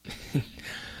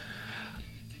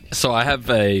So I have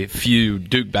a few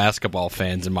Duke basketball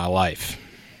fans in my life.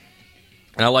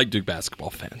 And I like Duke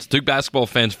basketball fans. Duke basketball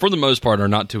fans, for the most part, are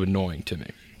not too annoying to me.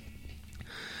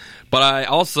 But I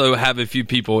also have a few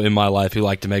people in my life who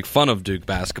like to make fun of Duke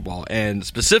basketball. And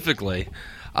specifically,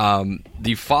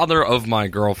 the father of my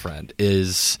girlfriend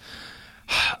is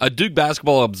a Duke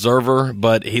basketball observer,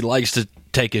 but he likes to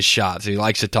take his shots. He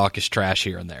likes to talk his trash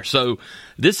here and there. So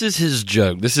this is his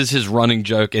joke. This is his running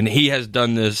joke, and he has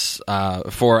done this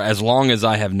for as long as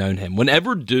I have known him.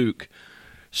 Whenever Duke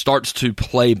starts to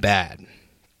play bad,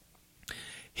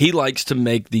 he likes to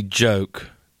make the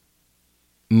joke,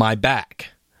 my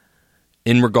back,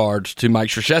 in regards to Mike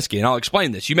Krzyzewski. And I'll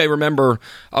explain this. You may remember,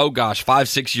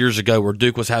 5-6 years ago where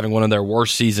Duke was having one of their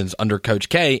worst seasons under Coach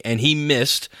K, and he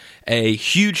missed a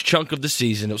huge chunk of the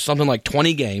season. It was something like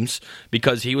 20 games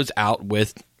because he was out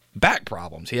with back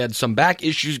problems. He had some back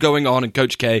issues going on, and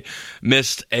Coach K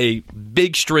missed a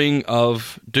big string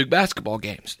of Duke basketball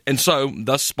games. And so,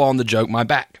 thus spawned the joke, my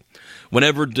back.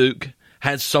 Whenever Duke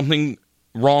has something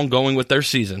wrong going with their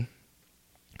season,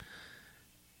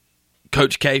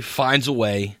 Coach K finds a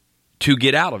way to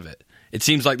get out of it. It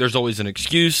seems like there's always an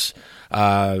excuse.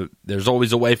 There's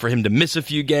always a way for him to miss a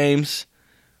few games.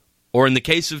 Or in the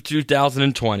case of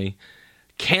 2020,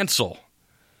 cancel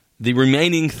the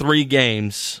remaining 3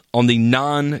 games on the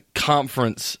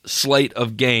non-conference slate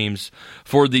of games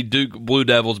for the Duke Blue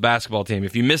Devils basketball team.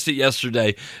 If you missed it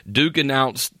yesterday, Duke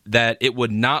announced that it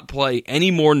would not play any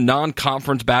more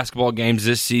non-conference basketball games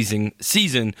this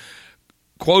season,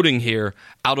 quoting here,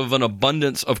 out of an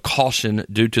abundance of caution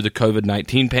due to the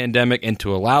COVID-19 pandemic and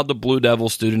to allow the Blue Devil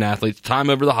student-athletes time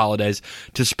over the holidays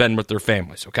to spend with their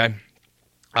families, okay?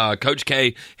 Coach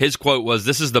K, his quote was,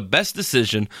 "This is the best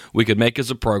decision we could make as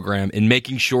a program in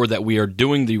making sure that we are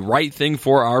doing the right thing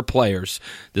for our players.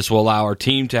 This will allow our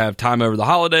team to have time over the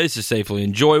holidays to safely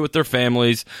enjoy with their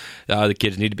families. The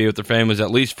kids need to be with their families at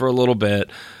least for a little bit.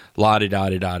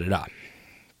 La-di-da-di-da-di-da."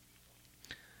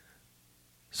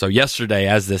 So yesterday,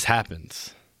 as this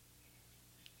happens,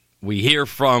 we hear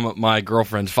from my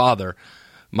girlfriend's father,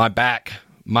 my back.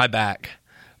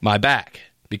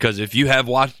 Because if you have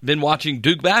been watching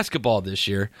Duke basketball this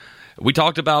year, we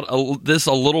talked about this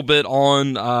a little bit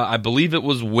on, I believe it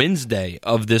was Wednesday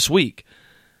of this week.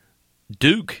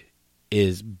 Duke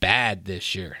is bad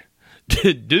this year.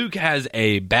 Duke has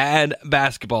a bad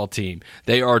basketball team.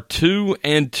 They are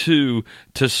 2-2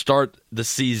 to start the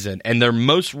season, and their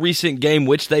most recent game,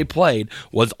 which they played,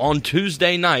 was on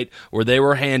Tuesday night, where they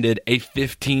were handed a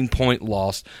 15-point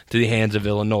loss to the hands of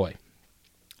Illinois.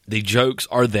 The jokes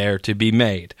are there to be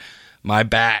made. My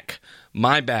back.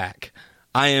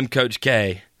 I am Coach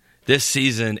K. This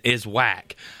season is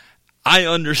whack. I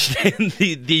understand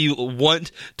the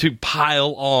want to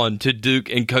pile on to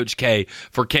Duke and Coach K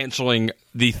for canceling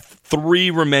the 3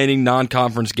 remaining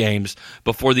non-conference games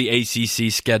before the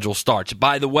ACC schedule starts.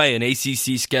 By the way, an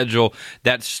ACC schedule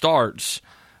that starts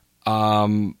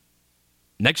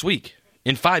next week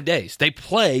in 5 days. They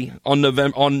play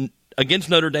against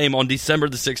Notre Dame on December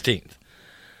the 16th.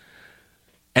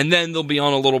 And then they'll be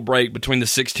on a little break between the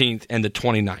 16th and the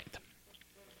 29th.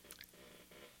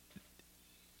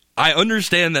 I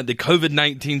understand that the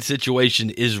COVID-19 situation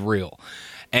is real.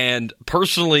 And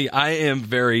personally, I am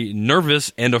very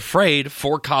nervous and afraid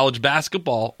for college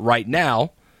basketball right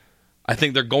now. I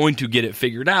think they're going to get it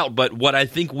figured out, but what I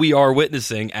think we are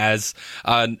witnessing as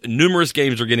numerous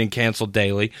games are getting canceled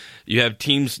daily. You have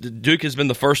teams, Duke has been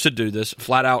the first to do this,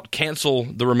 flat out cancel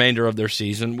the remainder of their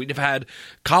season. We've had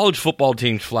college football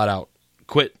teams flat out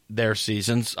quit their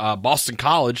seasons. Boston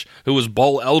College, who was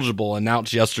bowl eligible,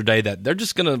 announced yesterday that they're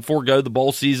just going to forego the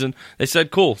bowl season. They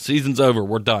said, cool, season's over,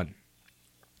 we're done.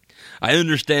 I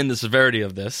understand the severity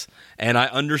of this, and I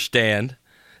understand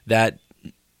that,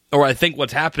 or I think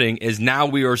what's happening is now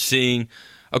we are seeing,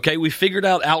 okay, we figured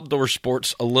out outdoor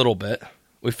sports a little bit.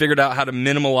 We figured out how to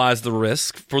minimize the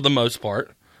risk for the most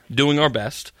part, doing our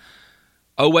best.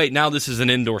 Oh, wait, now this is an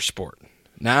indoor sport.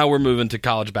 Now we're moving to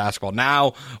college basketball.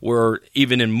 Now we're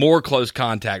even in more close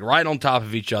contact, right on top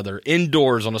of each other,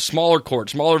 indoors on a smaller court,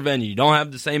 smaller venue. You don't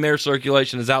have the same air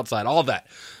circulation as outside, all that.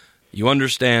 You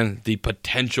understand the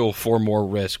potential for more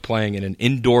risk playing in an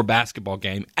indoor basketball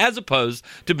game as opposed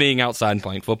to being outside and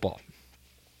playing football.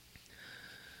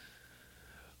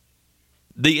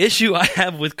 The issue I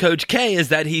have with Coach K is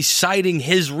that he's citing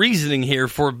his reasoning here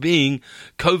for being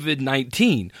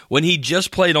COVID-19 when he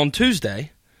just played on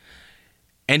Tuesday,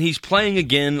 and he's playing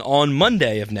again on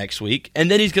Monday of next week,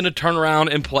 and then he's going to turn around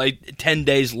and play 10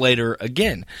 days later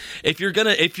again. If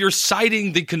you're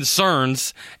citing the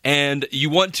concerns and you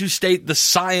want to state the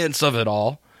science of it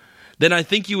all, then I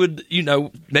think you would,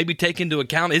 maybe take into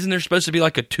account, isn't there supposed to be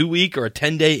like a 2-week or a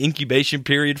 10-day incubation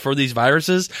period for these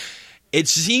viruses? It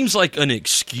seems like an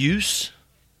excuse.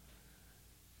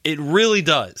 It really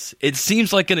does. It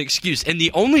seems like an excuse. And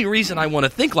the only reason I want to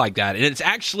think like that, and it's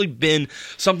actually been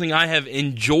something I have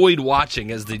enjoyed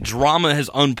watching as the drama has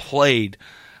played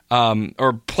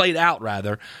out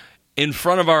rather, in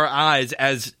front of our eyes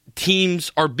as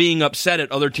teams are being upset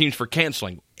at other teams for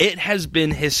canceling. It has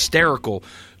been hysterical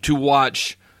to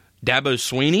watch Dabo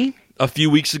Swinney a few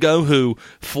weeks ago, who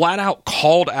flat out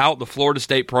called out the Florida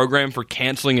State program for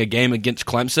canceling a game against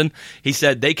Clemson. He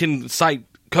said they can cite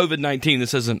COVID-19,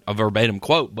 this isn't a verbatim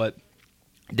quote, but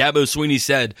Dabo Swinney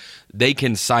said they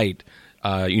can cite,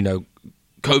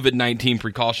 COVID-19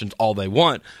 precautions all they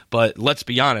want, but let's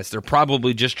be honest, they're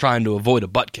probably just trying to avoid a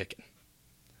butt kicking.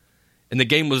 And the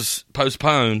game was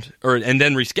postponed, and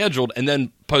then rescheduled, and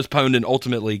then postponed and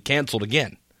ultimately canceled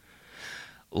again.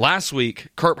 Last week,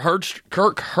 Kirk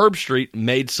Herbstreit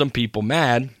made some people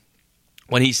mad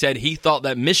when he said he thought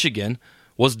that Michigan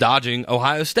was dodging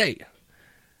Ohio State.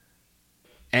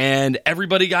 And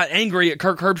everybody got angry at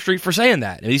Kirk Herbstreit for saying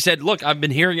that. And he said, look, I've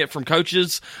been hearing it from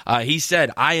coaches. He said,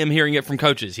 I am hearing it from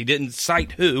coaches. He didn't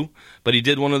cite who, but he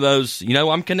did one of those,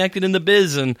 I'm connected in the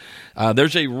biz. And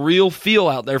there's a real feel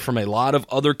out there from a lot of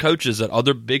other coaches at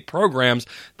other big programs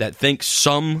that think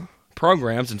some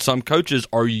programs and some coaches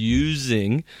are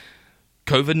using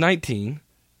COVID-19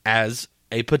 as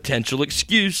a potential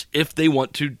excuse if they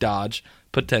want to dodge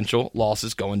potential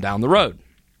losses going down the road.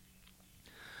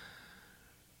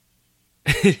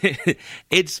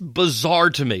 It's bizarre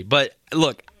to me, but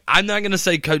look, I'm not going to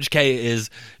say Coach K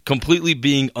is completely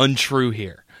being untrue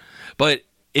here, but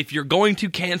if you're going to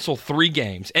cancel 3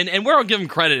 games, and we're all giving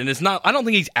credit, and it's not, I don't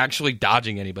think he's actually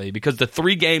dodging anybody, because the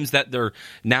 3 games that they're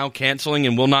now canceling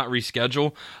and will not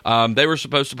reschedule, they were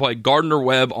supposed to play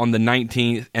Gardner-Webb on the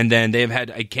 19th, and then they've had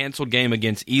a canceled game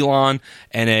against Elon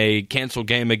and a canceled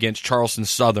game against Charleston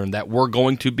Southern that were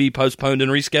going to be postponed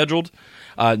and rescheduled.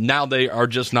 Now they are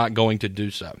just not going to do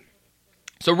so.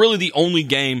 So really the only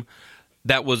game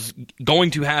that was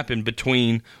going to happen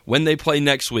between when they play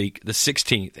next week, the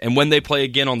 16th, and when they play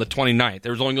again on the 29th,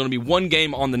 there's only going to be one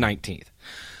game on the 19th.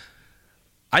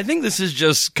 I think this is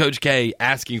just Coach K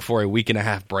asking for a week and a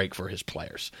half break for his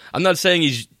players. I'm not saying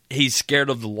he's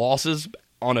scared of the losses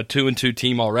on a 2-2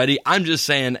 team already. I'm just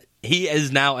saying he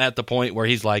is now at the point where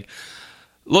he's like,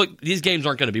 look, these games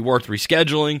aren't going to be worth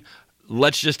rescheduling.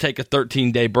 Let's just take a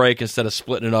 13-day break instead of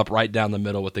splitting it up right down the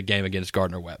middle with the game against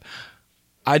Gardner-Webb.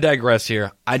 I digress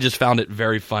here. I just found it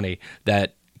very funny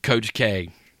that Coach K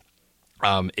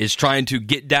is trying to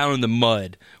get down in the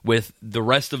mud with the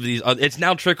rest of these. It's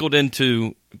now trickled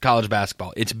into college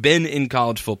basketball. It's been in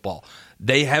college football.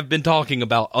 They have been talking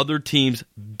about other teams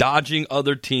dodging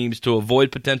other teams to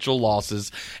avoid potential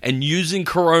losses and using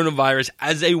coronavirus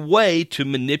as a way to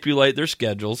manipulate their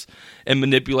schedules and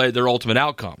manipulate their ultimate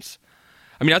outcomes.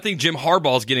 I mean, I think Jim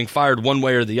Harbaugh is getting fired one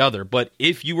way or the other, but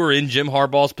if you were in Jim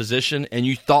Harbaugh's position and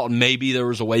you thought maybe there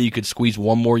was a way you could squeeze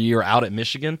one more year out at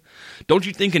Michigan, don't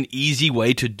you think an easy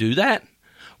way to do that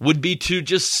would be to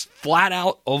just flat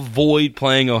out avoid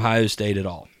playing Ohio State at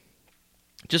all?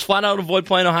 Just flat out avoid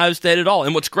playing Ohio State at all.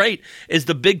 And what's great is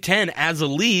the Big Ten as a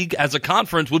league, as a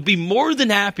conference, would be more than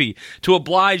happy to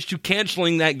oblige to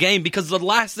canceling that game, because the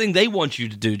last thing they want you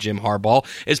to do, Jim Harbaugh,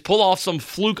 is pull off some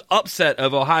fluke upset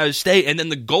of Ohio State, and then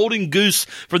the golden goose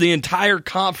for the entire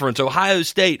conference, Ohio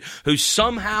State, who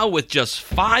somehow with just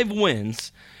 5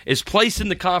 wins is placed in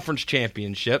the conference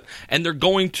championship, and they're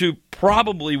going to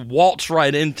probably waltz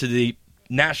right into the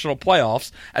national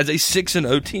playoffs as a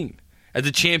 6-0 team, as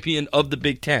a champion of the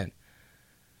Big Ten.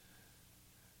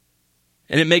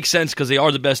 And it makes sense because they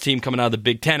are the best team coming out of the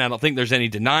Big Ten. I don't think there's any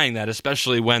denying that,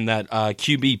 especially when that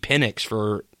QB Penix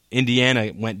for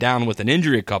Indiana went down with an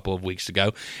injury a couple of weeks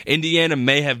ago. Indiana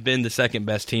may have been the second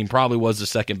best team, probably was the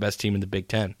second best team in the Big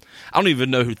Ten. I don't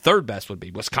even know who third best would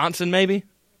be. Wisconsin, maybe?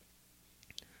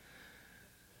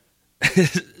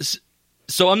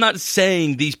 So I'm not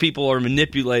saying these people are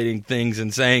manipulating things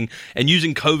and saying and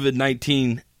using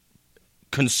COVID-19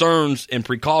 concerns and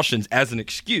precautions as an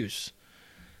excuse.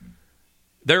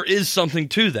 There is something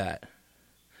to that.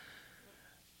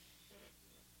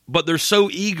 But they're so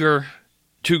eager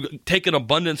to take an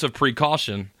abundance of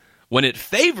precaution when it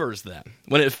favors them,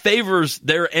 when it favors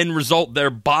their end result, their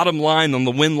bottom line on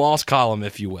the win-loss column,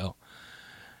 if you will.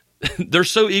 They're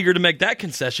so eager to make that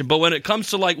concession, but when it comes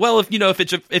to like, well, if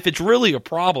it's really a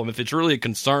problem, if it's really a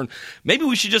concern, maybe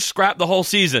we should just scrap the whole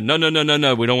season. No,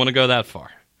 we don't want to go that far.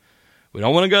 We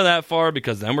don't want to go that far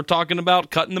because then we're talking about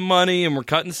cutting the money and we're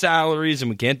cutting salaries and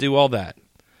we can't do all that.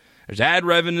 There's ad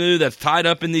revenue that's tied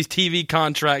up in these TV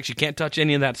contracts. You can't touch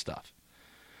any of that stuff.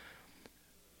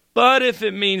 But if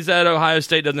it means that Ohio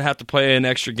State doesn't have to play an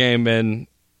extra game and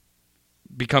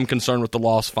become concerned with the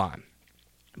loss, fine.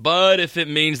 But if it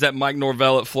means that Mike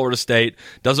Norvell at Florida State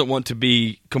doesn't want to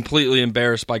be completely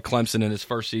embarrassed by Clemson in his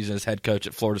first season as head coach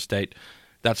at Florida State,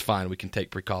 that's fine. We can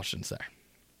take precautions there.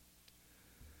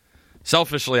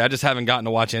 Selfishly, I just haven't gotten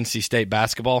to watch NC State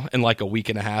basketball in like a week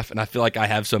and a half, and I feel like I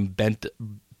have some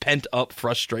pent-up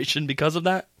frustration because of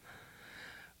that.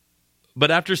 But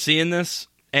after seeing this,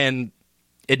 and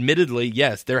admittedly,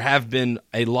 yes, there have been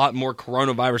a lot more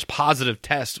coronavirus positive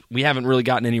tests. We haven't really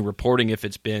gotten any reporting if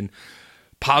it's been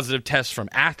positive tests from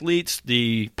athletes.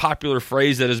 The popular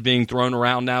phrase that is being thrown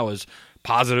around now is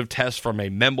positive tests from a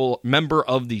member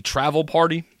of the travel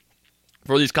party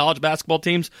for these college basketball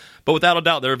teams. But without a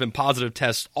doubt, there have been positive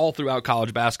tests all throughout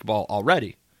college basketball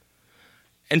already.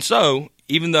 And so,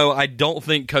 even though I don't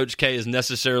think Coach K is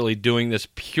necessarily doing this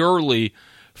purely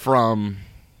from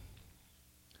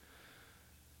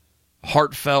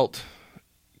heartfelt,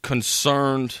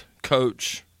 concerned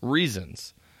coach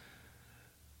reasons,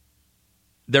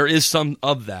 there is some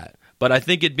of that. But I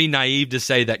think it'd be naive to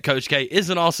say that Coach K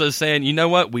isn't also saying, you know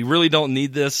what, we really don't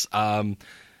need this.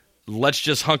 Let's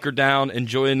just hunker down,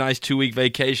 enjoy a nice 2-week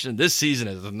vacation. This season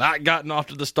has not gotten off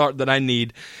to the start that I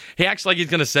need. He acts like he's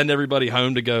going to send everybody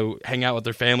home to go hang out with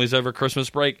their families over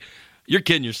Christmas break. You're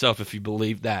kidding yourself if you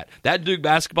believe that. That Duke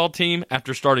basketball team,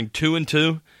 after starting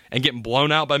 2-2 and getting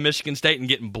blown out by Michigan State and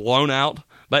getting blown out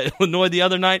by Illinois the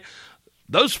other night,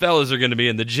 those fellas are going to be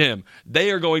in the gym.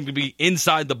 They are going to be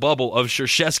inside the bubble of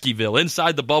Shersheskyville,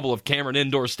 inside the bubble of Cameron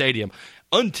Indoor Stadium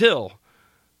until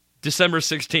December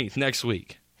 16th next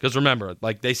week. Because remember,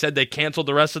 like they said, they canceled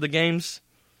the rest of the games.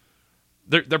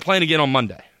 They're playing again on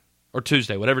Monday or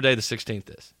Tuesday, whatever day the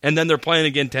 16th is. And then they're playing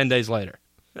again 10 days later.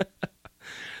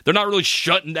 They're not really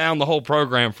shutting down the whole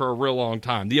program for a real long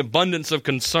time. The abundance of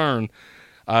concern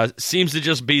seems to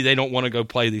just be they don't want to go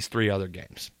play these 3 other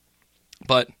games.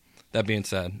 But that being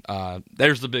said,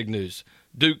 there's the big news.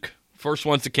 Duke, first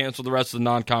ones to cancel the rest of the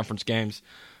non-conference games.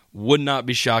 Would not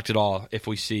be shocked at all if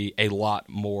we see a lot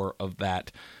more of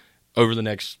that over the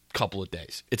next couple of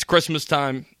days. It's Christmas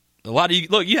time. A lot of you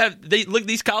look.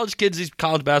 These college kids, these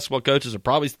college basketball coaches are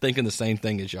probably thinking the same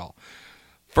thing as y'all.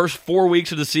 First 4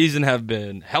 weeks of the season have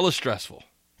been hella stressful.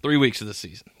 3 weeks of the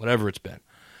season, whatever it's been.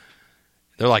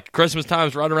 They're like, Christmas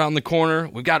time's right around the corner.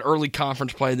 We've got early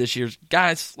conference play this year.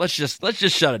 Guys, let's just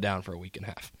shut it down for a week and a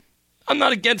half. I'm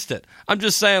not against it. I'm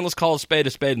just saying let's call a spade,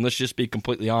 and let's just be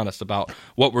completely honest about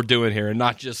what we're doing here and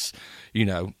not just,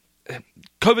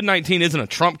 COVID-19 isn't a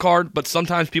trump card, but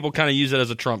sometimes people kind of use it as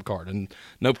a trump card, and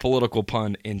no political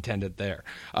pun intended there.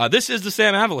 This is the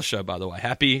Sam Avila Show, by the way.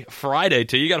 Happy Friday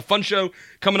to you. You got a fun show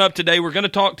coming up today. We're going to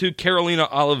talk to Carolina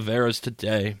Oliveras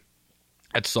today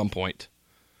at some point.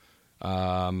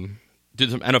 Did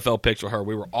some NFL picks with her.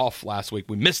 We were off last week.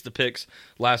 We missed the picks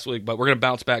last week, but we're going to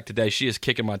bounce back today. She is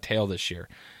kicking my tail this year,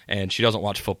 and she doesn't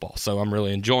watch football, so I'm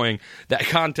really enjoying that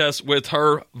contest with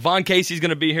her. Von Casey's going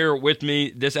to be here with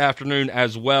me this afternoon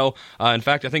as well. In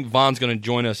fact, I think Von's going to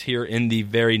join us here in the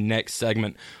very next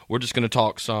segment. We're just going to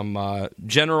talk some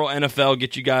general NFL,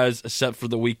 get you guys set for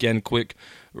the weekend quick.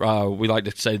 We like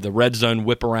to say the red zone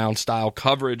whip around style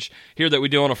coverage here that we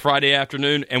do on a Friday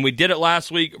afternoon, and we did it last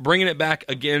week, bringing it back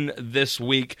again this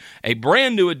week. A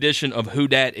brand new edition of Who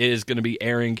Dat is going to be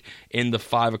airing in the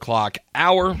 5 o'clock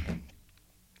hour.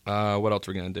 What else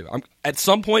are we going to do? At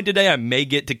some point today, I may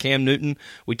get to Cam Newton.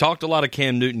 We talked a lot of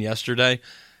Cam Newton yesterday.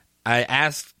 I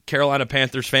asked Carolina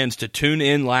Panthers fans to tune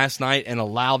in last night and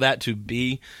allow that to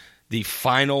be the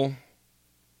final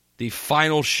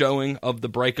showing of the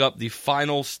breakup, the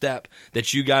final step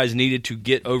that you guys needed to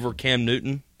get over Cam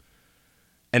Newton.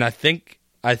 And I think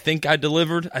I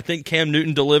delivered. I think Cam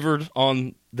Newton delivered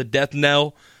on the death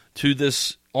knell to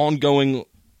this ongoing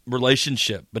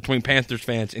relationship between Panthers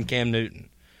fans and Cam Newton.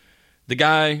 The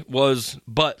guy was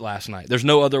butt last night. There's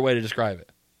no other way to describe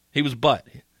it. He was butt.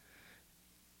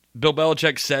 Bill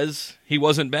Belichick says he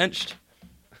wasn't benched.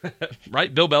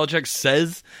 Right? Bill Belichick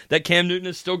says that Cam Newton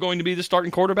is still going to be the starting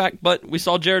quarterback, but we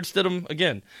saw Jarrett Stidham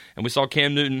again, and we saw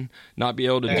Cam Newton not be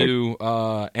able to do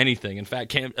anything. In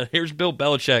fact, here's Bill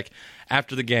Belichick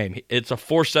after the game. It's a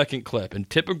 4-second clip. In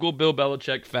typical Bill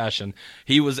Belichick fashion,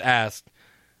 he was asked,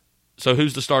 so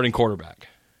who's the starting quarterback?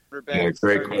 Yeah,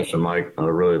 great question, Mike. I'm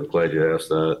really glad you asked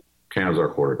that. Cam's our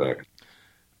quarterback.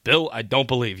 Bill, I don't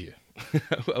believe you.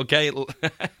 Okay,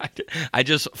 I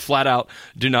just flat out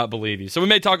do not believe you. So we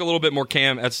may talk a little bit more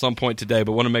Cam at some point today,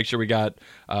 but want to make sure we got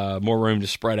more room to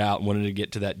spread out and wanted to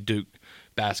get to that Duke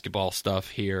basketball stuff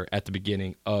here at the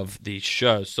beginning of the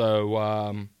show.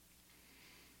 So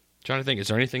Trying to think, is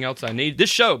there anything else I need?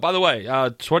 This show, by the way,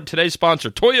 today's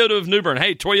sponsor, Toyota of New Bern.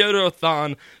 Hey,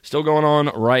 Toyota-a-thon still going on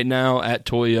right now at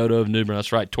Toyota of New Bern.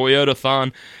 That's right,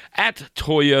 Toyota-a-thon at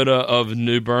Toyota of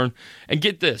New Bern. And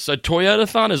get this, so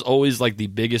Toyota-a-thon is always like the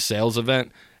biggest sales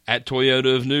event at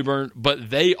Toyota of New Bern,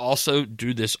 but they also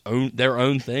do their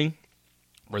own thing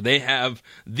where they have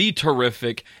the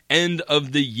terrific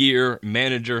end-of-the-year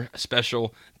manager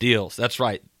special deals. That's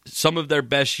right. Some of their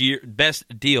best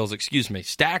deals,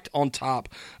 stacked on top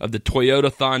of the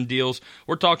Toyota-thon deals.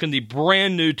 We're talking the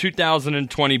brand new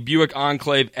 2020 Buick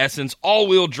Enclave Essence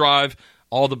all-wheel drive,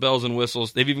 all the bells and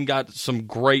whistles. They've even got some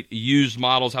great used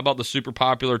models. How about the super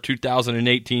popular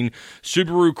 2018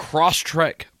 Subaru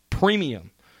Crosstrek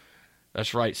Premium?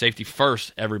 That's right, safety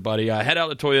first, everybody. Head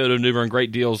out to Toyota of New Bern.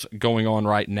 Great deals going on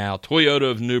right now.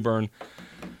 Toyota of New Bern.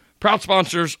 Proud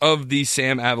sponsors of the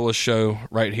Sam Avalos Show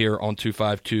right here on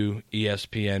 252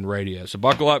 ESPN Radio. So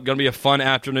buckle up. Going to be a fun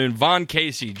afternoon. Von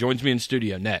Casey joins me in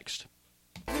studio next.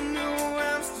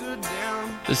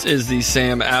 This is the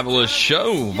Sam Avalos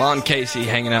Show. Von Casey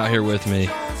hanging out here with me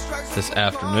this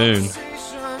afternoon.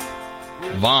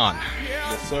 Von,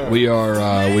 yes, sir. we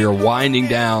are winding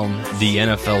down the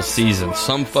NFL season.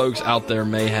 Some folks out there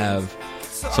may have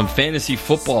some fantasy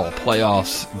football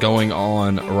playoffs going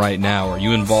on right now. Are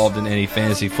you involved in any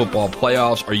fantasy football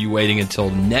playoffs? Are you waiting until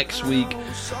next week?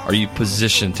 Are you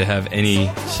positioned to have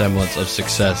any semblance of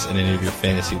success in any of your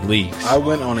fantasy leagues? I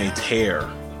went on a tear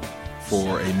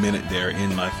for a minute there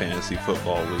in my fantasy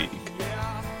football league,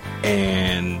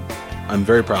 and I'm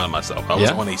very proud of myself. I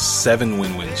was on a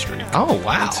 7-win streak. Oh,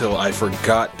 wow. Until I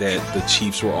forgot that the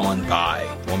Chiefs were on bye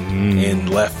and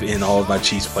left in all of my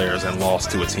Chiefs players and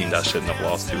lost to a team that I shouldn't have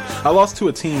lost to. I lost to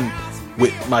a team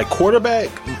with my quarterback,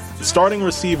 starting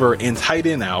receiver, and tight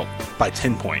end out by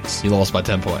 10 points. You lost by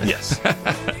 10 points. Yes.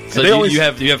 So you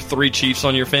have 3 Chiefs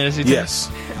on your fantasy team?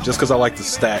 Yes. Just because I like to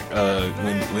stack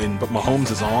when Mahomes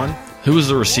is on. Who was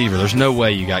the receiver? There's no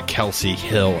way you got Kelsey,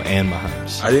 Hill, and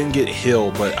Mahomes. I didn't get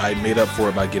Hill, but I made up for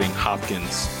it by getting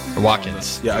Hopkins. Or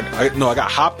Watkins. Yeah, I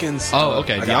got Hopkins. Oh,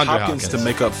 okay. I got DeAndre Hopkins to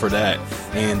make up for that.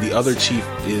 And the other Chief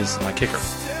is my kicker.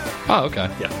 Oh, okay.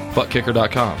 Yeah.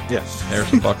 Buttkicker.com. Yeah.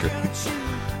 Harrison Butker.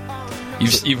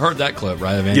 You've heard that clip,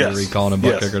 right? Of Andy Reid calling him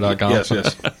Buttkicker.com?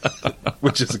 Yes.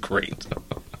 Which is great.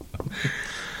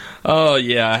 Oh,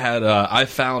 yeah. I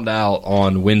found out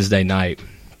on Wednesday night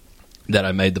that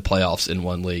I made the playoffs in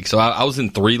one league. So I was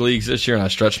in 3 leagues this year, and I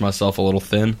stretched myself a little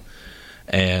thin.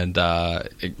 And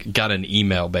got an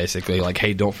email basically like,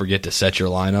 hey, don't forget to set your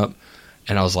lineup.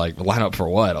 And I was like, lineup for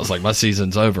what? I was like, my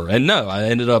season's over. And no,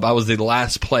 I was the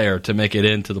last player to make it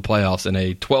into the playoffs in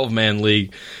a 12-man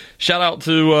league. Shout out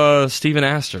to Stephen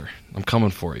Astor. I'm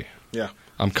coming for you. Yeah.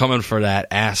 I'm coming for that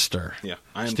Astor. Yeah.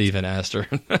 Stephen Astor.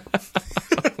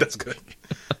 That's good.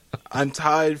 I'm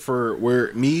tied for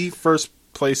first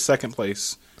place, second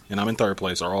place, and I'm in third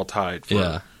place are all tied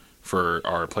for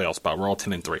our playoff spot. We're all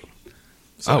 10-3.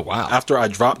 So oh, wow. After I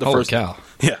dropped the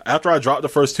after I dropped the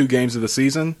first 2 games of the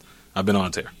season, I've been on a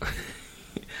tear.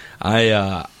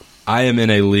 I am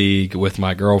in a league with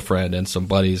my girlfriend and some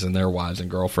buddies and their wives and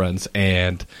girlfriends,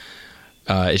 and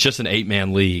it's just an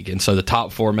 8-man league. And so the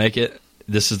top 4 make it.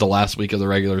 This is the last week of the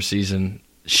regular season.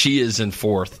 She is in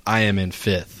 4th. I am in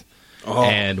 5th. Oh.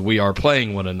 And we are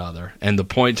playing one another. And the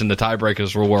points and the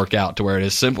tiebreakers will work out to where it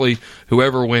is simply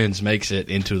whoever wins makes it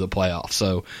into the playoffs.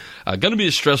 So going to be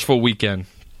a stressful weekend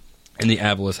in the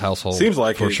Avalos household. Seems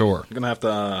like for sure. You're going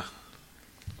to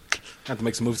have to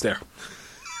make some moves there.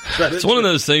 It's one of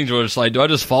those things where it's like, do I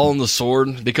just fall on the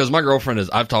sword? Because my girlfriend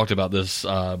I've talked about this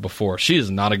before. She is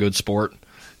not a good sport.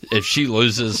 If she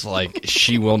loses,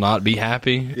 she will not be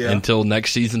happy until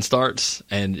next season starts.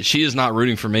 And she is not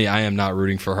rooting for me. I am not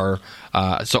rooting for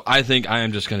her. So I think I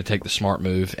am just going to take the smart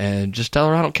move and just tell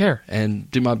her I don't care and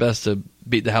do my best to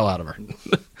beat the hell out of her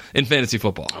in fantasy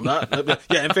football. I'm not.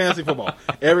 Yeah, in fantasy football.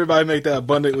 Everybody make that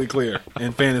abundantly clear.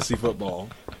 In fantasy football.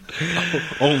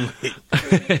 Only.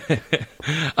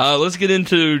 Let's get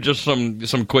into just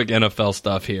some quick NFL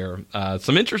stuff here.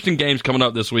 Some interesting games coming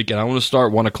up this weekend. I want to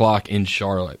start 1 o'clock in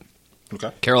Charlotte.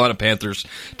 Okay. Carolina Panthers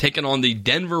taking on the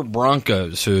Denver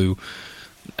Broncos, who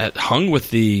hung with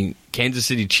the Kansas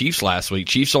City Chiefs last week.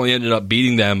 Chiefs only ended up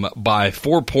beating them by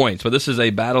 4 points, but this is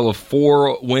a battle of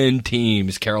 4-win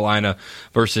teams, Carolina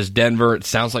versus Denver. It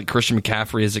sounds like Christian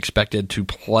McCaffrey is expected to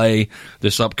play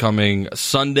this upcoming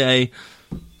Sunday.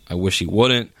 I wish he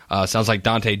wouldn't. Sounds like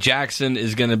Dante Jackson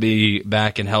is going to be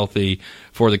back and healthy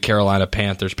for the Carolina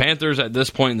Panthers. Panthers, at this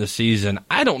point in the season,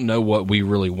 I don't know what we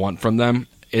really want from them.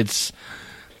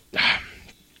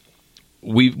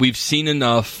 We've seen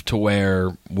enough to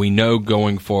where we know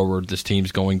going forward this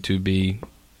team's going to be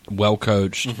well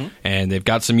coached, and they've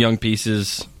got some young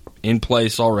pieces in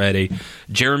place already.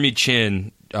 Jeremy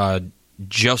Chin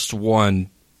just won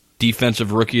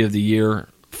Defensive Rookie of the Year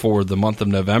for the month of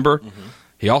November.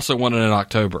 He also won it in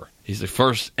October. He's the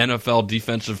first NFL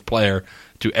defensive player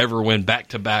to ever win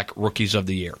back-to-back Rookies of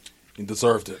the Year. He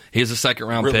deserved it. He's a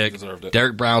second-round Really pick. deserved it.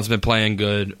 Derek Brown's been playing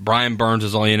good. Brian Burns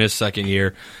is only in his second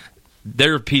year.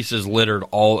 There are pieces littered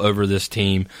all over this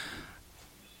team.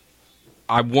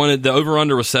 I wanted the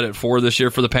over-under was set at 4 this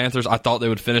year for the Panthers. I thought they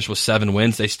would finish with 7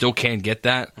 wins. They still can't get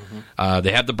that.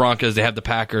 They have the Broncos, they have the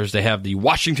Packers, they have the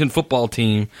Washington football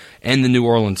team, and the New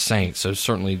Orleans Saints. So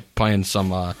certainly playing some.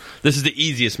 This is the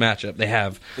easiest matchup they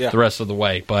have the rest of the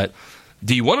way. But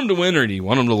do you want them to win or do you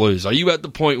want them to lose? Are you at the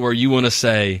point where you want to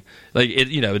say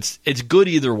it's good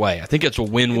either way? I think it's a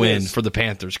win-win for the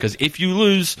Panthers because if you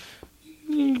lose,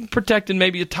 you're protecting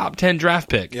maybe a top 10 draft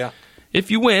pick. Yeah. If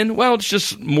you win, well, it's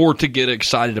just more to get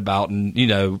excited about. And,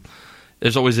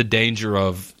 there's always a danger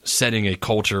of setting a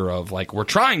culture of, like, we're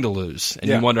trying to lose. And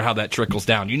you wonder how that trickles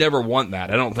down. You never want that.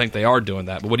 I don't think they are doing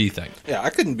that. But what do you think? Yeah, I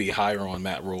couldn't be higher on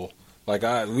Matt Rule. Like,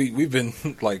 we've been,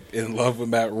 like, in love with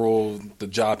Matt Rule, the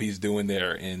job he's doing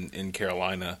there in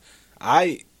Carolina.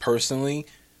 I personally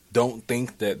don't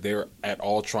think that they're at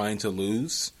all trying to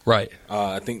lose. Right.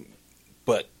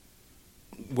 But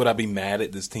would I be mad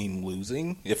at this team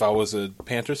losing if I was a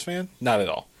Panthers fan? Not at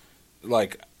all.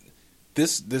 Like,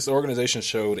 this organization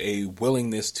showed a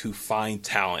willingness to find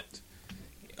talent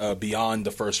beyond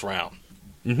the first round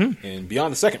and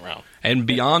beyond the second round. And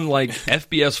beyond, like,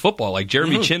 FBS football. Like,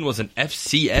 Jeremy Chin was an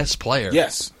FCS player.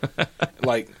 Yes.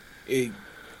 Like, it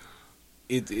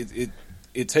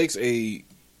takes a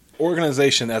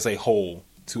organization as a whole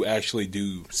to actually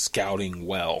do scouting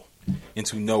well and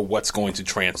to know what's going to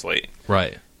translate.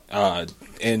 Right.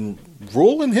 And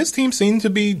Rule and his team seem to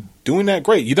be doing that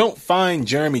great. You don't find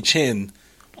Jeremy Chin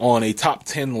on a top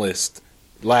 10 list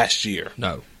last year.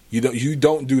 No. You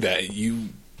don't do that. You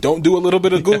don't do a little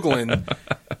bit of Googling.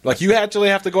 Like, you actually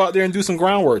have to go out there and do some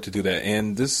groundwork to do that.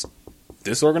 And this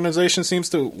organization seems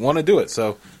to want to do it.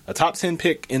 So a top 10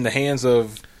 pick in the hands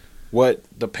of what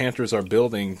the Panthers are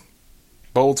building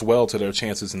bodes well to their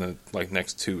chances in the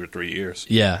next 2 or 3 years.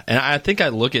 Yeah, and I think I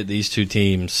look at these two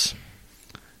teams,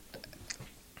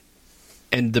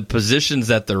 and the positions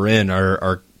that they're in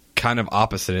are kind of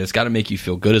opposite. And it's got to make you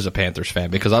feel good as a Panthers fan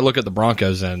because I look at the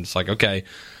Broncos and it's like, okay,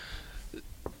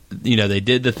 they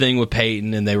did the thing with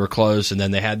Peyton and they were close, and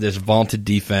then they had this vaunted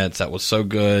defense that was so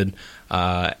good.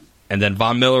 And then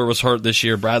Von Miller was hurt this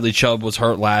year. Bradley Chubb was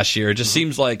hurt last year. It just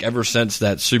seems like ever since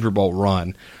that Super Bowl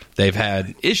run, they've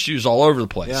had issues all over the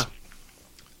place. Yeah.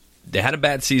 They had a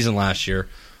bad season last year.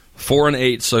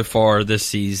 4-8 so far this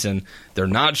season. They're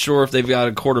not sure if they've got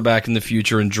a quarterback in the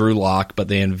future in Drew Lock, but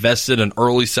they invested an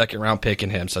early second-round pick in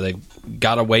him, so they've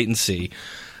got to wait and see.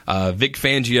 Vic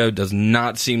Fangio does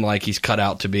not seem like he's cut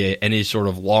out to be any sort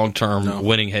of long-term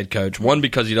winning head coach. One,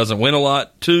 because he doesn't win a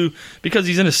lot. Two, because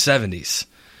he's in his 70s.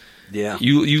 Yeah.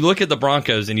 You look at the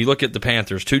Broncos and you look at the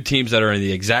Panthers, two teams that are in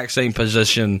the exact same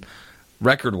position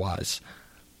record-wise,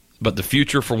 but the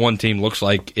future for one team looks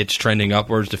like it's trending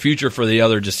upwards. The future for the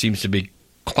other just seems to be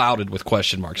clouded with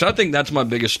question marks. And I think that's my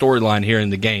biggest storyline here in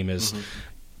the game is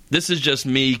this is just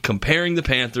me comparing the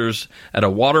Panthers at a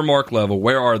watermark level.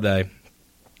 Where are they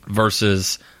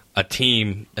versus a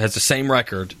team that has the same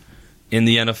record in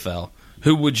the NFL?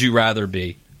 Who would you rather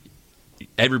be?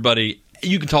 Everybody,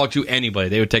 you can talk to anybody.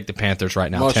 They would take the Panthers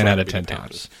right now, Most 10 out of likely 10 the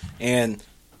Panthers. times. And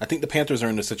I think the Panthers are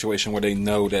in a situation where they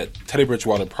know that Teddy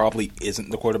Bridgewater probably isn't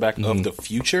the quarterback of the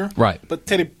future. Right. But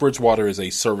Teddy Bridgewater is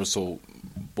a serviceable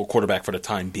quarterback for the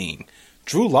time being.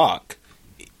 Drew Lock,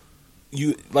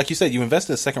 like you said, you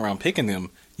invested a second-round pick in him.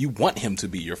 You want him to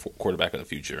be your quarterback of the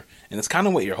future. And it's kind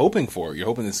of what you're hoping for. You're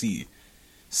hoping to see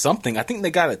something. I think they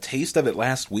got a taste of it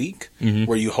last week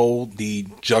where you hold the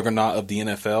juggernaut of the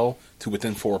NFL to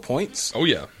within 4 points. Oh,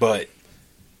 yeah. But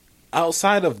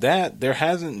outside of that, there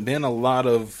hasn't been a lot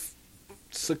of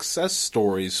success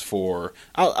stories for.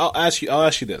 I'll ask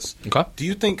you this. Okay. Do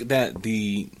you think that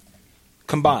the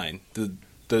combined,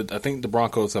 I think the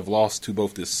Broncos have lost to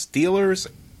both the Steelers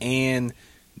and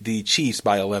the Chiefs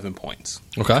by 11 points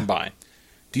combined.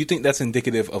 Do you think that's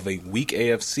indicative of a weak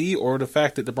AFC or the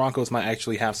fact that the Broncos might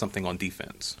actually have something on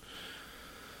defense?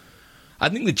 I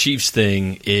think the Chiefs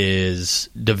thing is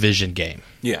division game.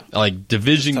 Yeah. Like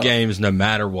division games no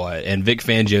matter what. And Vic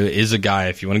Fangio is a guy,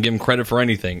 if you want to give him credit for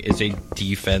anything, is a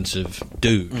defensive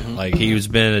dude. Like he's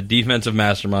been a defensive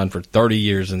mastermind for 30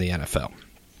 years in the NFL.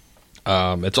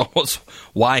 It's almost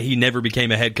why he never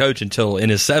became a head coach until in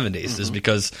his 70s is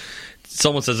because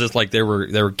someone says it's like they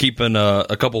were keeping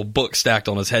a couple books stacked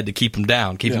on his head to keep him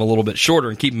down, keep him a little bit shorter,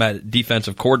 and keep him at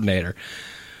defensive coordinator.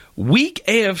 Weak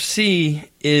AFC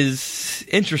is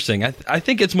interesting. I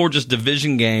think it's more just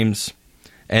division games,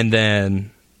 and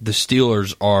then the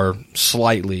Steelers are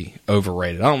slightly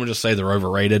overrated. I don't want to just say they're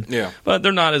overrated, but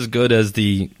they're not as good as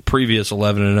the previous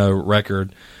 11-0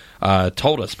 record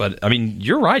told us. But, I mean,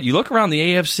 you're right. You look around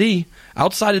the AFC,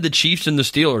 outside of the Chiefs and the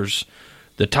Steelers,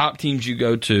 the top teams you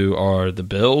go to are the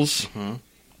Bills,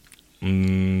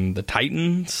 the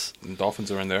Titans. The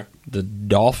Dolphins are in there. The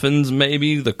Dolphins,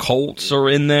 maybe. The Colts are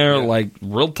in there, like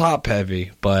real top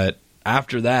heavy. But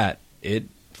after that, it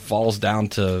falls down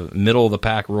to middle of the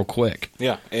pack real quick.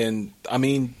 Yeah, and I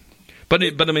mean, but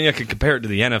I mean, I could compare it to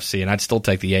the NFC, and I'd still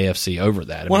take the AFC over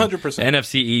that. 100%.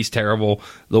 NFC East terrible.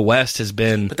 The West has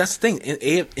been, but that's the thing.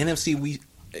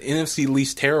 NFC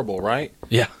least terrible, right?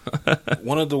 Yeah.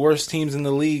 One of the worst teams in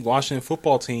the league, Washington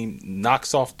football team,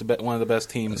 knocks off one of the best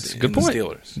teams in the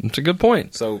Steelers. That's a good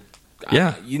point. So,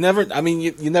 yeah, you never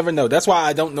know. That's why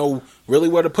I don't know really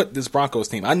where to put this Broncos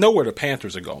team. I know where the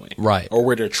Panthers are going, right, or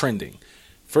where they're trending.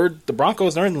 For the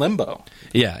Broncos, they're in limbo.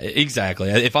 Yeah, exactly.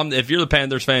 If you're the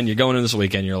Panthers fan, you're going in this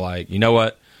weekend, you're like, you know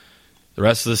what? The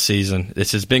rest of the season,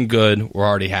 this has been good. We're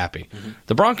already happy. Mm-hmm.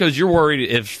 The Broncos, you're worried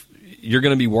if you're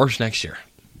going to be worse next year.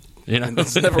 You know,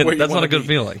 that's not a good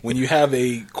feeling. When you have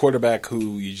a quarterback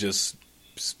who you just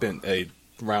spent a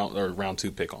round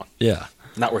 2 pick on. Yeah.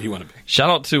 Not where you want to be. Shout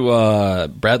out to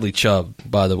Bradley Chubb,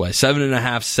 by the way.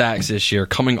 7.5 sacks this year,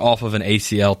 coming off of an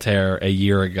ACL tear a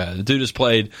year ago. The dude has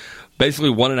played basically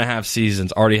 1.5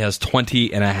 seasons, already has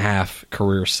 20.5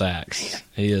 career sacks. Man.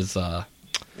 He is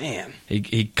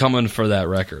he coming for that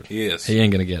record. He is. He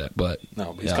ain't gonna get it, but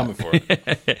no, but he's coming for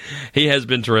it. He has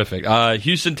been terrific.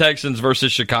 Houston Texans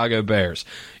versus Chicago Bears.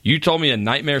 You told me a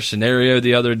nightmare scenario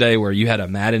the other day where you had a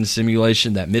Madden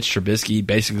simulation that Mitch Trubisky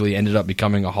basically ended up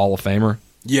becoming a Hall of Famer.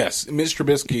 Yes, Mitch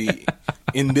Trubisky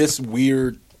in this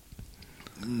weird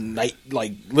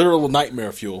literal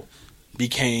nightmare fuel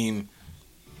became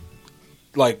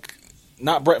like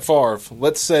not Brett Favre.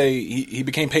 Let's say he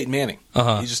became Peyton Manning.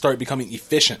 Uh-huh. He just started becoming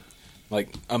efficient,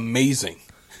 like amazing.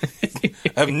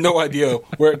 I have no idea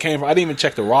where it came from. I didn't even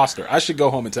check the roster. I should go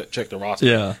home and check the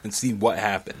roster and see what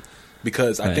happened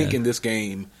because I think in this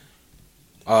game,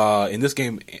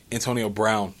 Antonio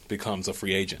Brown becomes a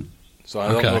free agent. So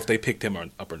I don't know if they picked him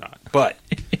up or not. But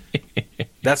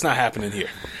that's not happening here.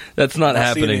 That's not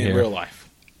happening here in real life.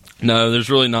 No, there's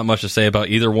really not much to say about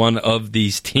either one of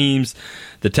these teams.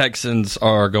 The Texans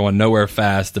are going nowhere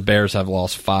fast. The Bears have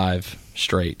lost 5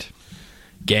 straight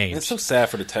games. It's so sad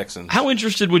for the Texans. How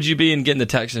interested would you be in getting the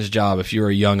Texans job if you were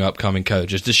a young upcoming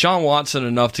coach? Is Deshaun Watson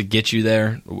enough to get you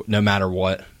there no matter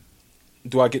what?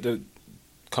 Do I get to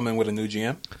come in with a new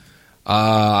GM?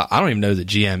 I don't even know who the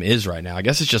GM is right now. I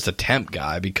guess it's just a temp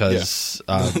guy because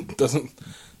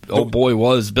Bill O'Brien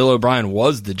was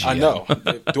the GM. I know.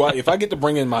 If I get to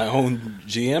bring in my own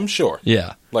GM, sure.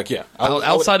 Yeah.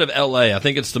 Outside of LA, I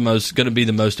think it's going to be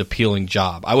the most appealing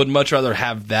job. I would much rather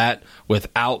have that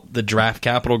without the draft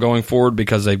capital going forward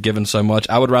because they've given so much.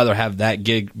 I would rather have that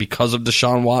gig because of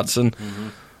Deshaun Watson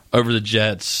over the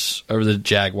Jets, over the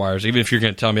Jaguars. Even if you're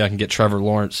going to tell me I can get Trevor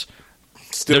Lawrence.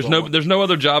 There's no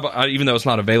other job, even though it's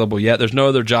not available yet, there's no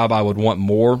other job I would want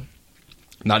more.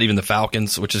 Not even the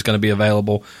Falcons, which is going to be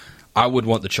available. I would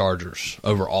want the Chargers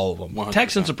over all of them. 100%.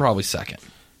 Texans are probably second.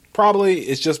 Probably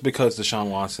it's just because Deshaun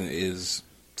Watson is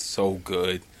so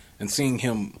good, and seeing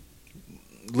him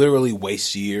literally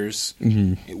waste years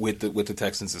with the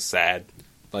Texans is sad.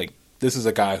 Like this is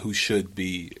a guy who should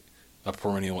be a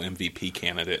perennial MVP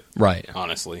candidate, right?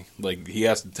 Honestly, like he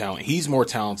has the talent. He's more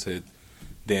talented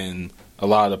than a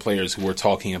lot of the players who we're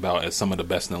talking about as some of the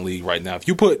best in the league right now. If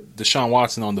you put Deshaun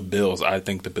Watson on the Bills, I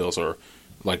think the Bills are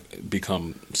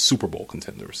become Super Bowl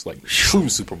contenders, like true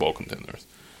Super Bowl contenders.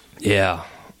 Yeah,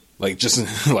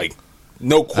 just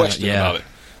no question about it.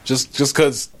 Just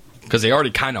because they already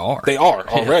kind of are. They are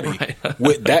already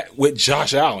right. with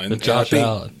Josh Allen.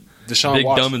 Deshaun Big,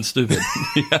 Watson. Dumb and stupid.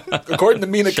 According to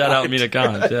Mina Kimes. Shout out Mina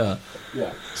Kimes.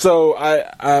 Yeah. So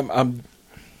I'm.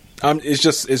 It's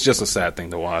just a sad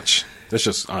thing to watch. It's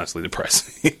just honestly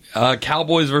depressing.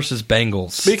 Cowboys versus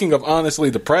Bengals. Speaking of honestly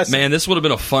depressing, man, this would have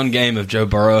been a fun game if Joe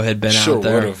Burrow had been out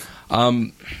there. Would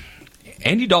have.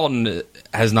 Andy Dalton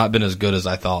has not been as good as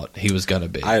I thought he was going to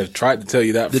be. I have tried to tell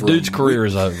you that. The dude's career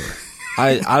is over.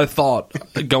 I thought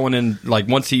going in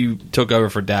once he took over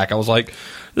for Dak, I was like,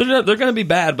 they're going to be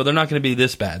bad, but they're not going to be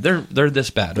this bad. They're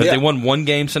this bad. Yeah. They won one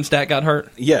game since Dak got hurt.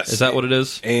 Yes, is that what it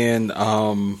is? And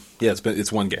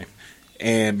it's one game.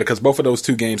 And because both of those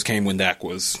 2 games came when Dak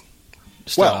was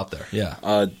still out there,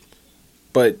 yeah.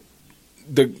 But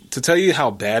to tell you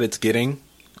how bad it's getting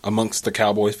amongst the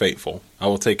Cowboys faithful, I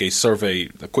will take a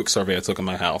quick survey I took in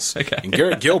my house. Okay. And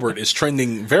Garrett Gilbert is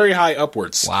trending very high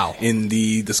upwards. Wow. In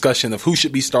the discussion of who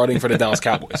should be starting for the Dallas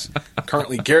Cowboys.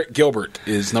 Currently, Garrett Gilbert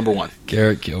is number one.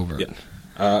 Garrett Gilbert.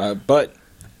 Yeah. But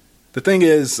the thing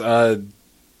is, I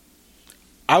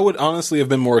would honestly have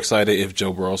been more excited if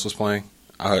Joe Burrows was playing.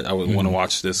 I would want to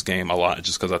watch this game a lot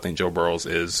just because I think Joe Burrows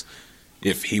is,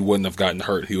 if he wouldn't have gotten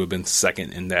hurt, he would have been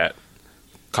second in that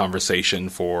conversation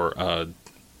for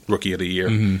Rookie of the Year,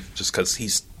 just because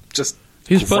he's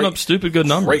putting up stupid good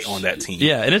numbers. Great on that team.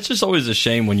 Yeah, and it's just always a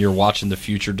shame when you're watching the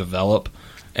future develop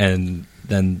and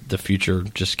then the future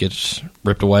just gets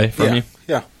ripped away from you.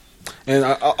 Yeah. And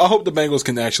I hope the Bengals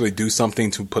can actually do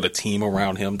something to put a team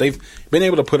around him. They've been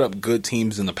able to put up good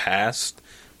teams in the past,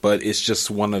 but it's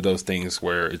just one of those things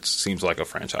where it seems like a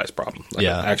franchise problem, like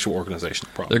an actual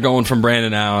organizational problem. They're going from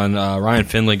Brandon Allen. Ryan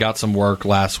Finley got some work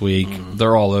last week.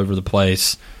 They're all over the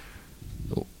place.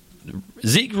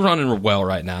 Zeke's running well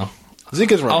right now.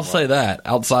 Zeke is running I'll say that.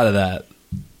 Outside of that,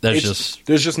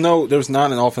 there's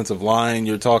not an offensive line.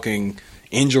 You're talking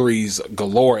injuries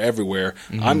galore everywhere.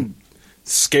 I'm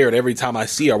scared every time I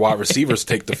see our wide receivers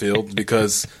take the field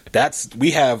because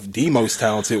we have the most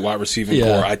talented wide receiving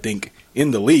core, I think,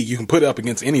 in the league. You can put it up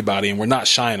against anybody, and we're not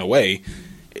shying away.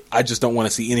 I just don't want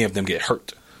to see any of them get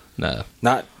hurt. No.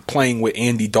 Not playing with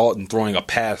Andy Dalton throwing a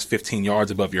pass 15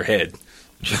 yards above your head.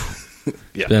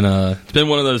 It's been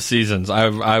one of those seasons.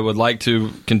 I would like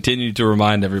to continue to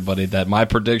remind everybody that my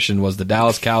prediction was the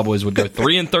Dallas Cowboys would go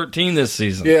 3-13 this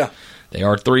season. Yeah. They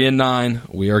are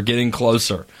 3-9. We are getting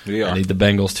closer. We are. I need the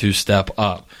Bengals to step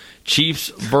up. Chiefs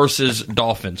versus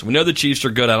Dolphins. We know the Chiefs are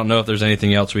good. I don't know if there's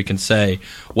anything else we can say.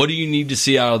 What do you need to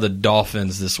see out of the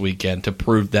Dolphins this weekend to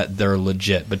prove that they're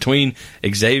legit? Between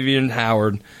Xavier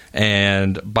Howard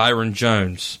and Byron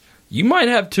Jones, you might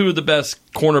have two of the best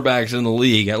cornerbacks in the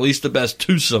league, at least the best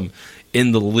twosome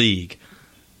in the league.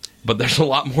 But there's a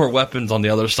lot more weapons on the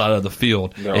other side of the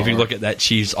field if you look at that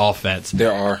Chiefs offense.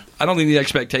 There are. I don't think the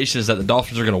expectation is that the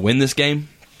Dolphins are going to win this game.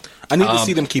 I need to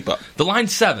see them keep up. The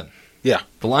line's 7. Yeah.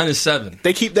 The line is 7.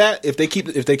 They keep that. If they keep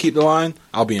the line,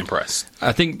 I'll be impressed.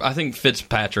 I think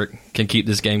Fitzpatrick can keep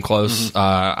this game close.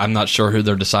 I'm not sure who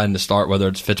they're deciding to start, whether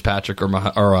it's Fitzpatrick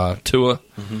or Tua.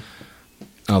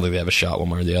 I don't think they have a shot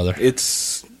one way or the other.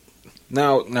 It's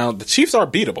now the Chiefs are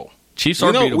beatable. Chiefs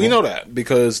are beatable. We know that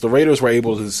because the Raiders were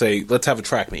able to say, "Let's have a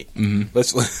track meet.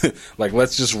 Let's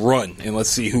just run and let's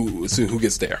see who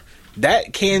gets there."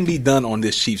 That can be done on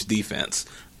this Chiefs defense.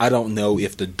 I don't know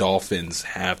if the Dolphins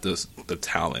have the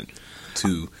talent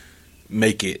to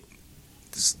make it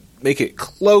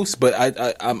close, but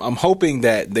I'm hoping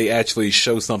that they actually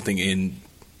show something in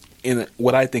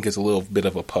what I think is a little bit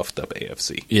of a puffed up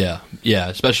AFC. Yeah,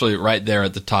 especially right there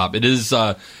at the top. It is.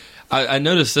 I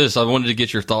noticed this. I wanted to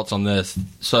get your thoughts on this.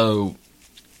 So,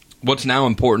 what's now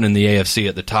important in the AFC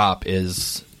at the top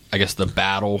is, I guess, the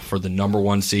battle for the number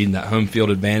 1 seed and that home field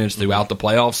advantage throughout the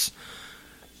playoffs.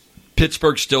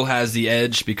 Pittsburgh still has the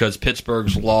edge because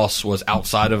Pittsburgh's loss was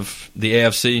outside of the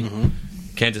AFC.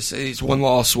 Kansas City's one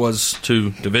loss was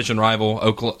to division rival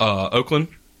Oakland.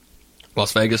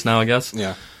 Las Vegas now, I guess.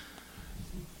 Yeah.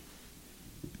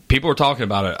 People are talking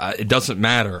about it. It doesn't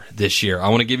matter this year. I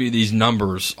want to give you these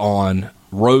numbers on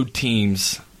road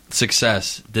teams'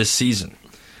 success this season.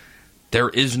 There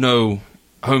is no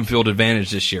home field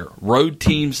advantage this year. Road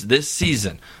teams this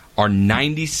season are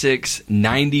 96,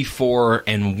 94,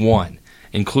 and 1,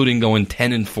 including going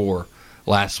 10-4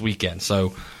 last weekend.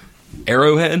 So,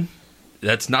 Arrowhead,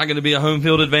 that's not going to be a home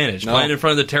field advantage. No. Playing in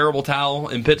front of the terrible towel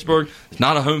in Pittsburgh, it's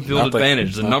not a home field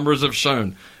advantage. The numbers have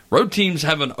shown. Road teams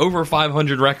have an over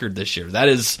 500 record this year. That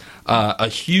is a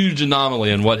huge anomaly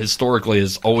in what historically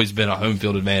has always been a home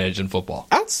field advantage in football.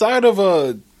 Outside of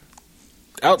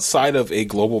a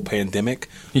global pandemic,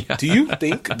 do you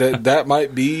think that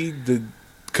might be the?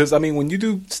 Because I mean, when you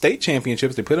do state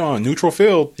championships, they put it on a neutral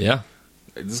field. Yeah,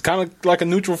 it's kind of like a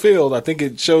neutral field. I think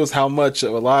it shows how much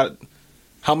the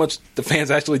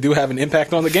fans actually do have an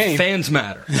impact on the game. Fans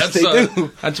matter. That's, they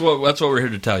do. That's what we're here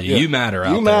to tell you. Yeah. You matter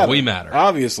out there. We matter.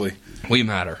 Obviously. We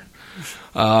matter.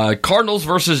 Cardinals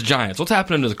versus Giants. What's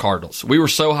happening to the Cardinals? We were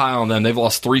so high on them. They've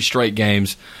lost 3 straight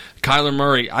games. Kyler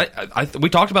Murray, we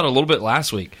talked about it a little bit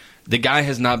last week. The guy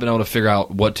has not been able to figure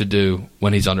out what to do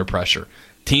when he's under pressure.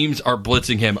 Teams are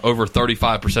blitzing him over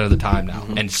 35% of the time now.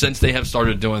 And since they have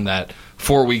started doing that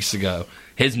 4 weeks ago,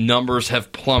 his numbers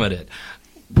have plummeted.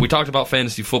 We talked about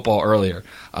fantasy football earlier.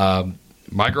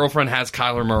 My girlfriend has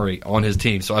Kyler Murray on his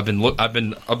team, so I've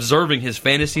been observing his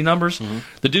fantasy numbers.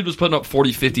 The dude was putting up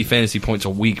 40, 50 fantasy points a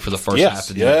week for the first half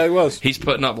of the year. Yeah, he was. He's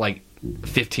putting up like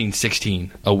 15,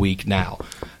 16 a week now.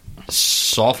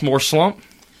 Sophomore slump?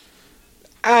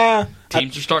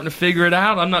 Teams are starting to figure it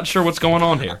out. I'm not sure what's going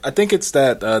on here. I think it's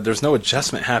that there's no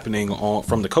adjustment happening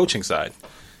from the coaching side.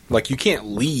 Like, you can't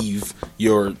leave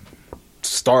your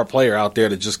star player out there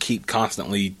to just keep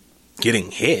constantly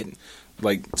getting hit.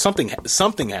 Like, something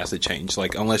has to change.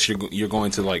 Like, unless you're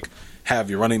going to like have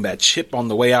your running back chip on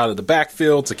the way out of the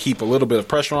backfield to keep a little bit of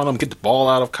pressure on him, get the ball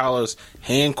out of Kyler's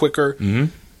hand quicker. Mm-hmm.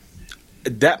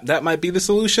 That might be the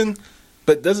solution,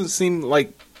 but it doesn't seem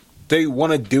like they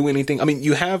want to do anything. I mean,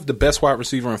 you have the best wide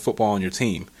receiver in football on your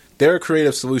team. There are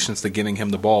creative solutions to getting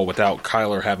him the ball without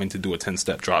Kyler having to do a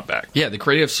 10-step drop back. Yeah, the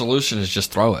creative solution is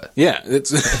just throw it. Yeah,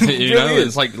 it's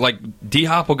it's like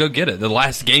D-Hop will go get it. The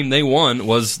last game they won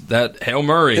was that Hail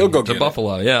Murray to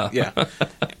Buffalo. It. Yeah.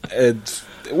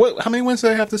 How many wins do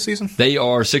they have this season? They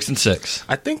are 6-6.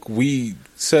 I think we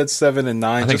said 7-9.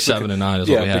 I think 7-9 is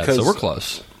what we had, so we're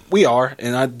close. We are,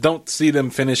 and I don't see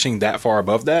them finishing that far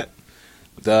above that.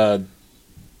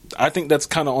 I think that's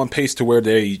kind of on pace to where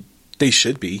they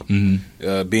should be,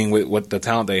 being with what the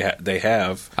talent they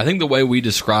have. I think the way we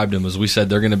described them is we said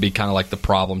they're going to be kind of like the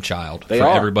problem child for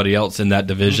are. everybody else in that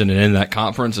division and in that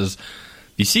conference. Is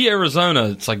you see Arizona,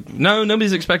 it's like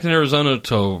nobody's expecting Arizona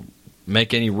to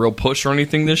make any real push or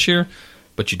anything this year,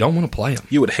 but you don't want to play them.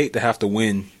 You would hate to have to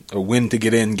win to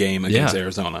get in game against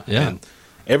Arizona. Yeah. And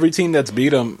every team that's beat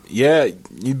them,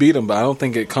 you beat them, but I don't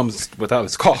think it comes without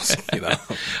its cost.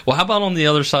 Well, how about on the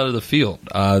other side of the field,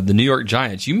 the New York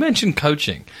Giants? You mentioned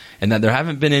coaching and that there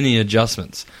haven't been any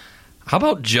adjustments. How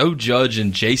about Joe Judge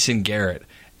and Jason Garrett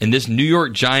and this New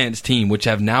York Giants team, which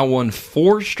have now won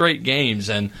 4 straight games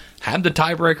and have the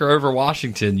tiebreaker over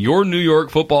Washington? Your New York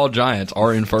Football Giants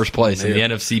are in first place in the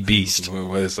NFC Beast.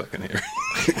 Wait a second here.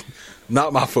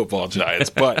 Not my football Giants,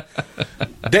 but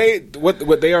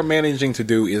what they are managing to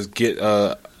do is get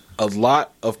a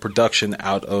lot of production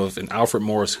out of an Alfred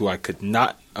Morris, who I could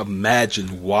not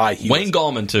imagine why he Wayne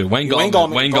Gallman too. Wayne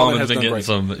Gallman's been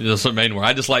getting some main work.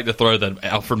 I just like to throw that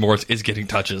Alfred Morris is getting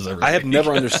touches every I have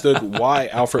never understood why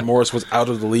Alfred Morris was out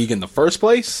of the league in the first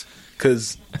place,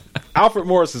 because Alfred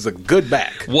Morris is a good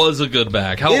back. Was a good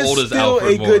back. How old is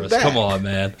Alfred Morris? Come on,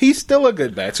 man. He's still a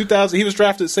good back. 2000. He was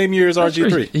drafted the same year as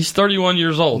RG3. He's 31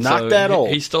 years old. Not that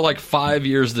old. He's still like 5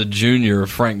 years the junior of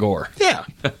Frank Gore. Yeah,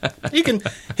 he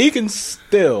can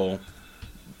still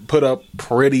put up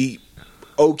pretty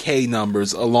okay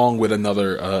numbers along with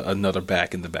another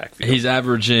back in the backfield. He's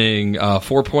averaging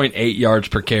 4.8 yards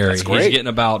per carry. That's great. He's getting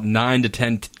about 9 to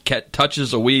 10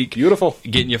 touches a week. Beautiful.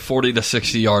 Getting you 40 to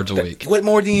 60 yards a week. What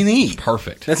more do you need?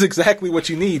 Perfect. That's exactly what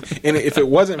you need. And if it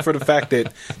wasn't for the fact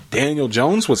that Daniel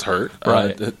Jones was hurt,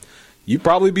 right, you'd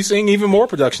probably be seeing even more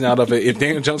production out of it if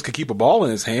Daniel Jones could keep a ball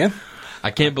in his hand. I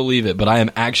can't believe it, but I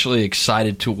am actually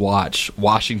excited to watch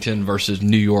Washington versus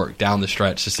New York down the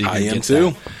stretch to see who gets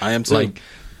that. I am too. Like,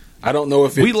 I don't know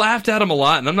if we laughed at them a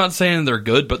lot, and I'm not saying they're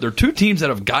good, but they're two teams that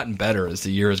have gotten better as the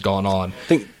year has gone on.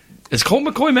 Does Colt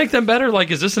McCoy make them better?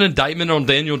 Like, is this an indictment on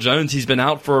Daniel Jones? He's been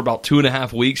out for about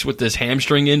 2.5 weeks with this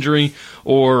hamstring injury,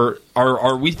 or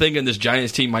are we thinking this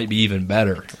Giants team might be even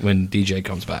better when DJ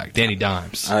comes back? Danny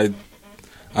Dimes.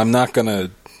 I'm not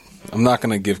gonna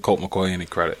give Colt McCoy any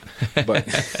credit, but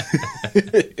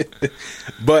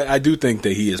but I do think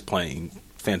that he is playing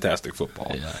fantastic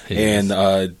football.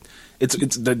 Yeah,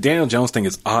 it's the Daniel Jones thing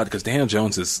is odd because Daniel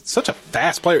Jones is such a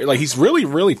fast player. Like, he's really,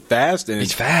 really fast, and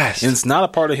he's fast, and it's not a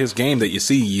part of his game that you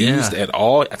see used at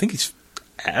all. I think he's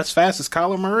as fast as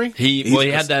Kyler Murray. He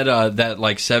had that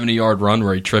like 70-yard run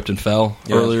where he tripped and fell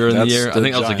earlier in the year. I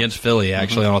think that was against Philly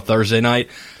actually on a Thursday night.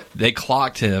 They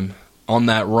clocked him on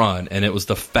that run, and it was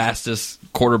the fastest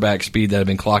quarterback speed that had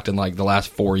been clocked in like the last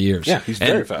 4 years. Yeah, he's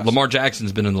very fast. Lamar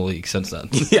Jackson's been in the league since then.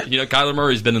 Yeah. Kyler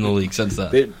Murray's been in the league since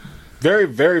then. Very,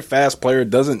 very fast player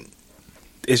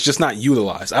it's just not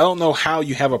utilized. I don't know how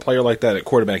you have a player like that at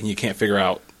quarterback and you can't figure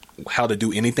out how to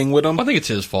do anything with him. I think it's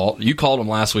his fault. You called him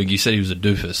last week. You said he was a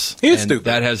doofus. He is stupid.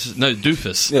 That has no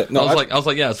doofus. Yeah, no, I was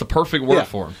like, yeah, it's the perfect word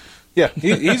for him. Yeah,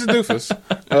 he's a doofus.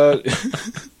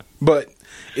 But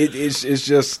it's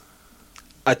just,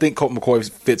 I think Colt McCoy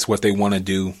fits what they want to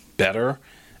do better,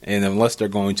 and unless they're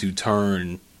going to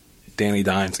turn Danny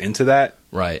Dimes into that,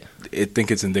 right? I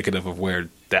think it's indicative of where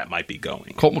that might be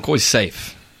going. Colt McCoy's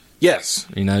safe. Yes.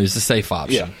 He's the safe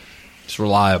option. Yeah. It's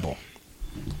reliable.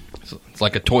 It's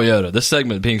like a Toyota. This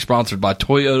segment being sponsored by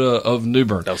Toyota of New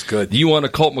Bern. That was good. Do you want a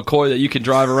Colt McCoy that you can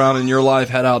drive around in your life?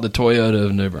 Head out to Toyota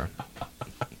of New Bern.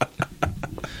 I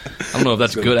don't know if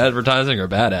that's good advertising or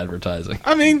bad advertising.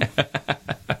 I mean,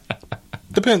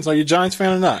 depends. Are you a Giants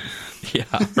fan or not? Yeah,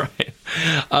 right.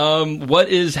 What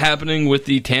is happening with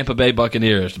the Tampa Bay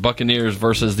Buccaneers? The Buccaneers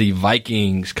versus the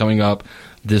Vikings coming up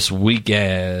this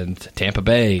weekend. Tampa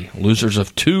Bay, losers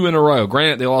of 2 in a row.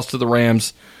 Granted, they lost to the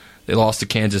Rams. They lost to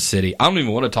Kansas City. I don't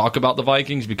even want to talk about the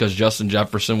Vikings because Justin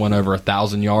Jefferson went over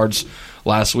 1,000 yards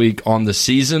last week on the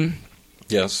season.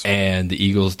 Yes. And the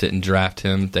Eagles didn't draft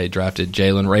him. They drafted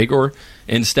Jalen Reagor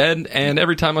instead. And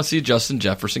every time I see Justin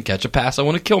Jefferson catch a pass, I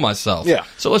want to kill myself. Yeah.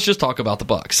 So let's just talk about the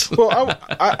Bucs. Well,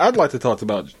 I'd like to talk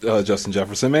about Justin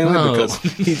Jefferson mainly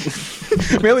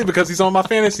because he's on my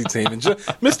fantasy team. And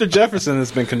Mr. Jefferson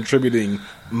has been contributing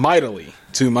mightily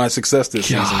to my success this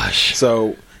season.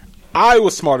 So I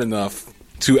was smart enough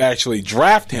to actually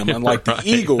draft him, unlike the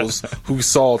Eagles, who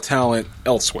saw talent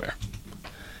elsewhere.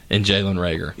 And Jalen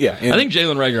Reagor. Yeah. I think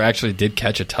Jalen Reagor actually did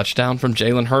catch a touchdown from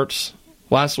Jalen Hurts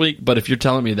last week, but if you're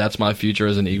telling me that's my future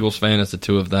as an Eagles fan, as the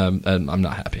two of them, then I'm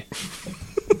not happy.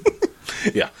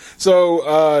 Yeah.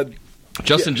 So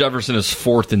Justin Jefferson is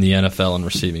 4th in the NFL in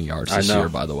receiving yards this year,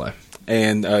 by the way.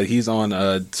 And he's on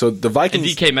so the Vikings.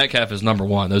 And DK Metcalf is number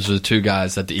 1. Those are the 2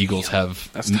 guys that the Eagles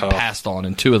have passed on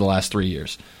in 2 of the last 3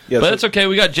 years. Yeah, but it's okay.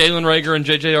 We got Jalen Reagor and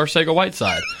JJ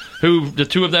Arcega-Whiteside, who the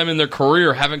 2 of them in their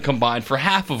career haven't combined for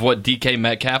half of what DK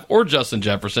Metcalf or Justin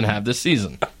Jefferson have this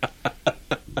season.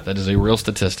 That is a real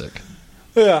statistic.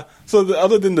 Yeah. So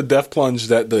other than the death plunge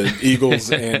that the Eagles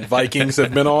and Vikings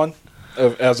have been on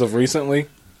as of recently,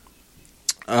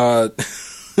 the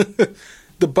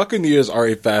Buccaneers are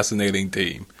a fascinating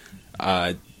team.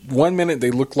 1 minute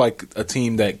they look like a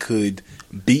team that could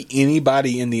beat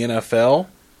anybody in the NFL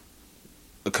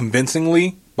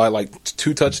convincingly by like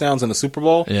 2 touchdowns in the Super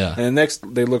Bowl. Yeah. And the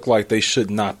next they look like they should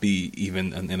not be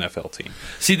even an NFL team.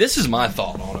 See, this is my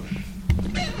thought on them.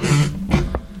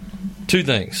 2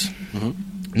 things.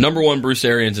 Mm-hmm. Number 1, Bruce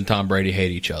Arians and Tom Brady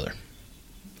hate each other.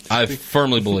 I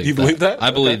firmly believe that. You believe that? I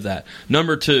believe that.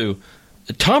 Number 2,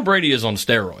 Tom Brady is on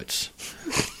steroids.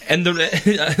 And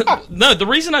the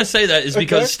reason I say that is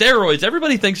because steroids,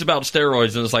 everybody thinks about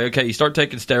steroids and it's like, okay, you start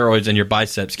taking steroids and your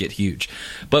biceps get huge.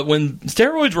 But when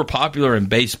steroids were popular in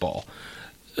baseball,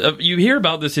 you hear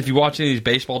about this if you watch any of these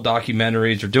baseball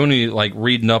documentaries or doing any, like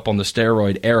reading up on the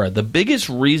steroid era. The biggest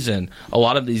reason a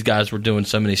lot of these guys were doing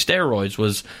so many steroids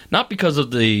was not because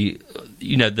of the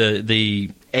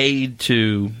aid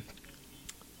to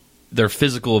their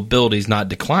physical abilities not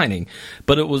declining,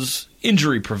 but it was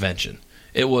injury prevention.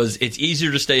 It's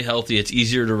easier to stay healthy. It's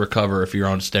easier to recover if you're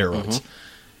on steroids. Mm-hmm.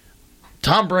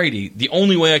 Tom Brady, the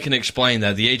only way I can explain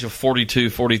that, at the age of 42,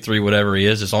 43, whatever he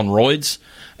is on roids.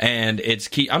 And it's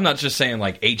key. I'm not just saying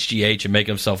like HGH and make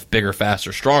himself bigger,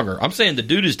 faster, stronger. I'm saying the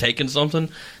dude is taking something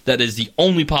that is the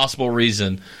only possible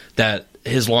reason that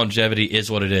his longevity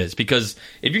is what it is. Because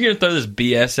if you're going to throw this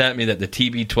BS at me that the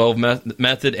TB12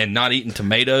 method and not eating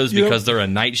tomatoes because they're a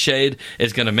nightshade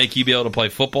is going to make you be able to play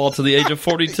football to the age of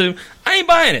 42, I ain't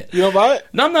buying it. You don't buy it?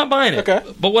 No, I'm not buying it.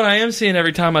 Okay. But what I am seeing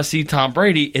every time I see Tom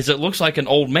Brady is it looks like an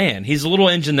old man. He's a little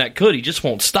engine that could. He just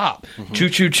won't stop. Mm-hmm. Choo,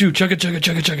 choo, choo, chugga, chugga,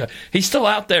 chugga, chugga. He's still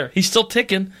out there. He's still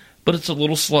ticking, but it's a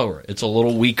little slower. It's a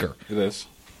little weaker. It is.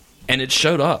 And it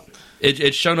showed up.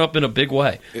 It's shown up in a big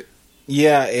way.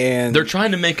 Yeah, and they're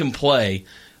trying to make him play.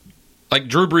 Like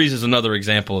Drew Brees is another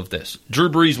example of this. Drew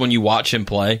Brees, when you watch him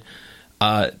play,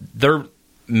 they're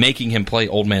making him play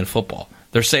old man football.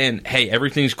 They're saying, hey,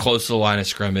 everything's close to the line of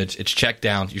scrimmage. It's checked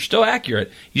down. You're still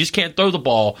accurate. You just can't throw the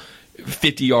ball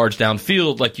 50 yards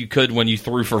downfield like you could when you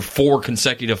threw for 4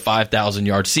 consecutive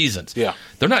 5,000-yard seasons. Yeah.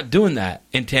 They're not doing that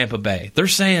in Tampa Bay. They're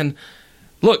saying,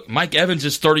 look, Mike Evans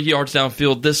is 30 yards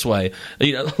downfield this way.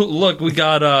 Look, we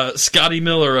got Scotty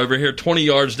Miller over here 20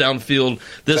 yards downfield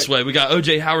this way. We got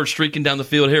O.J. Howard streaking down the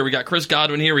field here. We got Chris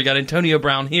Godwin here. We got Antonio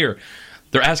Brown here.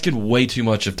 They're asking way too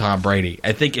much of Tom Brady.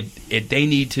 I think if they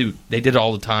need to, they did it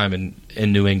all the time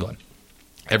in New England.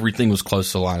 Everything was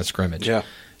close to the line of scrimmage. Yeah.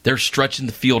 They're stretching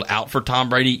the field out for Tom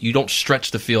Brady. You don't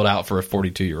stretch the field out for a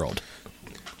 42-year-old.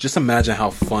 Just imagine how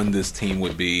fun this team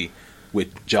would be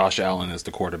with Josh Allen as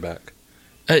the quarterback.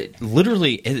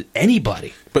 Literally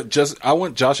anybody. But I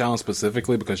want Josh Allen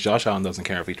specifically because Josh Allen doesn't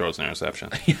care if he throws an interception.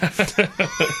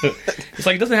 It's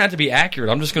like it doesn't have to be accurate.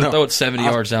 I'm just going to throw it 70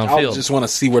 yards downfield. I just want to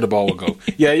see where the ball will go.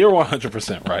 Yeah, you're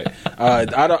 100% right.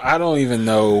 I don't even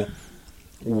know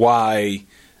why.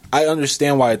 I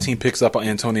understand why a team picks up on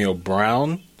Antonio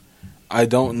Brown. I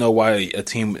don't know why a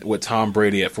team with Tom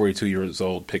Brady at 42 years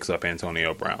old picks up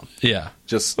Antonio Brown. Yeah.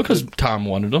 Just because Tom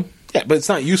wanted him. Yeah, but it's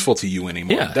not useful to you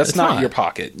anymore. Yeah, that's not your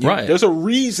pocket. Right. There's a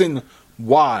reason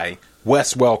why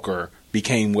Wes Welker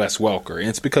became Wes Welker, and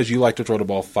it's because you like to throw the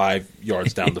ball 5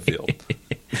 yards down the field.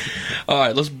 All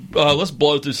right, let's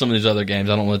blow through some of these other games.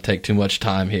 I don't want to take too much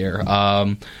time here.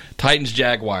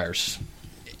 Titans-Jaguars.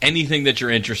 anything that you're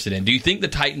interested in. Do you think the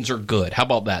Titans are good? How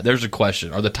about that? There's a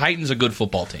question. Are the Titans a good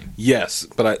football team? Yes,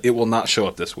 but it will not show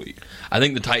up this week. I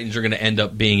think the Titans are going to end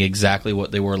up being exactly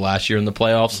what they were last year in the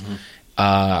playoffs. Mm-hmm.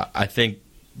 I think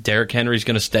Derrick Henry's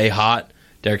going to stay hot.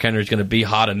 Derrick Henry's going to be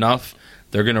hot enough.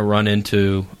 They're going to run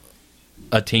into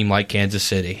a team like Kansas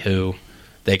City who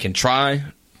they can try,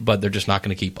 but they're just not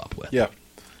going to keep up with. Yeah.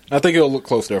 I think it'll look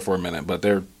close there for a minute, but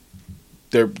they're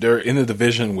in a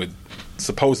division with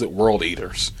supposed world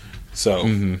eaters.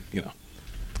 So,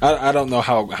 I don't know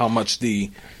how much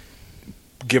the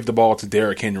give the ball to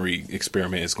Derrick Henry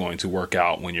experiment is going to work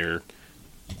out when you're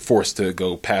forced to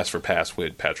go pass for pass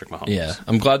with Patrick Mahomes. Yeah,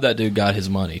 I'm glad that dude got his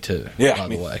money too. Yeah, by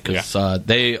the way, because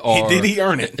they are. Did he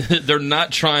earn it? They're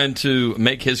not trying to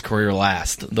make his career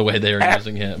last the way they are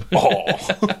using him.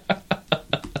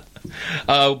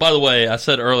 By the way, I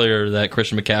said earlier that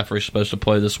Christian McCaffrey is supposed to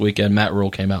play this weekend. Matt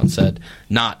Rule came out and said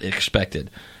not expected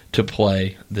to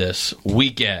play this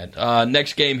weekend.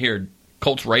 Next game here,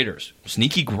 Colts Raiders.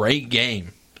 Sneaky great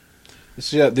game.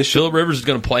 Phillip Rivers is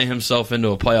going to play himself into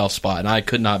a playoff spot, and I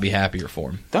could not be happier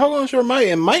for him. Doggone sure might.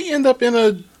 It might end up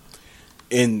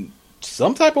in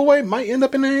some type of way, might end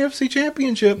up in the AFC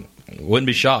Championship. Wouldn't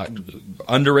be shocked.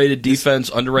 Underrated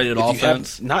defense, underrated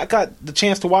offense. If you have not got the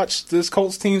chance to watch this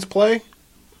Colts teams play,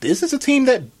 this is a team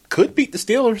that could beat the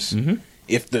Steelers. Mm-hmm.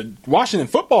 If the Washington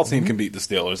football team can beat the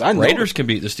Steelers, I know Raiders can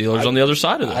beat the Steelers on the other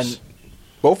side of this.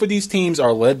 Both of these teams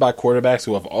are led by quarterbacks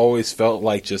who have always felt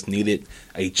like just needed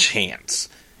a chance,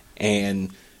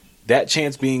 and that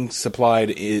chance being supplied.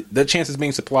 That chance is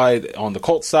being supplied on the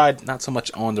Colts side, not so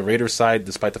much on the Raiders side.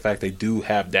 Despite the fact they do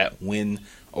have that win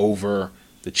over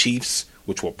the Chiefs,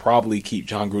 which will probably keep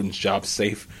John Gruden's job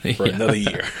safe for another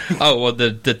year.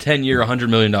 The 10-year, $100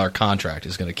 million contract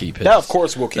is going to keep his. That, of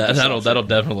course, will keep. That'll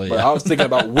definitely. But I was thinking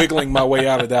about wiggling my way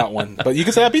out of that one. But you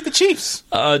can say I beat the Chiefs.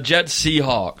 Jets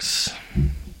Seahawks.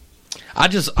 I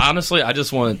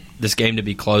just want this game to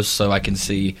be close so I can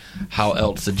see how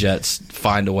else the Jets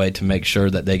find a way to make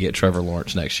sure that they get Trevor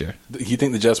Lawrence next year. You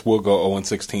think the Jets will go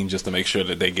 0-16 just to make sure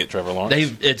that they get Trevor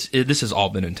Lawrence? This has all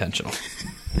been intentional.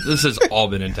 This has all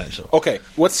been intentional. Okay,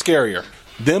 what's scarier?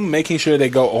 Them making sure they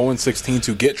go 0-16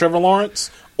 to get Trevor Lawrence,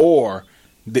 or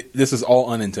this is all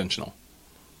unintentional?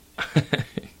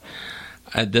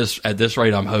 At this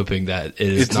rate, I'm hoping that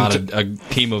it is not a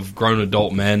team of grown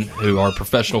adult men who are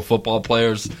professional football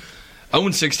players.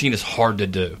 0-16 is hard to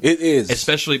do. It is.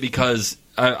 Especially because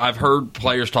I've heard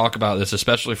players talk about this,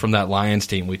 especially from that Lions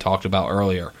team we talked about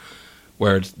earlier,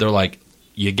 where they're like,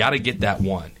 you got to get that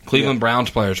one. Cleveland Browns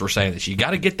players were saying this. You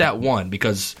got to get that one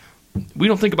because we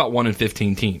don't think about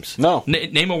 1-15 teams. No.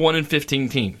 Name a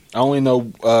 1-15 team. I only know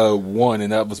one,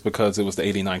 and that was because it was the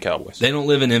 89 Cowboys. They don't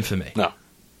live in infamy. No.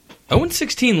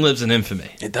 0-16 lives in infamy.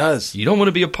 It does. You don't want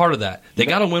to be a part of that. They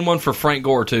got to win one for Frank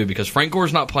Gore, too, because Frank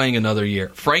Gore's not playing another year.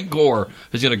 Frank Gore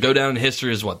is going to go down in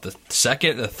history as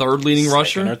the third leading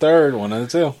rusher? Second or third, one of the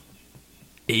two.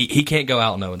 He can't go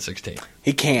out in 0-16.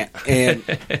 He can't. And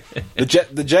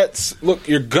the Jets, look,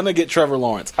 you're going to get Trevor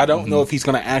Lawrence. I don't know if he's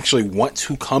going to actually want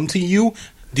to come to you.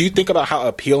 Do you think about how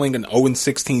appealing an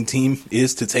 0-16 team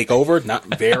is to take over? Not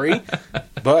very.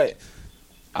 But,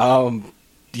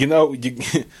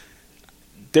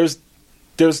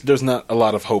 there's not a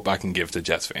lot of hope I can give to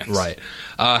Jets fans. Right.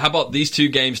 How about these two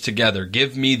games together?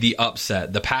 Give me the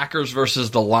upset. The Packers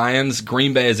versus the Lions.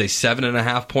 Green Bay is a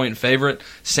 7.5-point favorite.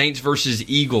 Saints versus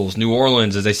Eagles. New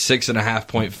Orleans is a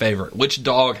 6.5-point favorite. Which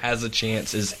dog has a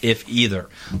chance if either?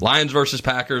 Lions versus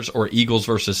Packers or Eagles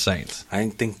versus Saints? I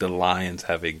think the Lions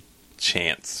have a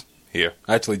chance here.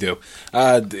 I actually do.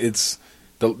 It's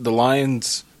the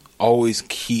Lions always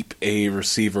keep a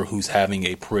receiver who's having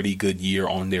a pretty good year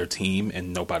on their team,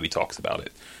 and nobody talks about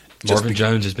it. Marvin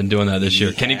Jones has been doing that this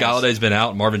year. Kenny Galladay's been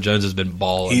out. Marvin Jones has been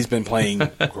balling. He's been playing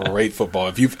great football.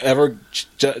 If you've ever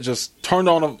just turned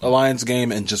on a Lions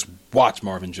game and just watch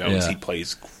Marvin Jones, he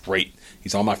plays great.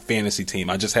 He's on my fantasy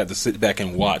team. I just had to sit back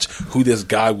and watch who this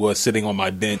guy was sitting on my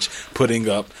bench putting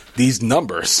up these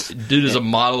numbers. Dude is a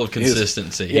model of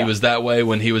consistency. He was that way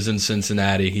when he was in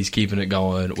Cincinnati. He's keeping it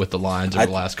going with the Lions over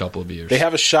the last couple of years. They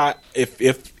have a shot. If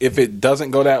it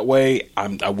doesn't go that way,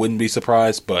 I wouldn't be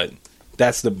surprised, but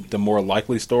that's the more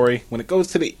likely story. When it goes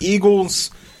to the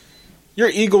Eagles, your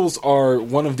Eagles are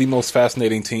one of the most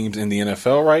fascinating teams in the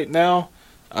NFL right now,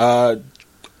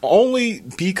 only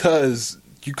because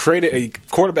you created a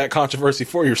quarterback controversy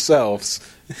for yourselves.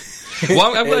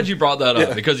 Well, I'm glad you brought that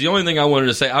up because the only thing I wanted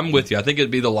to say, I'm with you. I think it'd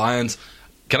be the Lions.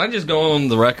 Can I just go on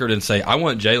the record and say I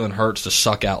want Jalen Hurts to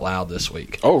suck out loud this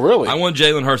week? Oh, really? I want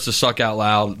Jalen Hurts to suck out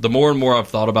loud. The more and more I've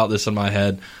thought about this in my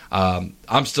head,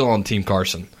 I'm still on Team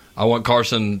Carson. I want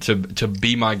Carson to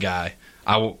be my guy.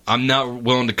 I'm not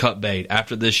willing to cut bait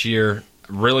after this year.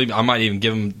 Really, I might even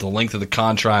give him the length of the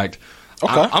contract.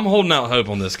 Okay. I'm holding out hope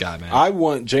on this guy, man. I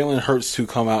want Jalen Hurts to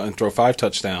come out and throw 5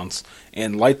 touchdowns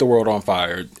and light the world on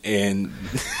fire. And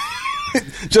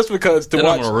just because then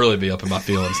I'm going to really be up in my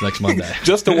feelings next Monday.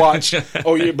 Just to watch,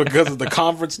 because of the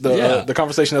conference, the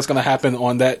conversation that's going to happen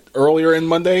on that earlier in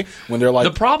Monday when they're like.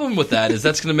 The problem with that is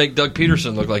that's going to make Doug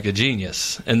Peterson look like a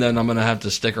genius. And then I'm going to have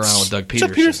to stick around with Doug Peterson.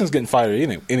 Doug Peterson's getting fired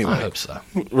anyway. I hope so.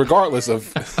 Regardless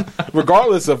of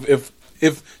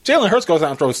if Jalen Hurts goes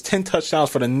out and throws 10 touchdowns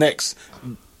for the next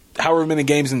however many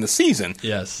games in the season,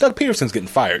 yes, Doug Peterson's getting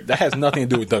fired. That has nothing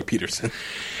to do with Doug Peterson.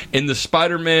 In the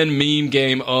Spider-Man meme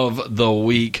game of the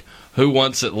week, who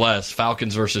wants it less,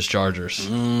 Falcons versus Chargers?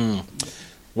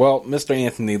 Well, Mr.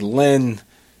 Anthony Lynn,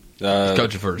 he's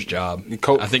coaching for his job.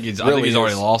 I think he's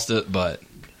already lost it, but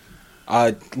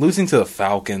losing to the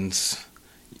Falcons.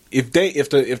 If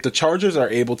the Chargers are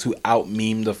able to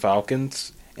out-meme the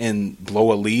Falcons and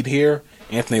blow a lead here,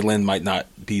 Anthony Lynn might not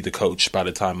be the coach by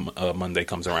the time Monday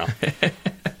comes around.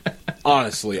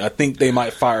 Honestly, I think they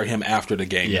might fire him after the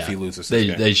game if he loses this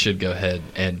game. They should go ahead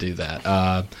and do that.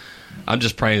 I'm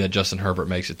just praying that Justin Herbert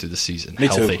makes it through the season Me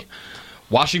healthy. Too.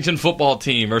 Washington football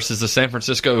team versus the San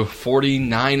Francisco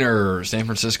 49ers. San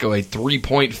Francisco a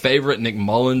 3-point favorite. Nick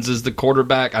Mullins is the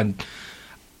quarterback.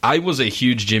 I was a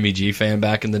huge Jimmy G fan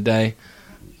back in the day.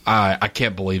 I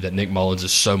can't believe that Nick Mullins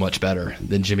is so much better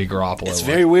than Jimmy Garoppolo. It's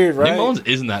very weird, right? Nick Mullins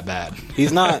isn't that bad.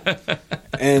 He's not.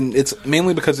 And it's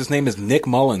mainly because his name is Nick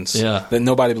Mullins that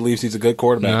nobody believes he's a good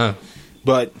quarterback. No.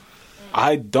 But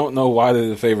I don't know why they're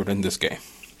the favorite in this game.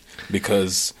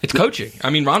 Because it's coaching.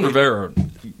 I mean, Ron Rivera,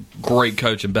 great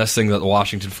coach, and best thing that the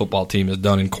Washington football team has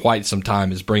done in quite some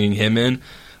time is bringing him in.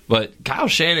 But Kyle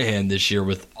Shanahan this year,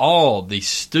 with all the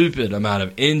stupid amount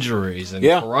of injuries and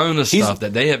corona stuff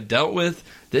that they have dealt with,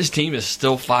 this team is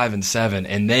still 5-7,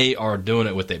 and they are doing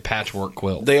it with a patchwork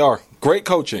quilt. They are. Great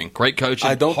coaching.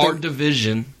 Hard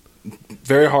division.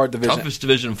 Very hard division. Toughest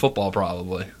division in football,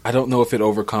 probably. I don't know if it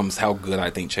overcomes how good I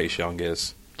think Chase Young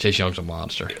is. Chase Young's a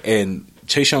monster. And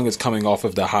Chase Young is coming off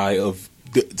of the high of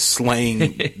slaying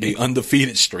the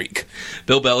undefeated streak.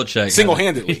 Bill Belichick.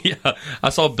 Single-handedly. Yeah. I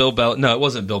saw Bill Belichick. No, it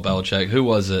wasn't Bill Belichick. Who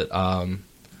was it? I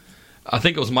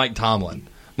think it was Mike Tomlin.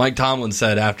 Mike Tomlin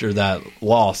said after that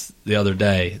loss the other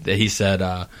day that he said,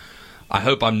 I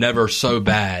hope I'm never so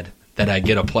bad that I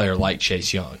get a player like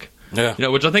Chase Young. Yeah.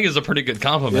 Which I think is a pretty good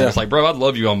compliment. Yeah. It's like, bro, I'd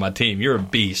love you on my team. You're a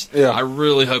beast. Yeah. I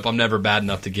really hope I'm never bad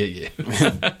enough to get you.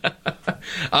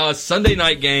 Sunday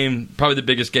night game, probably the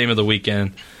biggest game of the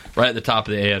weekend, right at the top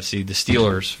of the AFC, the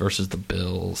Steelers versus the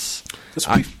Bills.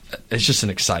 It's just an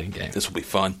exciting game. This will be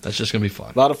fun. That's just going to be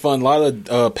fun. A lot of fun. A lot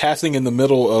of passing in the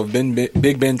middle of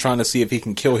Big Ben trying to see if he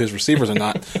can kill his receivers or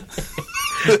not.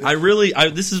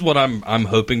 This is what I'm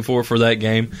hoping for that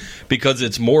game, because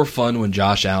it's more fun when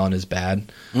Josh Allen is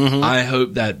bad. Mm-hmm. I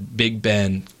hope that Big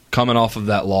Ben, coming off of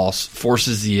that loss,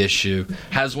 forces the issue,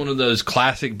 has one of those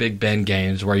classic Big Ben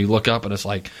games where you look up and it's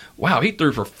like, wow, he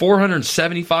threw for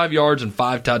 475 yards and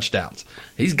 5 touchdowns.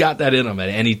 He's got that in him at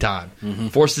any time. Mm-hmm.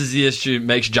 Forces the issue,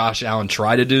 makes Josh Allen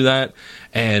try to do that,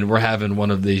 and we're having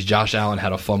one of these Josh Allen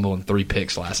had a fumble and 3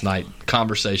 picks last night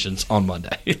conversations on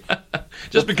Monday.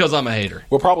 Just because I'm a hater.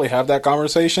 We'll probably have that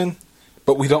conversation,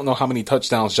 but we don't know how many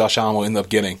touchdowns Josh Allen will end up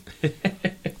getting.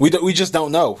 We just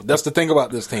don't know. That's the thing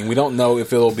about this team. We don't know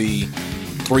if it'll be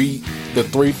 3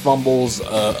 fumbles,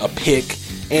 a pick,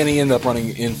 and he ended up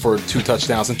running in for 2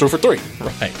 touchdowns and threw for 3.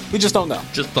 Right. We just don't know.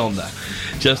 Just don't know.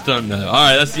 All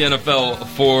right, that's the NFL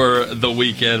for the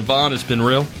weekend. Vaughn, it's been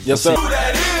real. Yes, sir. Who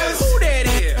that is?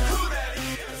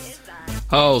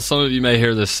 Oh, some of you may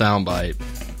hear this soundbite,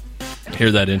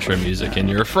 hear that intro music, and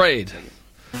you're afraid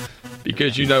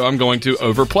because you know I'm going to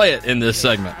overplay it in this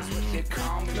segment.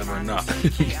 Never not.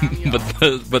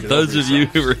 but those of you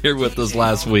who were here with us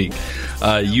last week,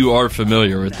 you are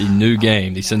familiar with the new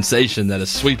game, the sensation that is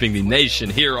sweeping the nation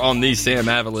here on the Sam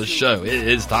Aviles Show. It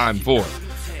is time for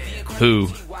Who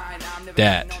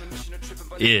Dat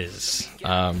Is.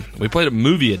 We played a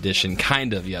movie edition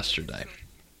kind of yesterday.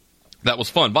 That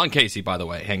was fun. Von Casey, by the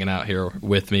way, hanging out here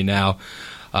with me now.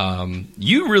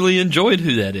 You really enjoyed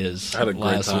Who Dat Is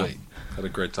last week. Had a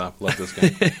great time. Love this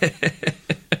game.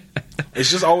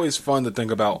 It's just always fun to think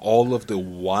about all of the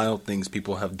wild things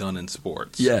people have done in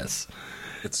sports. Yes.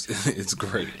 It's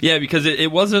great. Yeah, because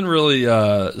it wasn't really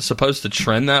supposed to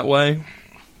trend that way.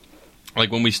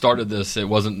 Like when we started this, it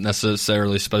wasn't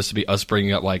necessarily supposed to be us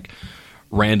bringing up like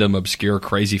random, obscure,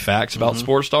 crazy facts about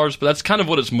sports stars, but that's kind of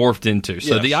what it's morphed into.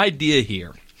 So the idea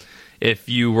here, if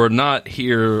you were not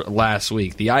here last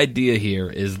week, the idea here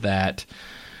is that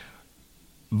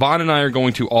Vaughn and I are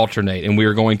going to alternate, and we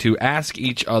are going to ask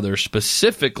each other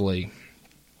specifically.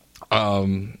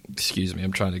 Excuse me,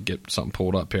 I'm trying to get something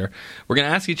pulled up here. We're going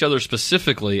to ask each other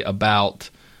specifically about,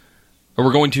 or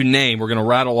we're going to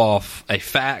rattle off a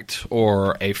fact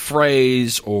or a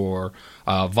phrase, or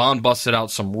Vaughn busted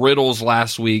out some riddles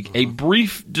last week, a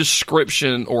brief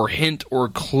description or hint or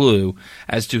clue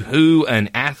as to who an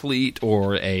athlete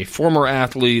or a former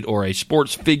athlete or a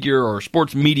sports figure or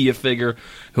sports media figure,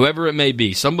 whoever it may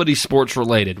be, somebody sports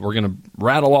related. We're going to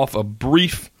rattle off a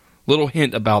brief little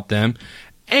hint about them.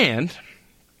 And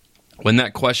when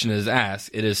that question is asked,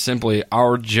 it is simply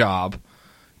our job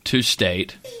to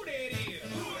state.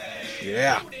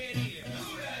 Yeah.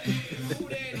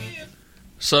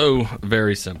 So,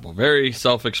 very simple, very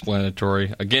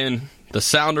self-explanatory. Again, the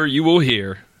sounder you will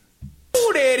hear.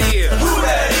 Who that is? Who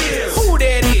that is? Who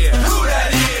that is? Who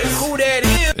that is? Who that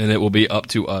is? And it will be up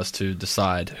to us to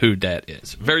decide who that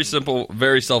is. Very simple,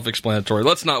 very self-explanatory.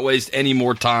 Let's not waste any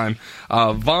more time.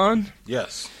 Vaughn?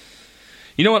 Yes.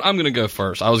 You know what? I'm going to go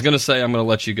first. I was going to say I'm going to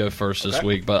let you go first this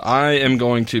week, but I am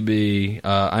going to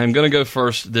go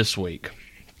first this week.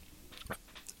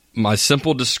 My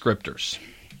simple descriptors.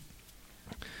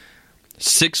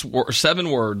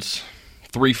 7 words,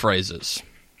 3 phrases.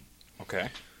 Okay.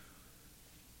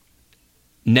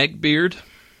 Neckbeard,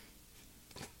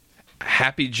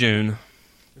 Happy June,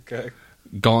 Okay.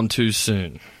 Gone Too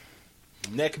Soon.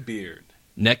 Neckbeard,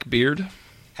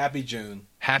 Happy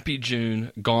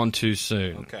June, Gone Too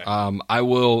Soon. Okay.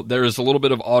 There is a little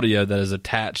bit of audio that is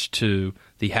attached to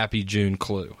the Happy June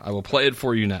clue. I will play it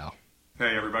for you now.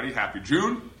 Hey everybody, Happy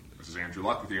June. This is Andrew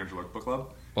Luck with the Andrew Luck Book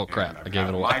Club. Oh crap, I gave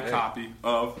it away. My copy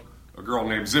of A Girl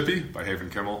Named Zippy by Haven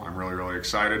Kimmel. I'm really, really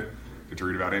excited to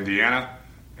read about Indiana,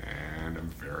 and I'm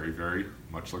very, very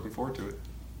much looking forward to it.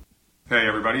 Hey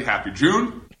everybody, Happy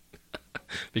June.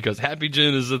 Because Happy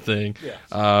June is the thing.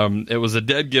 Yeah. It was a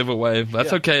dead giveaway.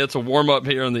 That's okay. It's a warm-up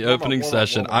here in the opening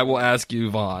session. I will ask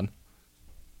you, Vaughn.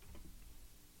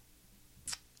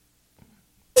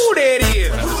 Who that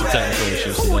is? We're having some technical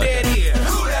issues Who today. that is?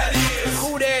 Who that is?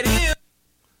 Who that is?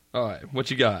 All right, what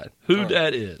you got? Who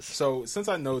that is? So, since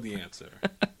I know the answer,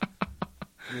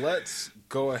 let's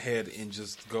go ahead and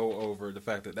just go over the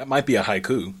fact that might be a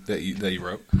haiku that you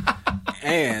wrote.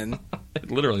 And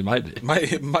It literally might be.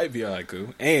 it might be a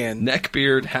haiku. And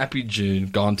Neckbeard, Happy June,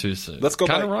 Gone Too Soon. Let's go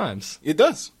Kind of back. rhymes. It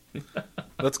does.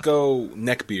 Let's go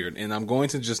Neckbeard. And I'm going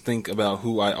to just think about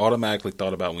who I automatically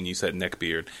thought about when you said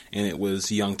Neckbeard, and it was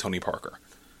young Tony Parker.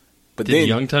 But Did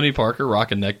young Tony Parker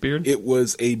rock a neckbeard? It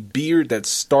was a beard that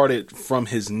started from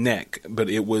his neck, but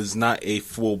it was not a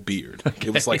full beard. Okay.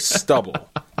 It was like stubble.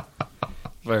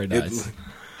 Very nice.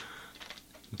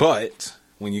 But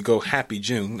when you go Happy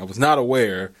June, I was not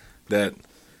aware that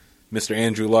Mr.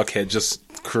 Andrew Luck had just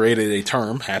created a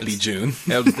term, Happy June.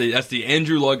 That's the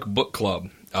Andrew Luck Book Club.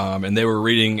 And they were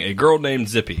reading A Girl Named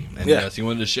Zippy. And yes, he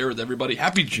wanted to share with everybody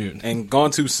Happy June. And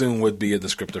Gone Too Soon would be a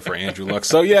descriptor for Andrew Luck.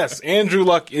 So yes, Andrew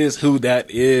Luck is who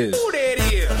that is. Who that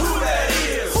is? Who that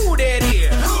is? Who that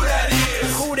is? Who that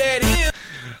is? Who that is?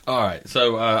 All right,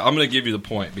 so I'm going to give you the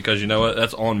point because you know what?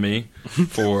 That's on me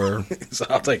for So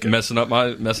I'll take it. messing up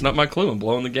my clue and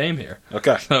blowing the game here.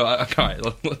 Okay. So all right,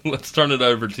 let's turn it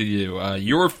over to you.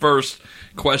 Your first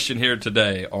question here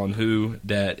today on who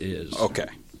that is. Okay.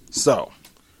 So,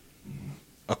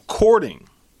 according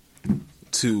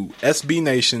to SB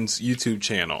Nation's YouTube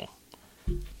channel,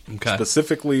 Okay.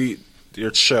 specifically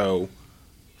their show,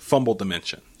 Fumble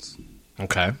Dimensions,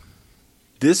 Okay.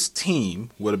 this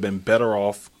team would have been better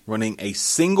off running a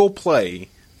single play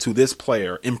to this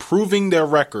player, improving their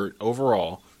record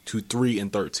overall to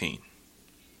 3-13.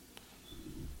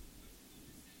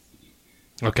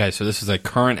 Okay, so this is a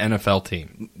current NFL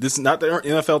team. This is not their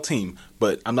NFL team,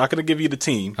 but I'm not going to give you the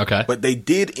team. Okay. But they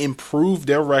did improve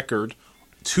their record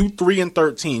to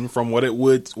 3-13 from what it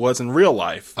was in real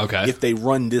life. Okay. If they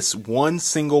run this one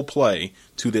single play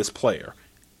to this player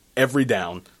every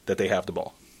down that they have the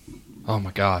ball. Oh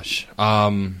my gosh.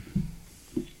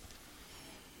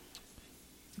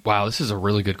 Wow, this is a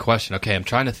really good question. Okay, I'm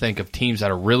trying to think of teams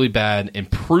that are really bad,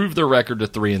 improve their record to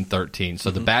 3-13. So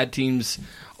the bad teams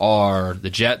are the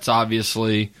Jets,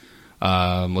 obviously.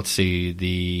 Let's see,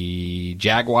 the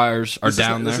Jaguars are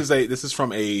down there. This is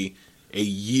from a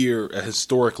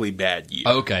historically bad year.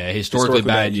 Okay, a historically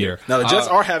bad year. Now the Jets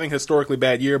are having a historically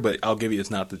bad year, but I'll give you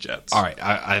it's not the Jets. All right,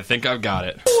 I think I've got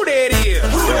it. Who that is? Who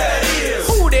that is?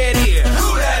 Who that is?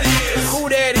 Who that is? Who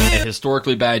that is? A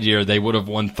historically bad year, they would have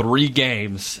won 3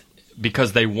 games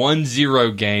because they won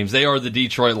 0 games. They are the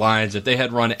Detroit Lions. If they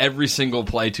had run every single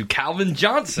play to Calvin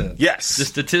Johnson, Yes. the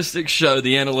statistics show,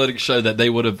 the analytics show that they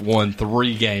would have won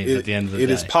 3 games at the end of the day. It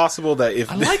is possible that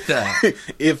if I like that.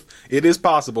 if it is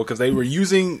possible because they were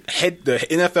using the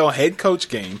NFL head coach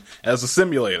game as a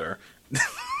simulator.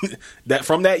 That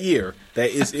from that year, that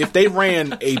is, if they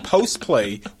ran a post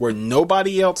play where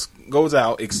nobody else goes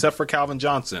out except for Calvin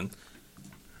Johnson,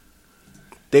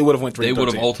 they would have went 3-13. They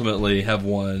would have ultimately have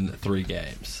won 3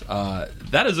 games.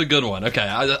 That is a good one. Okay,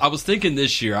 I was thinking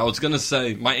this year. I was going to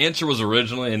say my answer was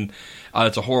originally, and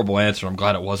it's a horrible answer. I'm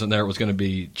glad it wasn't there. It was going to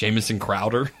be Jamison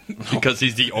Crowder because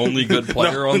he's the only good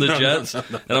player on the Jets. And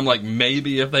I'm like,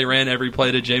 maybe if they ran every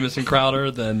play to Jamison Crowder,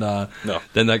 then that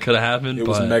could have happened. It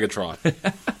was Megatron.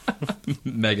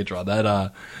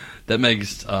 Megatron. That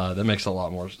makes a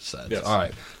lot more sense. Yes. All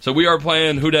right, so we are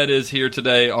playing Who Dat Is here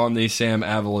today on the Sam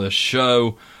Avalos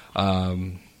Show.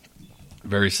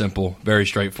 Very simple, very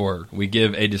straightforward. We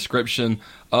give a description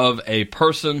of a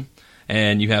person,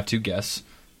 and you have to guess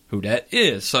who that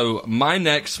is. So my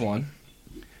next one,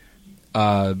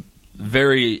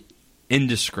 very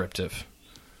indescriptive.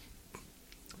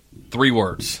 3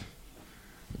 words: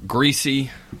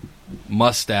 greasy,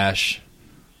 mustache,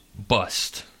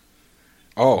 bust.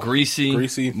 Oh,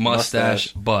 Greasy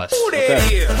mustache, bust. Who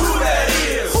that is? Who that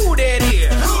is? Who that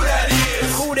is? Who that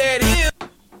is? Who that is?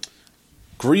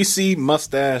 Greasy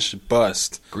mustache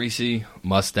bust. Greasy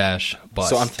mustache, bust.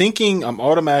 So I'm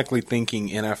automatically thinking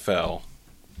NFL,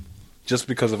 just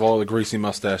because of all the greasy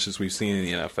mustaches we've seen in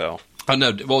the NFL. Oh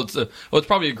no! Well, it's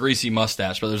probably a greasy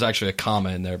mustache, but there's actually a comma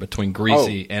in there between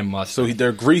greasy and mustache. So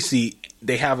they're greasy.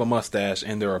 They have a mustache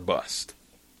and they're a bust.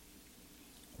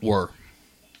 Were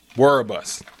a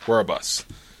bust.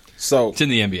 So It's in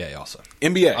the NBA also.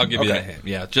 NBA. I'll give you okay. that hint.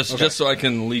 Yeah, just so I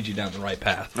can lead you down the right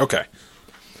path. Okay.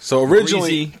 So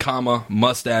originally, Greasy, comma,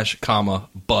 mustache, comma,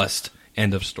 bust.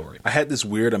 End of story. I had this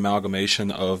weird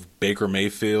amalgamation of Baker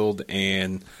Mayfield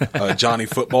and Johnny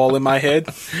Football in my head.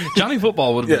 Johnny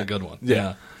Football would have been a good one.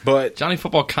 Yeah. But Johnny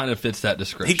Football kind of fits that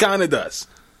description. he kind of does.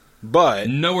 But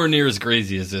Nowhere near as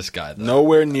greasy as this guy, though.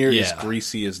 nowhere near as Yeah.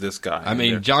 greasy as this guy. I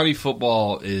mean, Johnny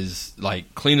Football is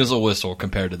like clean as a whistle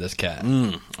compared to this cat.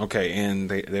 Okay, and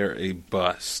they're a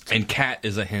bust. And cat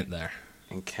is a hint there.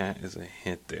 And cat is a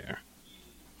hint there.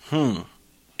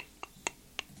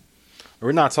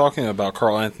 We're not talking about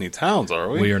Karl Anthony Towns, are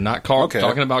we? We are not Okay.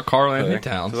 talking about Karl Anthony Okay.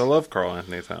 Towns. 'Cause I love Karl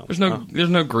Anthony Towns. There's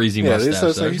no greasy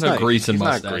mustache. There's no grease in he's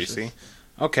mustaches. not greasy.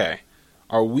 Okay,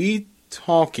 are we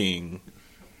talking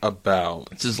about?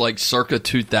 This is like circa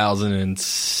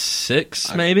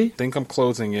 2006, maybe. I think I'm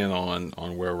closing in on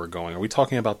where we're going. Are we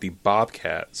talking about the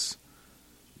Bobcats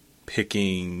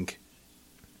picking?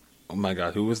 Oh my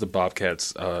God, who was the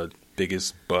Bobcats'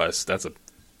 biggest bust? That's a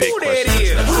big Who that question. is?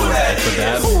 Who that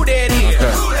is? Who that is? Who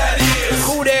that is?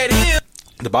 Who that is?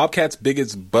 The Bobcats'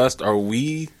 biggest bust. Are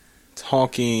we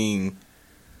talking?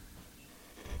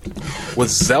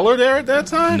 Was Zeller there at that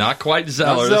time? Not quite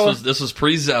Zeller. Not Zeller. This was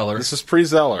pre-Zeller. This is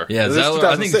pre-Zeller. Yeah, This is Zeller.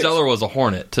 I think 2006. Zeller was a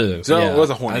Hornet too. Zeller Yeah. was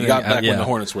a Hornet. I He think- got back yeah. when the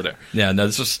Hornets were there. Yeah, no,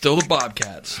 this was still the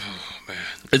Bobcats. Oh man,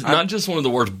 it's not just one of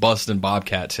the worst busts in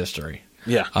Bobcats history.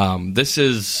 Yeah. This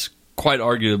is quite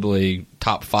arguably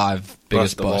top 5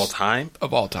 biggest Bust of all bust time?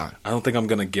 Of all time. I don't think I'm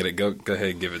going to get it. Go ahead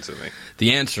and give it to me.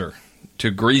 The answer to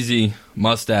greasy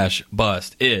mustache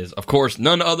bust is, of course,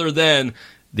 none other than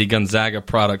the Gonzaga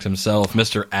product himself,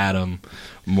 Mr. Adam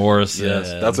Morrison. Yes,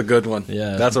 that's a good one.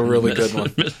 Yeah, That's a really good one.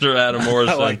 Mr. Adam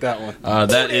Morrison. I like that one.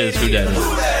 That is who that is.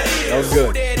 That was good.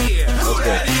 Who that is? That was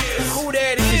good. Who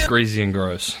that is? He's greasy and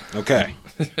gross. Okay.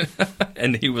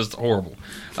 And he was horrible.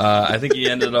 I think he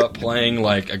ended up playing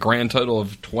like a grand total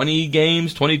of 22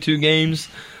 games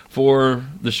for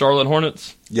the Charlotte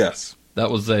Hornets. Yes, That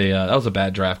was a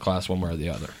bad draft class one way or the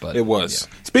other. But it was.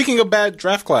 Speaking of bad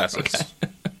draft classes,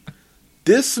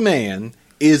 this man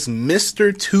is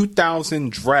Mr.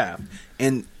 2000 draft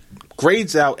and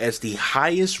grades out as the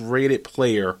highest rated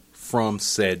player from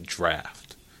said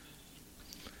draft.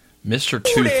 Mr.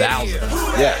 2000.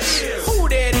 Yes. Who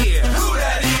that is? Who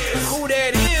that is? Who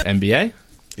that is? NBA?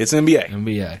 It's NBA.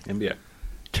 NBA.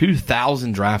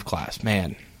 2000 draft class.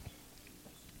 Man.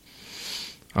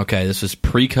 Okay, this is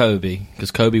pre-Kobe, because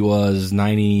Kobe was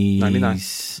 99?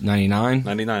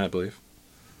 99, I believe.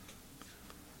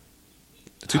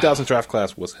 The 2000 draft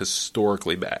class was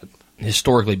historically bad.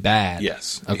 Historically bad.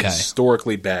 Yes. Okay.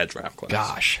 Historically bad draft class.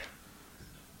 Gosh.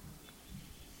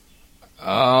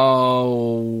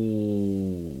 Oh.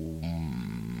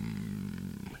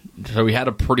 So he had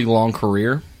a pretty long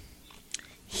career.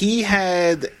 He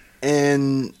had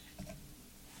an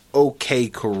okay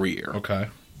career. Okay.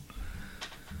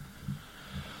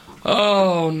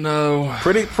 Oh no.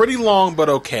 Pretty long, but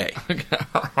okay.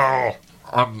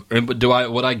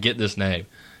 But would I get this name?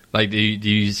 Like, do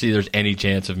you see there's any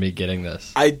chance of me getting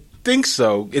this? I think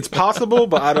so. It's possible,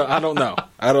 but I don't know.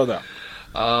 I don't know.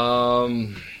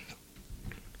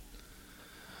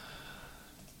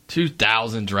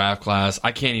 2000 draft class.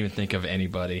 I can't even think of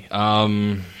anybody.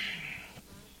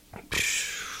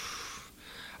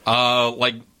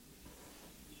 Like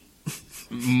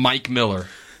Mike Miller.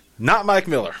 Not Mike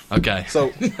Miller. Okay. So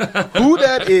who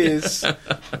that is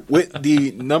with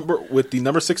the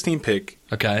number 16 pick,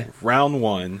 Okay. round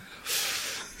 1.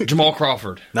 Jamal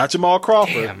Crawford. Not Jamal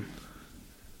Crawford. Damn.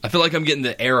 I feel like I'm getting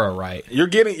the era right. You're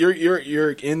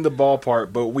in the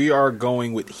ballpark, but we are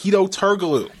going with Hedo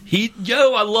Turkoglu.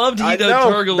 I loved I Hedo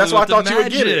know. Turkoglu. That's why I thought with you the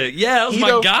would get it. Magic. Yeah, that was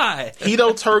my guy.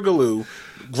 Hedo Turkoglu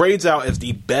grades out as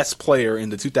the best player in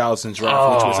the 2000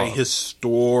 draft, which was a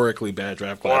historically bad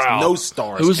draft class. Wow. No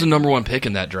stars. Who was the number 1 pick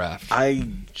in that draft? I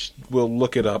will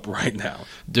look it up right now.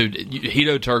 Dude,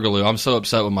 Hedo Turkoglu, I'm so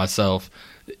upset with myself.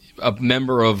 A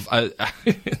member of...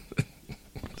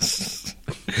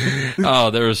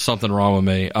 there is something wrong with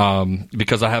me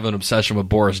because I have an obsession with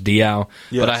Boris Diaw,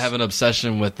 Yes. but I have an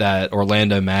obsession with that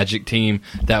Orlando Magic team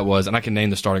that was, and I can name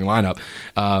the starting lineup.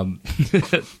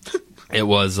 It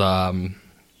was,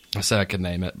 I said I could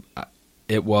name it.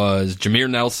 It was Jameer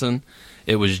Nelson.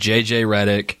 It was J.J.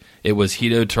 Redick. It was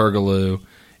Hedo Turkoglu.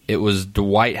 It was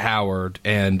Dwight Howard,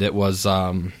 and it was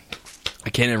I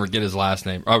can't ever get his last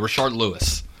name. Rashard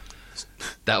Lewis.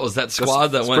 That was that squad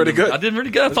that went. pretty good. I did pretty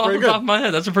good. I thought off the top of my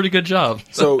head. That's a pretty good job.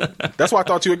 So that's why I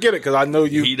thought you would get it, because I know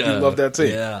you love that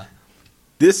team. Yeah.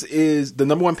 This is the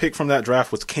number 1 pick from that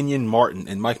draft was Kenyon Martin,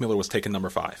 and Mike Miller was taken number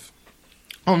 5.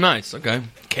 Oh, nice. Okay.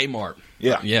 Kmart.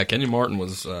 Yeah. Yeah, Kenyon Martin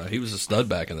was he was a stud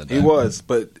back in the day. He was,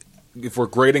 but if we're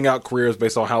grading out careers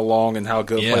based on how long and how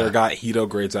good a Yeah. player got, Hedo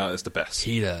grades out as the best.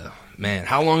 Hedo. Man,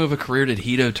 how long of a career did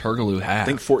Hedo Turkoglu have? I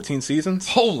think 14 seasons.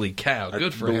 Holy cow.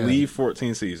 Good for I him. believe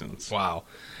 14 seasons. Wow.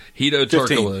 Hedo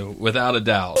 15. Turkoglu, without a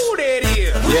doubt. Who that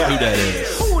is? Yeah. Who that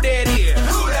is. Who that is?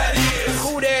 Who that is?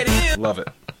 Who that is? Love it.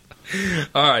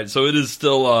 All right, so it is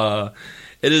still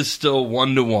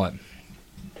 1-1.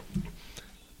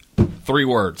 3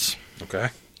 words. Okay.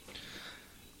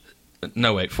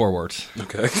 No, wait, 4 words.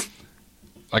 Okay.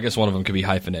 I guess one of them could be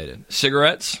hyphenated.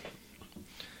 Cigarettes,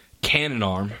 cannon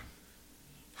arm,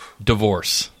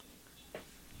 divorce.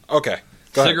 Okay.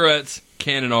 Go ahead. Cigarettes,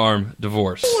 cannon arm,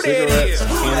 divorce. Who that is? Cigarettes,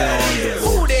 Who that cannon is?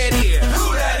 arm, Who that is?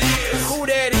 Who that is? Who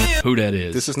that is? Who that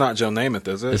is? This is not Joe Namath,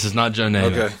 is it? This is not Joe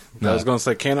Namath. Okay. No. I was going to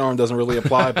say cannon arm doesn't really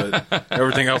apply, but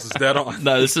everything else is dead on.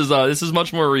 No, this is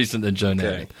much more recent than Joe Okay.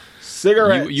 Namath.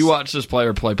 Cigarettes. You watched this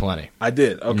player play plenty. I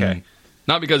did. Okay.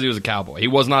 Not because he was a cowboy. He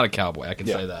was not a cowboy. I can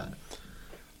Yeah. say that.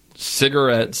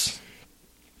 Cigarettes,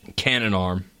 cannon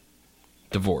arm,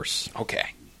 divorce. Okay.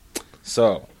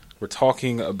 So, we're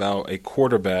talking about a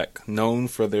quarterback known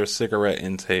for their cigarette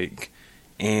intake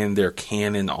and their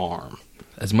cannon arm.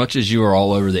 As much as you are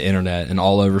all over the internet and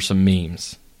all over some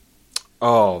memes,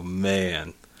 Oh,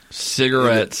 man.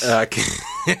 cigarettes, I can,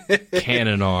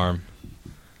 cannon arm.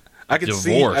 I can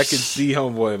Divorce. see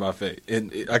homeboy in my face,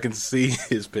 and I can see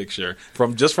his picture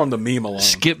from the meme alone.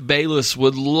 Skip Bayless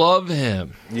would love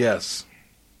him. Yes,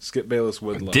 Skip Bayless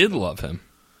would love. Did love him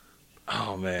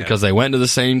Oh man. because they went to the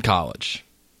same college,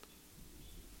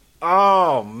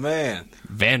 Oh man.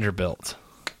 Vanderbilt.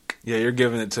 Yeah, you're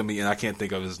giving it to me, and I can't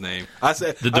think of his name. I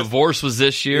said The divorce was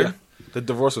this year. Yeah. The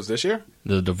divorce was this year.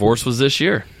 The divorce was this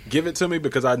year. Give it to me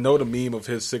because I know the meme of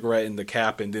his cigarette in the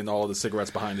cap and then all the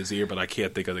cigarettes behind his ear, but I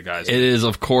can't think of the guy's It name. is,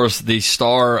 of course, the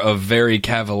star of Very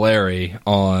Cavallari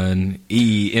on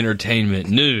E! Entertainment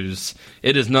News.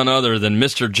 It is none other than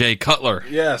Mr. Jay Cutler.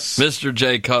 Yes. Mr.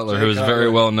 Jay Cutler, Jay who is very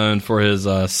Cutler. well known for his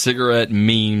cigarette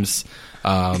memes,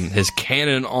 his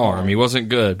cannon arm. He wasn't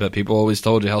good, but people always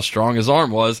told you how strong his arm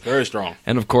was. Very strong.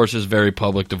 And, of course, his very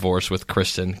public divorce with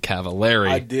Kristen Cavallari.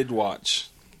 I did watch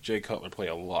Jay Cutler play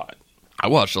a lot. I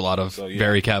watched a lot of So, yeah.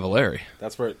 Very Cavallari.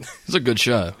 That's where It's a good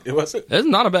show. it was. It. It's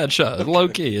not a bad show. It's low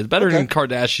key. It's better Okay. than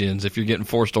Kardashians if you're getting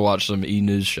forced to watch some E!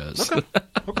 News shows. Okay.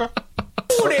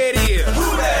 Who that is?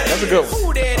 Who that That's a good one.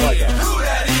 Who that I like is? that. Who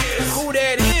that is? Who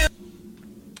that is?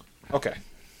 Okay.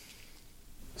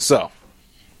 So,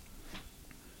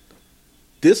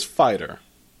 this fighter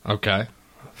Okay.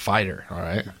 Fighter. All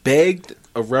right. begged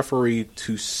a referee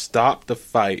to stop the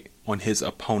fight on his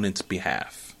opponent's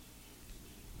behalf.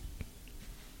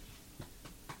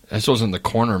 This wasn't the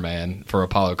corner man for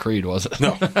Apollo Creed, was it?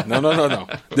 No.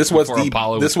 This was Before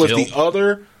Apollo the was killed.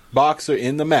 other boxer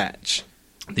in the match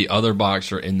The other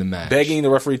boxer in the match. begging the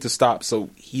referee to stop so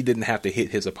he didn't have to hit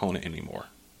his opponent anymore.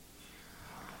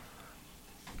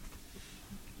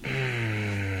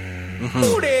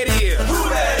 Who that is? Who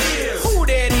that is? Who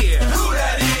that is? Who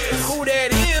that is? Who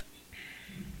that is?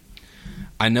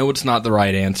 I know it's not the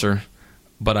right answer,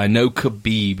 but I know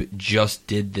Khabib just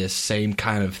did this same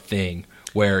kind of thing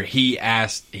where he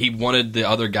wanted the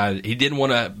other guy, he didn't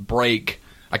want to break,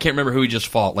 I can't remember who he just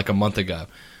fought like a month ago.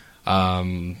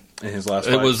 In his last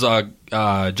fight? It was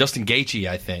Justin Gaethje,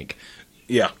 I think.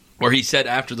 Yeah. Where he said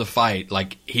after the fight,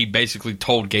 like, he basically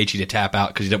told Gaethje to tap out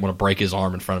because he didn't want to break his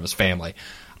arm in front of his family.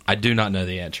 I do not know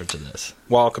the answer to this.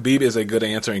 While Khabib is a good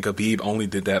answer, and Khabib only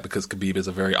did that because Khabib is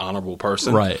a very honorable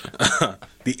person. Right.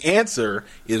 The answer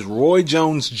is Roy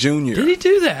Jones Jr. Did he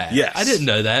do that? Yes. I didn't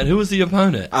know that. Who was the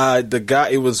opponent? The guy,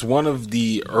 it was one of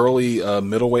the early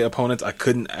middleweight opponents. I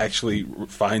couldn't actually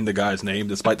find the guy's name,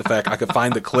 despite the fact I could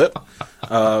find the clip.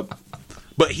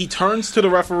 But he turns to the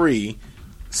referee,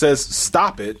 says,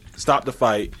 "Stop it, stop the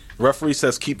fight." The referee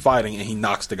says, "Keep fighting," and he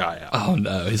knocks the guy out. Oh,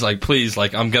 no. He's like, please,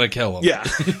 like, I'm going to kill him. Yeah.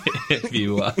 if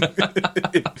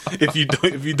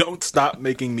if you don't stop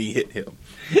making me hit him.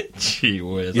 Gee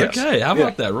whiz. Yes. Okay, how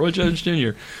about that? Roy Jones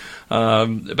Jr.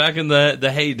 Back in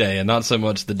the heyday, and not so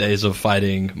much the days of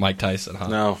fighting Mike Tyson, huh?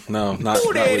 No, not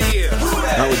Who that is?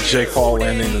 not with Jake Paul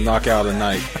landing the knockout of the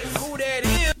night. Who that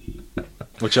is?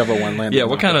 Whichever one landed. Yeah, the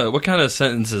what knockout. kind of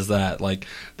sentence is that? Like,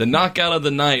 the knockout of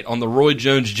the night on the Roy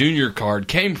Jones Jr. card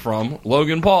came from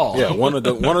Logan Paul. Yeah, one of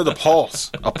the Pauls.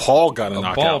 A Paul got a a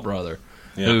knockout. Paul brother,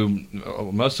 Yeah. who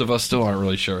most of us still aren't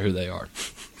really sure who they are.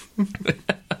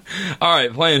 All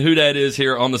right, playing Who Dat Is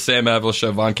here on the Sam Avila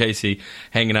Show. Von Casey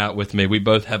hanging out with me. We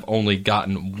both have only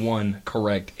gotten one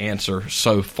correct answer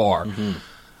so far. Mm-hmm.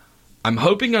 I'm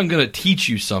hoping I'm going to teach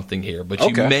you something here, but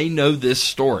Okay. you may know this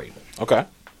story. Okay.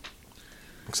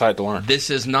 Excited to learn. This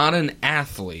is not an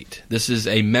athlete. This is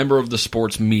a member of the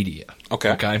sports media.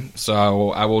 Okay. Okay.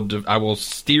 So I will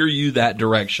steer you that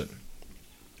direction.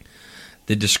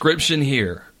 The description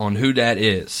here on Who Dat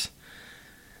is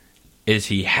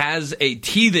he has a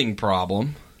teething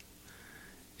problem,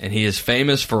 and he is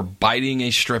famous for biting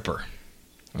a stripper.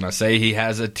 And I say he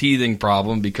has a teething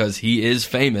problem because he is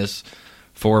famous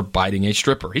for biting a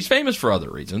stripper. He's famous for other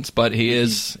reasons, but he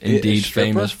is indeed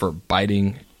famous for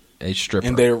biting a stripper.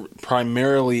 And they're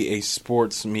primarily a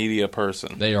sports media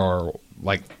person. They are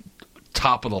like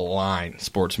top of the line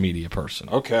sports media person.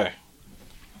 Okay.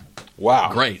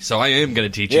 Wow. Great. So I am going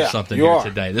to teach you Yeah, something you here are.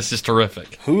 today. This is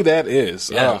terrific. Who that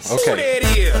is? Yes. Who Okay.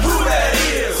 that is? Who that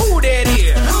is? Who that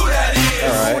is? Who that is?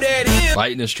 All right. Who that is?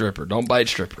 Biting a stripper. Don't bite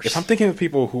strippers. If I'm thinking of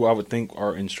people who I would think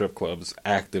are in strip clubs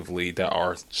actively that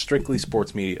are strictly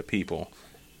sports media people,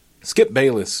 Skip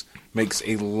Bayless makes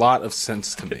a lot of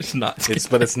sense to me. It's not Skip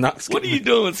But it's not Skip What are you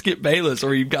doing with Skip Bayless?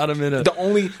 Or you got him in a... The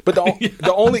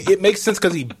only it makes sense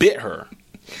because he bit her.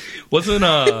 Wasn't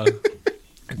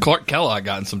Clark Kellogg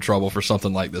got in some trouble for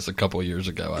something like this a couple of years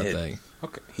ago, I think.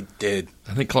 Okay, he did.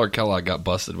 I think Clark Kellogg got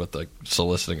busted with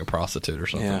soliciting a prostitute or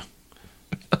something. Yeah.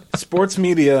 Sports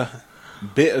media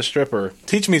bit a stripper.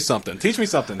 Teach me something.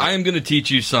 I am going to teach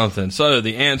you something. So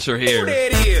the answer Who here,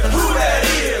 that is? Who that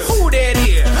is? Who that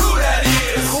is? Who that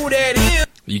is? Who that is?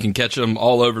 you can catch him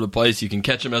all over the place. You can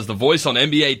catch him as the voice on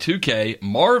NBA 2K,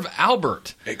 Marv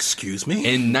Albert. Excuse me?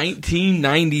 In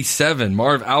 1997,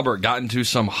 Marv Albert got into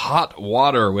some hot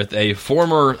water with a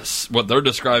former, what they're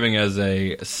describing as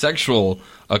a sexual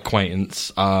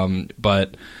acquaintance,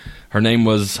 but her name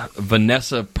was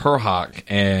Vanessa Perhock,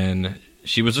 and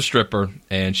she was a stripper,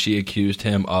 and she accused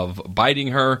him of biting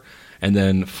her and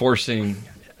then forcing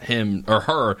him or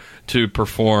her to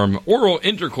perform oral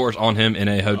intercourse on him in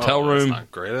a hotel room. That's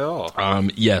not great at all.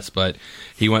 Yes, but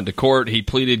he went to court. He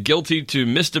pleaded guilty to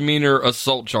misdemeanor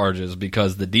assault charges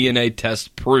because the DNA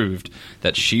test proved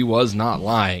that she was not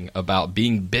lying about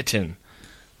being bitten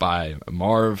by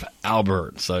Marv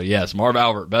Albert. So, yes, Marv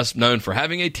Albert, best known for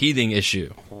having a teething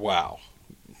issue. Wow.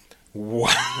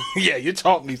 Yeah, you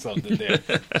taught me something there.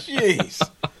 Jeez.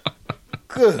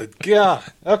 Good God.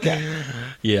 Okay.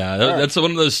 Yeah, that's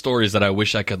one of those stories that I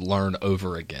wish I could learn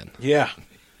over again. Yeah.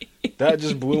 That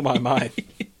just blew my mind.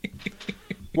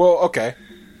 Well, okay.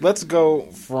 Let's go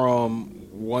from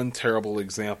one terrible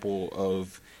example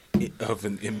from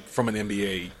an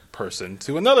NBA person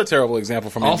to another terrible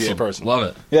example from an Awesome. NBA person. Love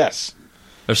it. Yes.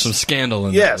 There's some scandal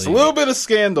in Yes, that a league. little bit of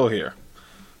scandal here.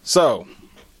 So,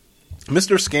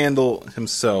 Mr. Scandal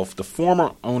himself, the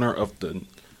former owner of the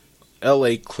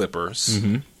LA Clippers,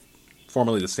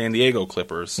 formerly the San Diego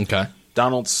Clippers, Okay.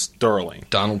 Donald Sterling,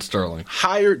 Donald Sterling.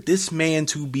 hired this man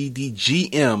to be the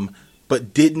GM,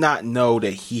 but did not know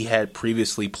that he had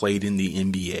previously played in the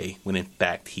NBA, when in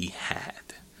fact he had.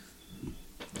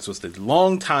 This was the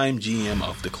longtime GM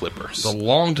of the Clippers. The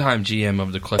longtime GM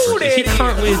of the Clippers. Who Is he that is?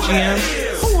 currently a Who that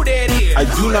GM? is? Who that is? I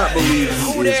do not believe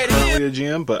he is currently a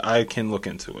GM, but I can look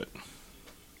into it.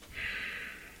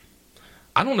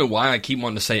 I don't know why I keep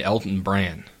wanting to say Elton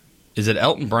Brand. Is it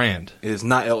Elton Brand? It is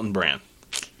not Elton Brand.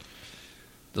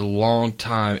 The long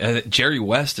time. Jerry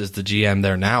West is the GM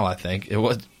there now, I think. It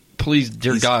was. Please,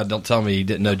 dear God, don't tell me he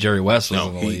didn't know Jerry West was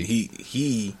in the league.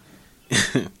 He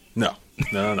No.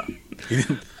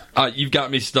 You've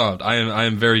got me stumped. I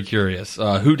am very curious.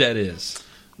 Who that is?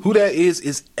 Who that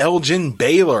is Elgin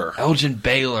Baylor. Elgin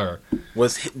Baylor.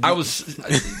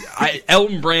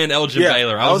 Elton Brand, Elgin Yeah,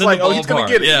 Baylor. I was in like, the oh, he's gonna ballpark.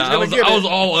 get it. Yeah, He's gonna get I it. was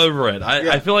all over it.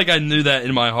 Yeah. I feel like I knew that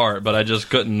in my heart, but I just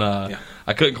couldn't.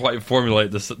 I couldn't quite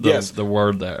formulate the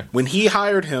word there. When he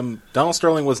hired him, Donald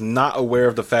Sterling was not aware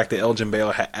of the fact that Elgin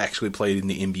Baylor had actually played in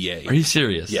the NBA. Are you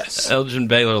serious? Yes. Elgin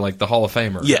Baylor, like the Hall of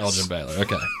Famer. Yes. Elgin Baylor.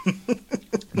 Okay.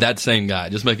 That same guy.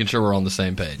 Just making sure we're on the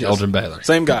same page. Yes. Elgin Baylor.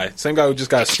 Same guy who just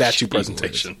got a statue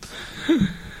presentation.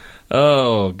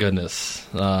 Oh goodness.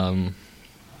 All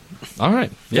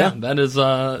right. Yeah, that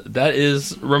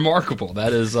is remarkable.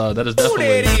 That is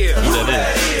definitely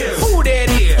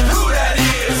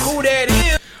Who that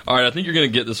is? All right, I think you're going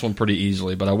to get this one pretty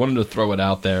easily, but I wanted to throw it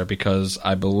out there because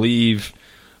I believe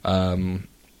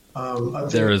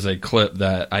there is a clip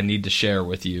that I need to share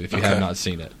with you if you have not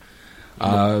seen it.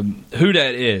 Who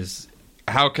that is?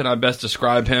 How can I best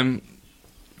describe him?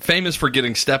 Famous for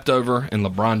getting stepped over in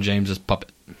LeBron James's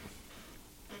puppet.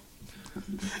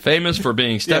 Famous for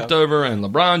being stepped over in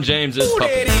LeBron James's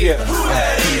puppet. I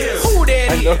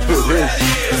know who it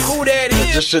is. That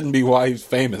just shouldn't be why he's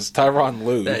famous. Tyronn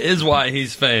Lue. That is why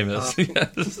he's famous.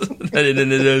 Yes. And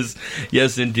it is,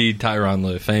 yes, indeed, Tyronn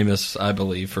Lue. Famous, I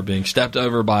believe, for being stepped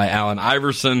over by Allen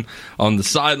Iverson on the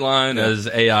sideline as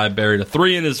AI buried a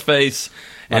 3 in his face.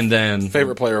 And then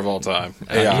Favorite player of all time.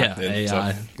 AI.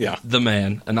 AI. The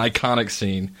man. An iconic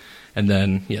scene. And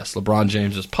then, yes, LeBron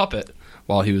James's puppet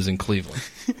while he was in Cleveland.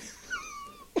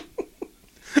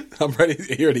 I'm ready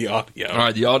to hear the audio. All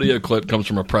right, the audio clip comes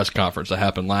from a press conference that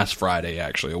happened last Friday,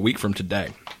 actually, a week from today,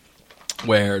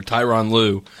 where Tyronn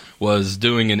Lue was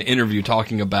doing an interview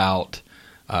talking about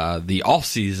the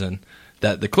offseason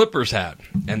that the Clippers had.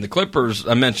 And the Clippers,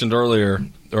 I mentioned earlier,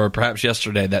 or perhaps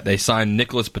yesterday, that they signed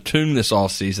Nicholas Batum this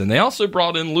offseason. They also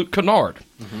brought in Luke Kennard.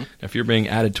 Mm-hmm. If you're being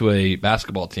added to a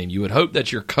basketball team, you would hope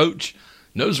that your coach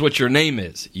knows what your name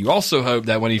is. You also hope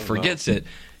that when he forgets it,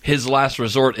 his last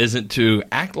resort isn't to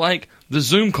act like the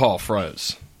Zoom call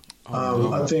froze.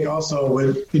 I think also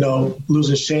with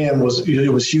losing Sham was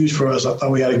huge for us. I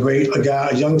thought we had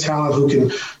a young talent who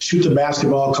can shoot the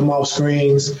basketball, come off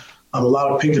screens, a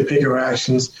lot of pick to pick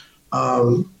interactions.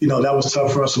 That was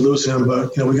tough for us to lose him,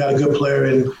 but we got a good player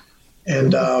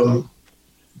and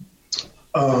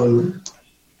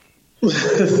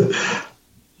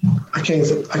I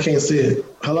can't see it.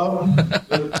 Hello?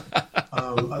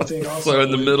 I think also so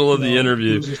in the middle of the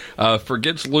interview,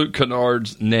 forgets Luke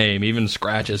Kennard's name, even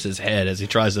scratches his head as he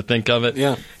tries to think of it.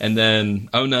 Yeah. And then,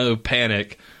 oh no,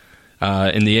 panic.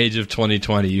 In the age of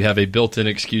 2020, you have a built-in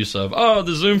excuse of,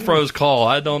 the Zoom froze call.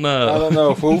 I don't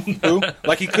know. Who?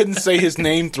 Like he couldn't say his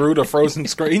name through the frozen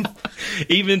screen?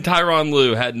 Even Tyronn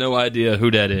Lue had no idea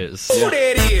who that is. Who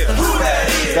that is?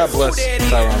 God bless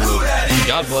Tyronn Lue.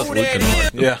 God bless Luke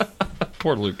Kennard. Yeah.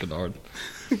 Poor Luke Kennard.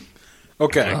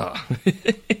 Okay.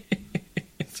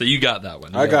 So you got that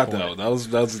one. I got that one.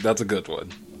 That's a good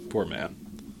one. Poor man.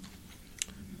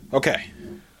 Okay.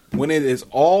 When it is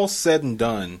all said and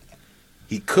done,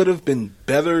 he could have been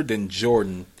better than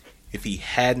Jordan if he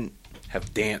hadn't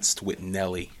have danced with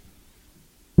Nelly.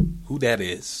 Who that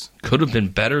is? Could have been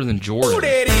better than Jordan. Who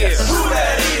that is? Who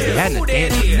that is? He hadn't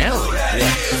danced with Nelly.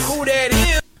 Yes. Who that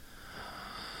is?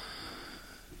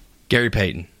 Gary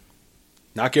Payton.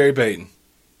 Not Gary Payton.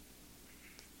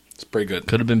 It's pretty good.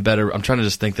 Could have been better. I'm trying to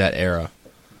just think that era.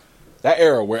 That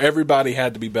era where everybody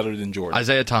had to be better than Jordan.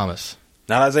 Isaiah Thomas.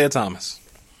 Not Isaiah Thomas.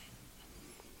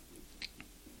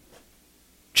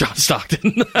 John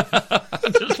Stockton. I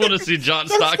just want to see John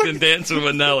Stockton dancing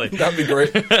with Nelly. That'd be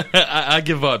great. I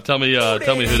give up. Tell me who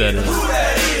that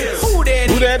is. Who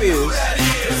that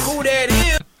is? Who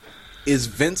that Is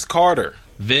Vince Carter.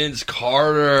 Vince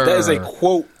Carter. That is a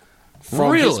quote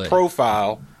from his Really?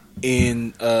 profile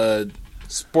in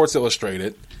Sports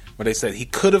Illustrated where they said he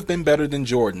could have been better than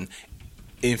Jordan.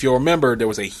 If you'll remember, there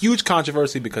was a huge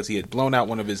controversy because he had blown out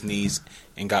one of his knees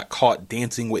and got caught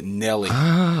dancing with Nelly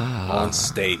on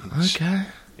stage. Okay.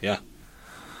 Yeah.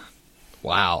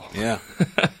 Wow. Yeah.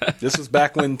 This was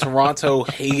back when Toronto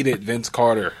hated Vince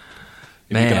Carter.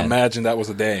 If you Man. can imagine that was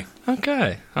a day.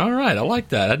 Okay. All right. I like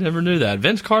that. I never knew that.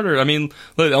 Vince Carter, I mean,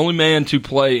 look, the only man to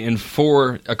play in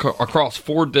across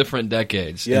 4 different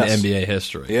decades Yes. in NBA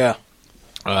history. Yeah.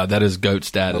 That is GOAT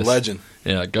status. A legend.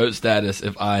 Yeah, GOAT status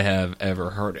if I have ever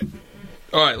heard it.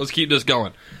 All right, let's keep this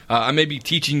going. I may be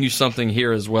teaching you something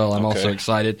here as well. I'm also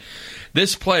excited.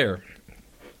 This player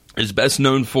is best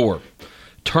known for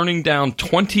turning down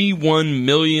 $21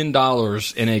 million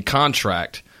in a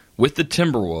contract with the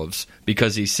Timberwolves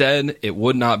because he said it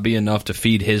would not be enough to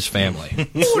feed his family. Who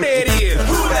that is?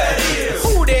 Who that is?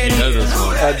 Who that is? You know this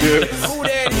one. I do. Who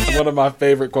that It's is? one of my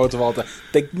favorite quotes of all time.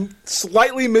 They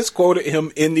slightly misquoted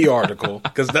him in the article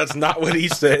because that's not what he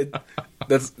said.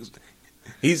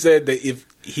 He said that if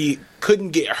he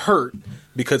couldn't get hurt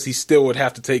because he still would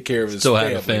have to take care of his Still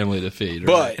family. had a family to feed.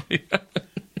 Right? But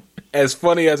as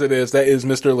funny as it is, that is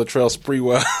Mr. Latrell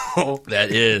Sprewell. That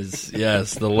is,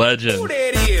 yes, the legend. Who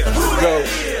that is? Who Go. that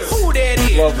is? Who that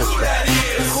is? Love Who Latrell. that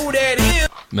is? Who that is?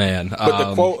 Man. But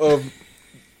the quote of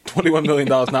 $21 million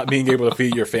not being able to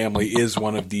feed your family is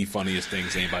one of the funniest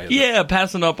things anybody has Yeah,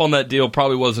 passing up on that deal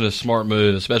probably wasn't a smart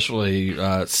move, especially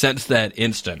since that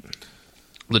instant.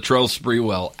 Latrell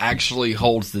Sprewell actually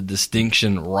holds the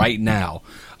distinction right now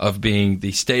of being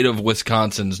the state of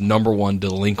Wisconsin's #1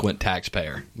 delinquent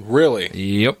taxpayer. Really?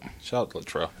 Yep. Shout out to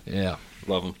Latrell. Yeah.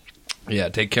 Love him. Yeah,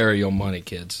 take care of your money,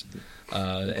 kids.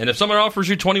 And if someone offers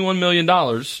you $21 million,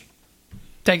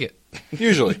 take it.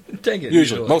 Usually. Take it.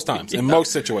 Usually. Most times. In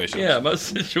most situations. Yeah, most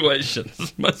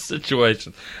situations. Most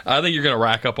situations. I think you're going to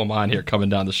rack up on mine here coming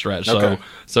down the stretch. Okay.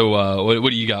 So what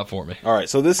do you got for me? All right,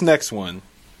 so this next one.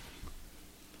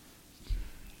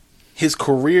 His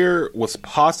career was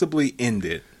possibly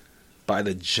ended by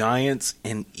the Giants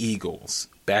and Eagles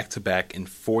back-to-back in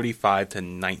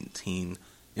 45-19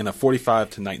 in a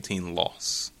 45-19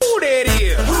 loss. Who that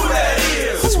is? Who that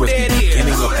is? This Who was the that is?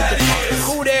 beginning of Who the that decline. is?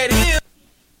 Who that is?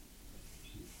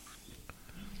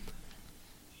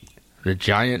 The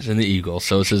Giants and the Eagles.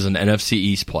 So this is an NFC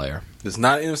East player. It's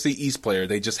not an NFC East player.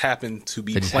 They just happened to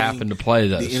be They just playing happened to play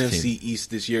the those NFC teams.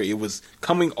 East this year. It was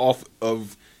coming off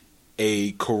of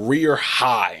a career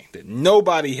high that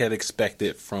nobody had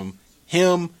expected from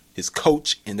him, his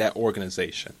coach, and that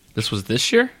organization. This was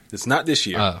this year? It's not this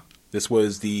year. Oh. This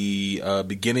was the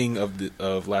beginning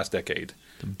of last decade.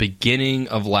 The beginning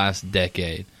of last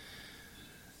decade.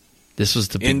 This was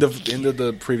the End of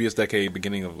the previous decade,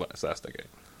 beginning of last decade.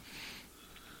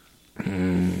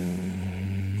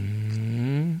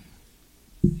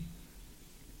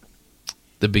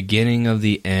 the beginning of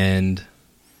the end.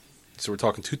 So we're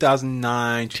talking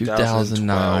 2009,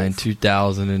 2009,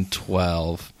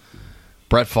 2012.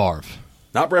 Brett Favre.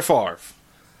 Not Brett Favre.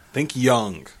 Think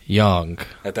Young Young.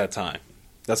 at that time.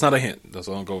 That's not a hint. That's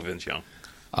I'll go with Vince Young.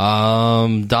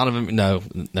 Donovan. No,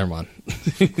 never mind.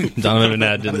 Donovan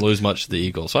McNabb didn't lose much to the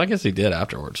Eagles, so I guess he did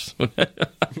afterwards.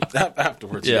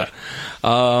 Afterwards, Yeah.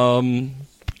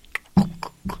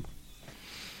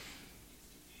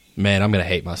 Man, I'm gonna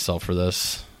hate myself for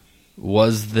this.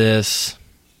 Was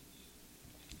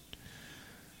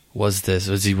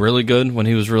he really good when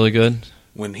he was really good?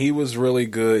 When he was really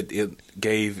good, it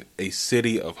gave a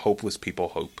city of hopeless people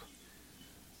hope.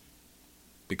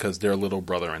 Because their little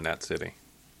brother in that city.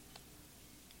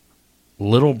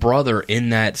 Little brother in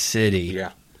that city.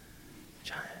 Yeah.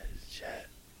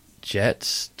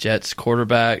 Jets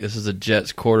quarterback. This is a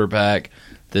Jets quarterback.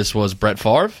 This was Brett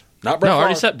Favre? Not Brett No, I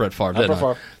already Favre. said Brett Favre, Not didn't Brett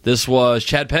I? Favre. This was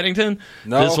Chad Pennington?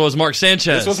 No. This was Mark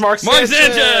Sanchez. This was Mark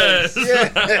Sanchez!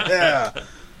 Yeah.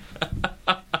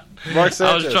 Mark Sanchez.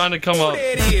 I was trying to come up.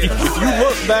 If you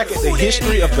look back at the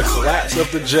history of the collapse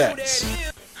of the Jets,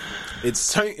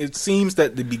 it seems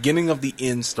that the beginning of the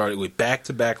end started with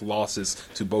back-to-back losses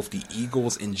to both the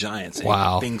Eagles and Giants. And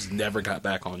Wow. things never got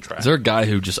back on track. Is there a guy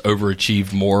who just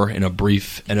overachieved more in a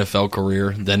brief NFL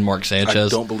career than Mark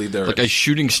Sanchez? I don't believe there Like is. a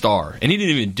shooting star. And he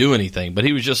didn't even do anything, but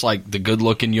he was just like the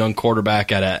good-looking young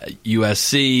quarterback at a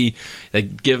USC. They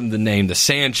give him the name the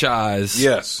Sanchez.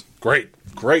 Yes. Great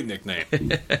nickname.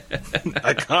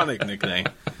 Iconic nickname.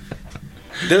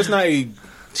 There's not a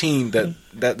team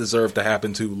that deserved to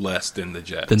happen to less than the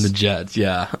Jets. Than the Jets,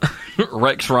 yeah.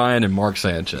 Rex Ryan and Mark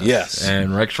Sanchez. Yes.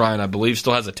 And Rex Ryan, I believe,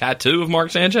 still has a tattoo of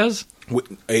Mark Sanchez.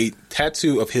 With a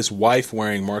tattoo of his wife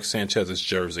wearing Mark Sanchez's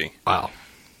jersey. Wow.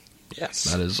 Yes.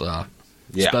 That is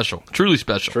Yeah. special. Truly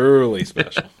special. Truly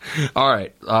special. All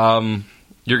right.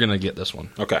 You're going to get this one.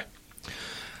 Okay.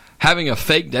 Having a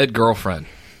fake dead girlfriend.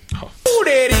 Who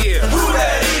that is? Who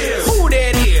that is? Who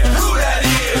that is? Who that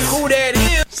is? Who that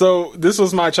is? So this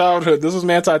was my childhood. This was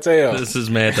Manti Te'o, This is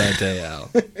Manti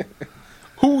Te'o.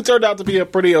 who turned out to be a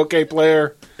pretty okay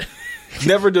player.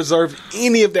 Never deserved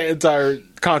any of that entire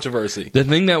controversy. The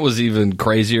thing that was even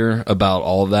crazier about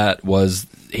all of that was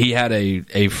he had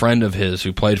a friend of his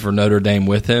who played for Notre Dame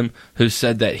with him who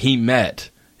said that he met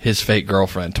his fake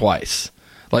girlfriend twice.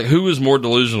 Like, who is more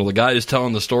delusional? The guy who's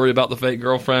telling the story about the fake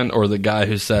girlfriend, or the guy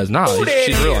who says, "Nah,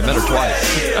 she's real. I met her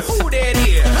twice." Who that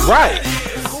is? Right.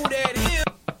 Who that is?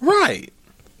 Right.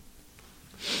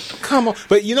 Come on.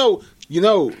 But you know,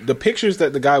 the pictures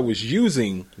that the guy was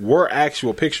using were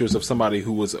actual pictures of somebody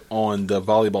who was on the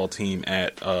volleyball team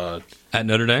at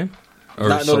Notre Dame, or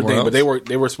not Notre Dame, else? but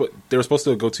they were supposed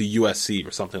to go to USC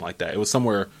or something like that. It was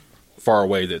somewhere far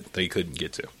away that they couldn't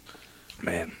get to.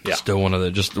 Man, Yeah. still one of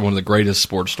the greatest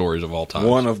sports stories of all time.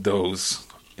 One of those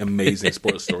amazing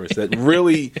sports stories that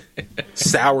really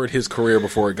soured his career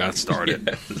before it got started.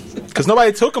 Because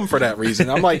nobody took him for that reason.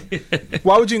 I'm like,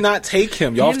 why would you not take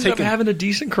him? He Y'all have ended up taken. having a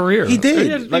decent career. He did. He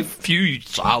had Like- a few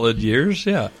solid years.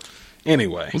 Yeah,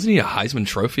 Anyway, wasn't he a Heisman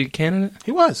Trophy candidate?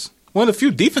 he was one of the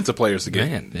few defensive players to get.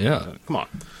 Man, yeah. Come on.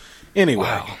 Anyway,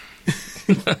 Wow.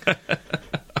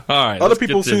 All right. other let's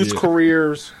people continue. whose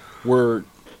careers were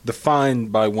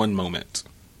defined by one moment.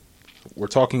 We're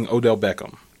talking Odell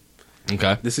Beckham.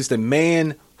 Okay. This is the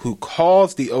man who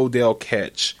caused the Odell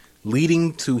catch,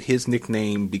 leading to his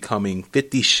nickname becoming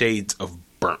 50 Shades of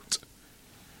Burnt.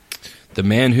 The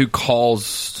man who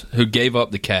gave up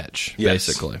the catch, Yes.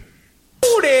 basically.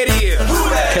 Who that is?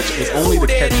 Catch was only the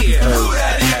catch because of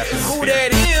passing Who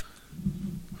interference. that is?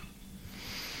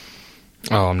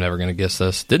 Oh, I'm never going to guess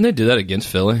this. Didn't they do that against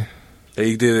Philly?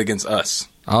 They did it against us.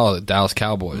 Oh, the Dallas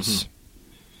Cowboys. Mm-hmm.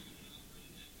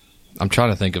 I'm trying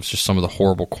to think of just some of the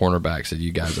horrible cornerbacks that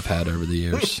you guys have had over the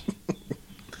years.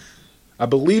 I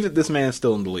believe that this man is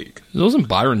still in the league. Wasn't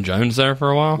Byron Jones there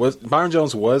for a while? Byron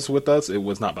Jones was with us. It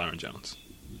was not Byron Jones.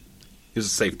 He was a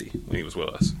safety when he was with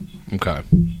us. Okay.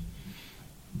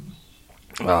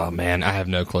 Oh, man, I have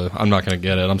no clue. I'm not going to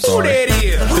get it. I'm Who sorry. that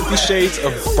is? 50 Shades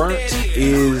of Burnt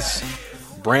is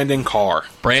Brandon Carr.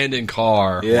 Brandon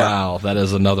Carr. Yeah. Wow, that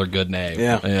is another good name.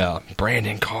 Yeah. Yeah.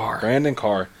 Brandon Carr. Brandon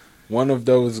Carr. One of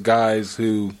those guys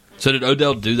who... So did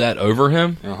Odell do that over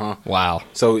him? Uh-huh. Wow.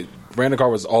 So Brandon Carr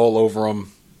was all over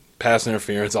him, pass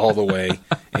interference all the way,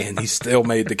 and he still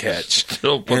made the catch.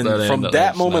 Still put and that in. from That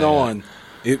that was moment nice. on,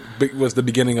 it was the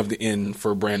beginning of the end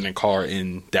for Brandon Carr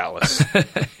in Dallas.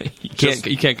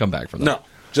 You can't come back from that. No,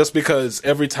 just because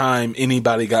every time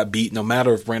anybody got beat, no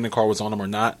matter if Brandon Carr was on him or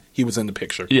not, he was in the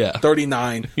picture. Yeah.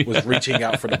 39 was reaching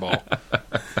out for the ball.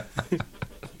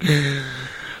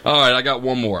 All right, I got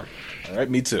one more. All right,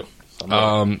 me too.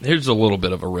 Here's a little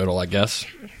bit of a riddle, I guess.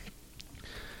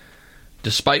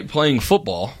 Despite playing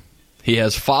football, he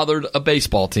has fathered a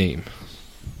baseball team.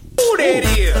 Who that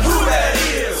is? Who that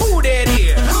is? Who that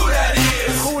is? Who that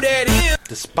is? Who that is?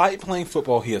 Despite playing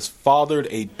football, he has fathered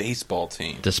a baseball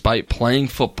team. Despite playing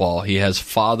football, he has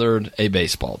fathered a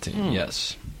baseball team.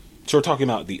 Yes. So we're talking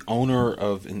about the owner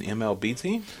of an MLB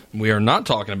team? We are not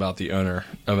talking about the owner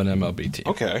of an MLB team.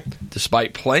 Okay.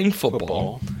 Despite playing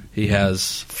football, he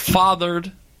has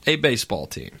fathered a baseball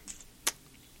team.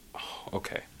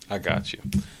 Okay, I got you.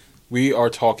 We are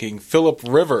talking Phillip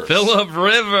Rivers. Phillip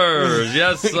Rivers.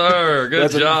 Yes, sir. Good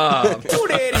That's a- job. Who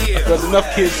that is? There's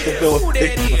enough kids to fill Who a that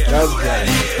big is? That's right.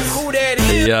 Who that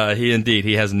is? Yeah, he indeed.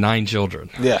 He has 9 children.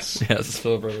 Yes. Yes,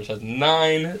 Phillip Rivers has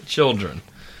 9 children.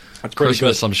 That's pretty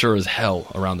Christmas, good. I'm sure, is hell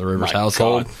around the Rivers My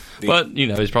household. God. But,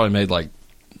 he's probably made like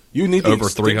You need the over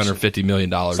extension. $350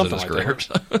 million in Something his like career.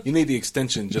 that. You need the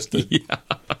extension just to,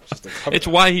 just to cover It's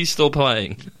why he's still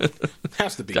playing.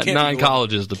 has to be. Got Can't 9 be the love-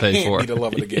 colleges to pay can't for. be the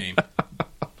love of the game.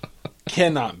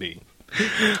 Cannot be.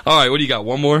 All right, what do you got?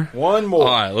 One more? One more.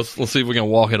 All right, let's see if we can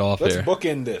walk it off Let's here.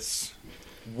 bookend this.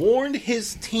 Warned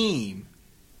his team,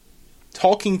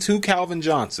 talking to Calvin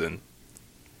Johnson,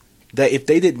 that if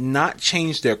they did not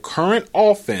change their current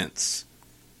offense,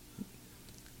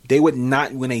 they would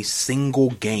not win a single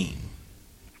game.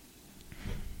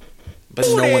 But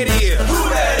Who no that one is? did. Who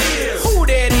that is? Who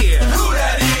that is? Who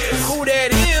that is? Who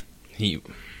that is?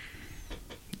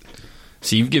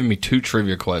 See, you've given me 2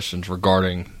 trivia questions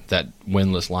regarding that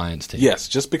winless Lions team. Yes,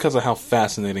 just because of how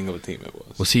fascinating of a team it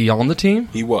was. Was he on the team?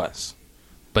 He was.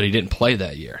 But he didn't play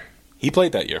that year. He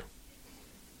played that year.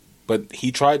 But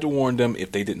he tried to warn them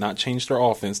if they did not change their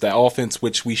offense, that offense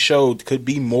which we showed could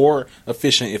be more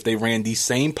efficient if they ran the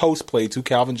same post play to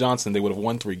Calvin Johnson, they would have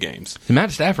won 3 games.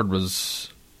 Matt Stafford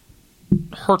was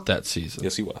hurt that season.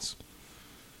 Yes, he was.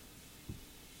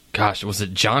 Gosh, was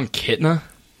it John Kitna?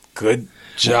 Good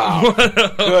job.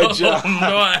 Good job.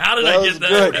 How did That I was get that?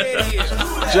 good. That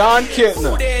is. John Who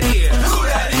Kitna that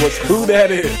is? was who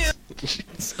that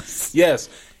is. Yes.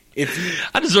 If you,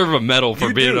 I deserve a medal for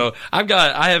You being do.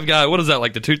 I have got, what is that,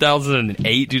 like the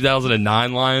 2008,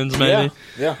 2009 Lions, maybe?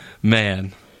 yeah.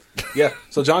 Man. Yeah.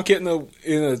 So John Kitna,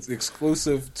 in an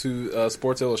exclusive to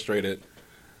Sports Illustrated,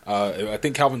 I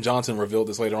think Calvin Johnson revealed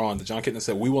this later on. Jon Kitna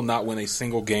said, "We will not win a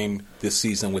single game this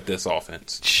season with this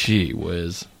offense." Gee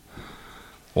whiz.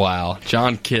 Wow.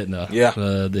 Jon Kitna. Yeah.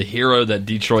 The hero that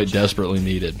Detroit desperately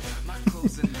needed.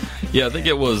 Yeah, I think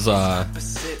it was Jon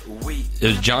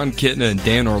Kitna and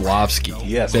Dan Orlovsky.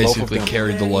 Yes, both of basically them.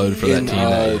 carried the load for that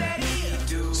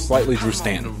team. Slightly Drew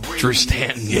Stanton. Drew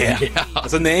Stanton. Yeah.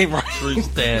 That's a name, right? Drew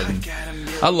Stanton.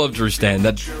 I love Drew Stanton.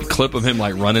 That clip of him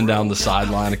like running down the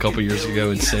sideline a couple years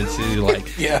ago in Cincy,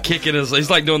 like kicking his. He's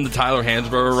like doing the Tyler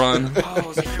Hansbrough run.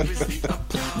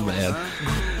 Man,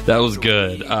 that was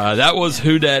good. That was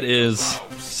Who Dat Is.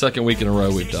 Second week in a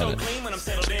row we've done it.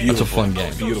 That's a fun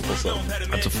game. Beautiful song.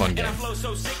 That's a fun game.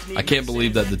 I can't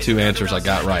believe that the two answers I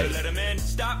got right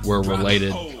were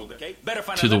related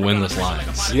to the winless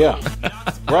Lions. Yeah.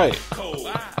 Right.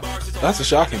 That's a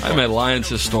shocking part. I'm a Lions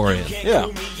historian. Yeah.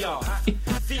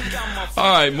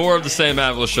 All right, more of the Sam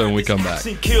Avila Show when we come back.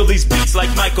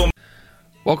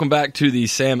 Welcome back to the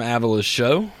Sam Avila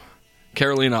Show.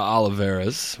 Carolina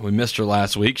Olivares. We missed her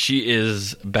last week. She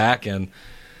is back, and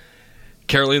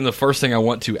Carolina, the first thing I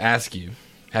want to ask you,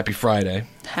 happy Friday.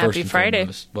 Happy Friday.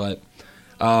 But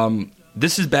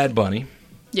this is Bad Bunny.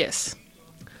 Yes.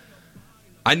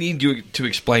 I need you to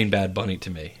explain Bad Bunny to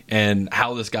me and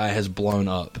how this guy has blown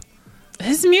up.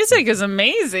 His music is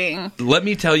amazing. Let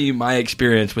me tell you my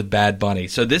experience with Bad Bunny.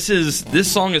 So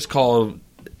this song is called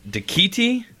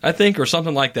Dakiti, I think, or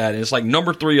something like that. And it's like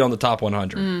number 3 on the top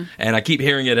 100. And I keep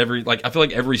hearing it I feel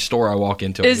like every store I walk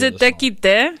into. Is it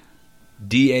Dakite?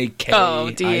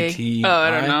 Dakiti. Oh,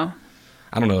 I don't know.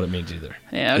 I don't know what it means either.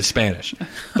 Yeah, it's Spanish.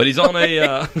 But he's on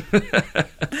a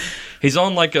he's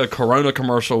on like a Corona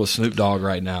commercial with Snoop Dogg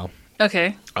right now.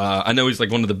 Okay. I know he's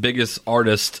like one of the biggest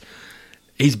artists.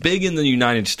 He's big in the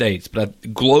United States, but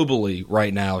globally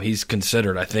right now he's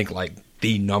considered, I think, like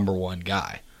the number one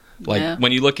guy. Like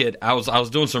when you look at, I was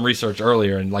doing some research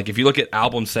earlier, and like if you look at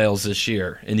album sales this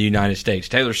year in the United States,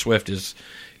 Taylor Swift is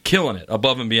killing it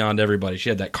above and beyond everybody. She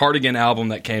had that Cardigan album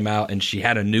that came out, and she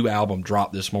had a new album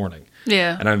drop this morning.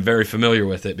 Yeah. And I'm very familiar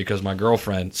with it because my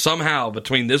girlfriend, somehow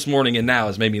between this morning and now,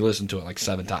 has made me listen to it like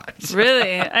 7 times.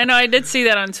 Really? I know. I did see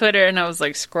that on Twitter, and I was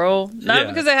like, scroll. Not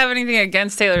because I have anything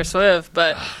against Taylor Swift,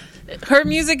 but her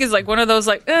music is like one of those,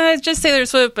 like, it's just Taylor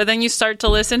Swift, but then you start to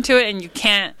listen to it, and you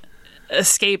can't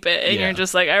escape it. And you're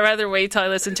just like, I'd rather wait till I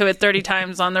listen to it 30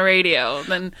 times on the radio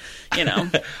than, you know.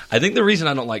 I think the reason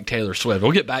I don't like Taylor Swift,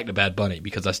 we'll get back to Bad Bunny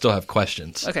because I still have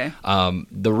questions. Okay.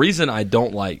 The reason I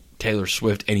don't like Taylor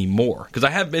Swift anymore, because I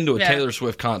have been to a Taylor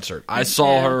Swift concert. I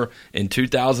saw her in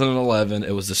 2011.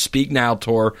 It was the Speak Now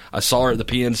tour. I saw her at the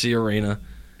PNC Arena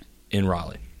in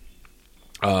Raleigh.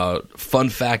 Fun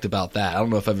fact about that, I don't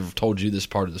know if I've ever told you this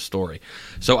part of the story.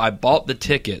 So I bought the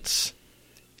tickets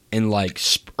in like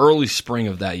early spring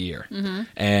of that year.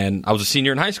 And I was a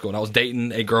senior in high school, and I was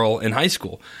dating a girl in high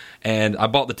school. And I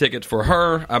bought the ticket for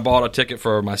her. I bought a ticket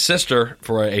for my sister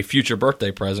for a future birthday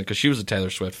present because she was a Taylor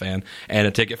Swift fan, and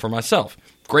a ticket for myself.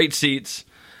 Great seats.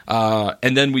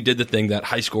 And then we did the thing that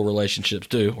high school relationships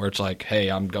do, where it's like, hey,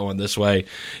 I'm going this way,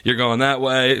 you're going that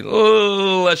way.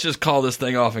 Oh, let's just call this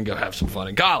thing off and go have some fun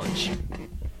in college.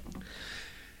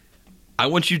 I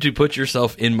want you to put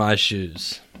yourself in my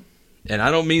shoes. And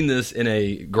I don't mean this in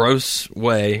a gross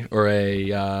way or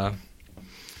a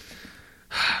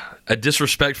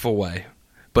disrespectful way,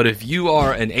 but if you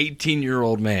are an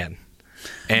 18-year-old man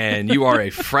and you are a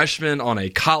freshman on a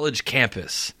college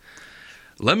campus,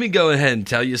 let me go ahead and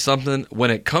tell you something.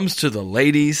 When it comes to the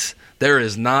ladies, there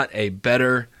is not a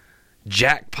better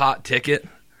jackpot ticket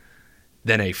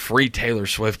than a free Taylor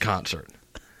Swift concert.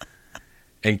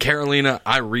 And Carolina,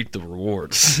 I reaped the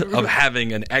rewards of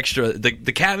having an extra. The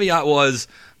caveat was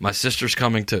my sister's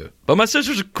coming too, but my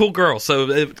sister's a cool girl, so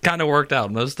it kind of worked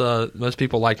out. Most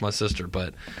people liked my sister,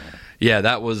 but yeah,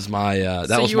 that was my.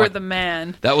 So you were the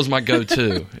man. That was my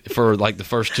go-to for like the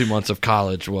first 2 months of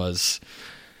college. Was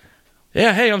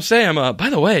yeah, hey, I'm Sam.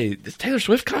 By the way, this Taylor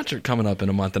Swift concert coming up in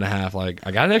a month and a half. Like,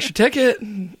 I got an extra ticket.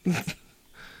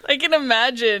 I can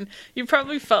imagine. You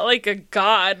probably felt like a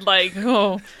god, like,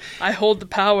 oh, I hold the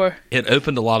power. It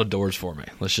opened a lot of doors for me.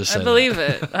 Let's just say I believe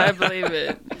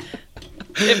it.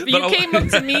 If you came up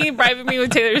to me, bribing me with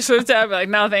Taylor Swift, I'd be like,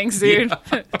 no, thanks, dude.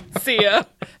 Yeah. See ya.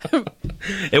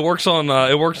 It works on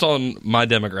my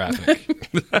demographic.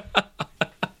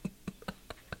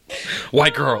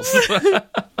 White girls.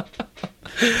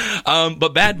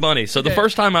 But Bad Bunny. So the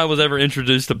first time I was ever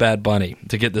introduced to Bad Bunny,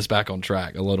 to get this back on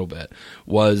track a little bit,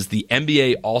 was the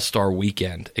NBA All-Star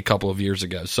Weekend a couple of years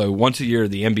ago. So once a year,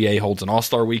 the NBA holds an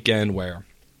All-Star Weekend where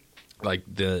like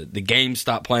the game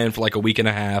stopped playing for like a week and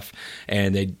a half,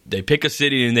 and they pick a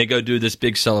city and they go do this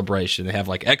big celebration. They have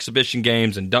like exhibition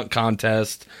games and dunk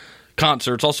contests,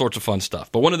 concerts, all sorts of fun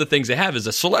stuff. But one of the things they have is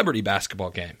a celebrity basketball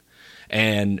game,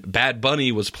 and Bad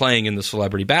Bunny was playing in the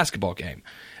celebrity basketball game.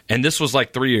 And this was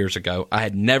like 3 years ago. I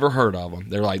had never heard of him.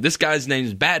 They're like, this guy's name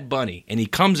is Bad Bunny, and he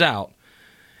comes out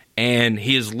and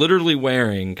he is literally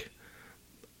wearing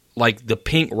like the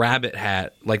pink rabbit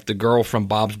hat, like the girl from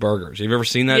Bob's Burgers. Have you ever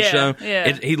seen that show?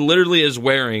 Yeah. He literally is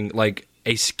wearing like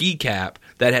a ski cap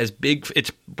that has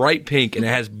it's bright pink and it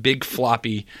has big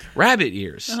floppy rabbit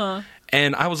ears. Uh-huh.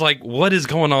 And I was like, what is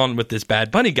going on with this Bad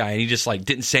Bunny guy? And he just like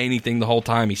didn't say anything the whole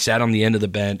time. He sat on the end of the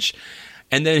bench.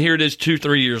 And then here it is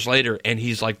 2-3 years later, and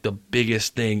he's like the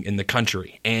biggest thing in the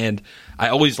country. And I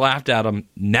always laughed at him.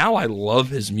 Now I love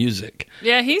his music.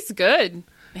 Yeah, he's good.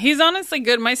 He's honestly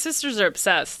good. My sisters are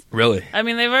obsessed. Really? I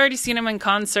mean, they've already seen him in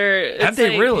concert. Have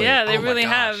they really? Yeah, they Oh my really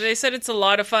gosh. have. They said it's a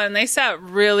lot of fun. They sat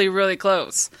really, really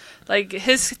close. Like,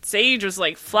 his stage was,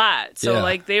 like, flat. So, Yeah.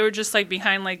 like, they were just, like,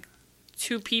 behind, like,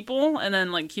 2 people. And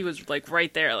then, like, he was, like,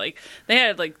 right there. Like, they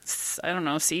had, like, I don't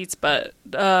know, seats. But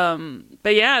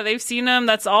yeah, they've seen him.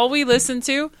 That's all we listen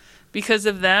to. Because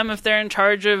of them, if they're in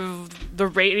charge of the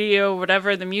radio,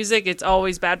 whatever, the music, it's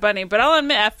always Bad Bunny. But I'll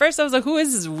admit, at first I was like, who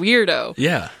is this weirdo?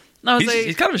 Yeah. I was like,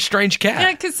 He's kind of a strange cat.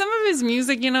 yeah, because some of his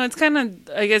music, you know, it's kind of,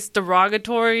 I guess,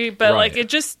 derogatory. But, Right. like, it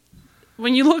just,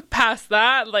 when you look past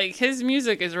that, like, his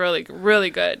music is really, really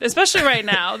good. Especially right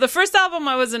now. The first album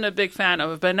I wasn't a big fan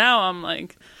of, but now I'm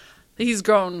like, he's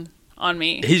grown on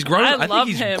me. He's grown. I love think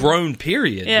he's him. grown,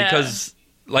 period. Yeah. Because,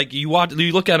 like, you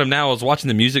look at him now. I was watching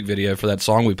the music video for that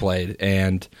song we played,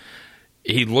 and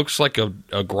he looks like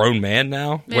a grown man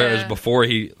now. Whereas Yeah. before,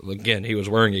 he was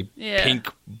wearing a Yeah. pink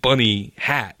bunny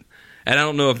hat. And I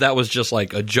don't know if that was just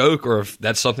like a joke or if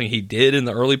that's something he did in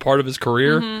the early part of his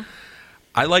career. Mm-hmm.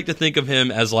 I like to think of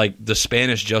him as like the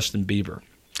Spanish Justin Bieber.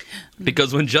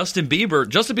 Because when Justin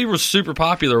Bieber was super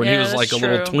popular when he Yeah, was like that's a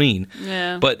little true. tween.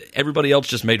 Yeah. But everybody else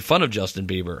just made fun of Justin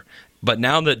Bieber. But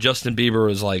now that Justin Bieber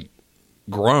is like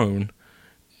grown,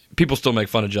 people still make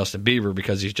fun of Justin Bieber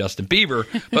because he's Justin Bieber.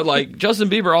 But like Justin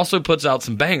Bieber also puts out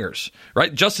some bangers,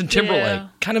 right? Justin Timberlake Yeah.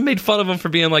 kind of made fun of him for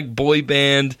being like boy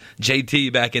band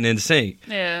JT back in NSYNC.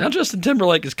 Yeah. Now Justin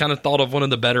Timberlake is kind of thought of one of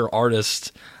the better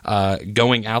artists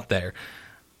going out there.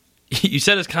 You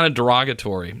said it's kind of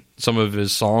derogatory, some of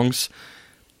his songs.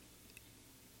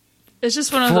 It's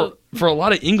just one of For a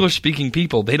lot of English-speaking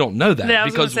people, they don't know that Yeah, I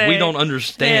was because gonna we say, don't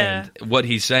understand what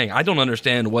he's saying. I don't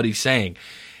understand what he's saying.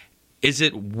 Is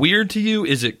it weird to you?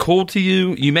 Is it cool to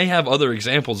you? You may have other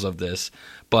examples of this,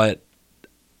 but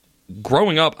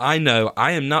growing up, I know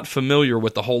I am not familiar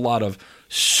with a whole lot of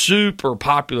super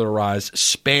popularized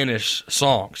Spanish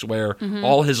songs where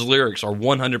all his lyrics are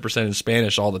 100% in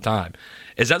Spanish all the time.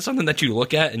 Is that something that you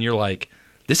look at and you're like,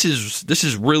 this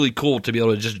is really cool to be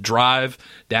able to just drive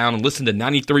down and listen to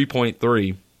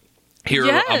 93.3, hear a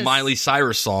Yes. Miley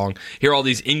Cyrus song, hear all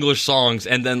these English songs,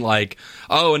 and then like,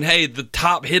 oh, and hey, the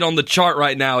top hit on the chart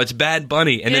right now, it's Bad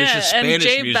Bunny, and then it's just Spanish and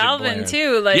J music Balvin blaring.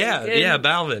 too. Like, yeah,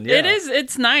 Balvin. Yeah.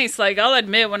 It's nice. Like, I'll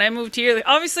admit, when I moved here, like,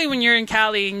 obviously when you're in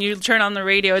Cali and you turn on the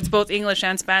radio, it's both English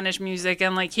and Spanish music,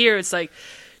 and like here, it's like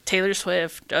Taylor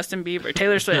Swift, Justin Bieber,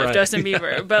 Taylor Swift, Right. Justin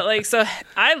Bieber. But like, so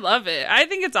I love it. I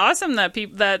think it's awesome that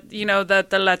people that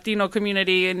the Latino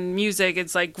community in music,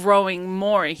 it's like growing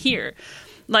more here.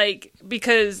 Like,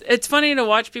 because it's funny to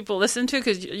watch people listen to,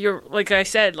 because you're, like I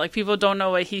said, like, people don't know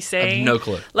what he's saying. no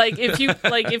clue. Like,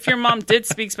 if your mom did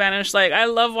speak Spanish, like, I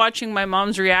love watching my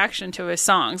mom's reaction to his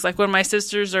songs. Like, when my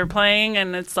sisters are playing,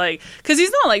 and it's like, because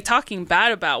he's not like talking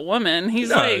bad about women.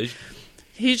 He's like,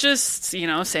 he's just, you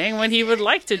know, saying what he would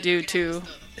like to do to.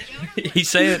 He's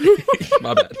saying,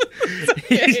 my bad.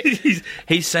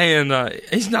 He's saying,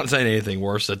 he's not saying anything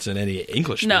worse that's in any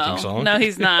English speaking song. No,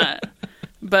 he's not.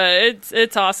 But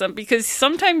it's awesome, because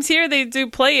sometimes here they do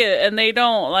play it and they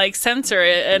don't like censor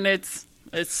it, and it's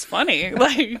funny,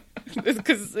 like,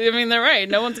 because I mean, they're right.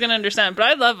 No one's gonna understand, but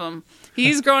I love him.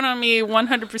 He's grown on me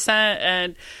 100%,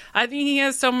 and I think he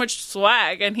has so much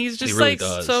swag, and he's just really like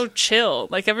does. so chill.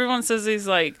 Like, everyone says he's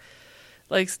like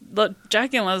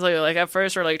Jackie and Leslie, like, at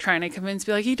first were like trying to convince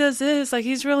me, like, he does this, like,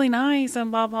 he's really nice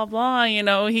and blah blah blah. You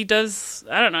know, he does.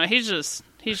 I don't know. He's just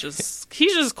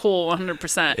cool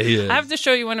 100%. He is. I have to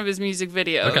show you one of his music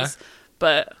videos, Okay.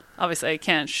 but obviously I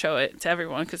can't show it to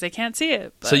everyone because they can't see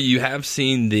it. But So you have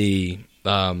seen the,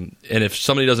 and if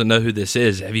somebody doesn't know who this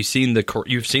is, have you seen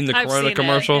you've seen the I've Corona seen it,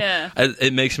 commercial? yeah.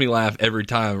 It makes me laugh every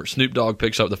time. Snoop Dogg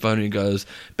picks up the phone and he goes,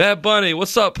 "Bad Bunny,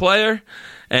 what's up, player?"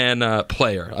 And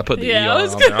player. I put the Yeah, I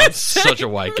was on there. gonna I'm say. such a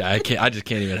white guy. I just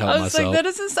can't even help I was myself. like, that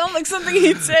doesn't sound like something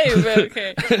he'd say, but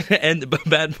okay. And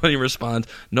Bad Bunny responds,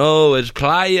 "No, it's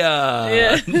playa."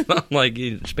 Yeah. I'm like,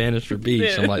 Spanish for beach.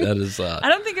 Yeah. I'm like, that is. I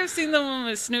don't think I've seen the one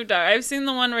with Snoop Dogg. I've seen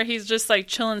the one where he's just like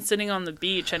chilling, sitting on the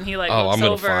beach, and he like Oh, looks I'm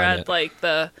gonna over find at it. like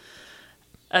the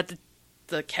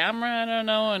camera. I don't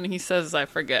know, and he says, "I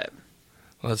forget."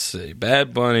 Let's see.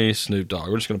 Bad Bunny, Snoop Dogg.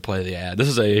 We're just going to play the ad. This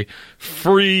is a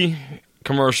free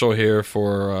commercial here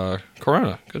for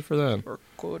Corona. Good for them. Or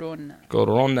Corona.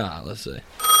 Corona. Let's see.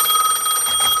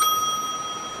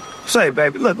 Say,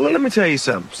 baby, look, let me tell you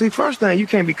something. See, first thing, you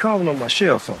can't be calling on my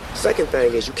cell phone. Second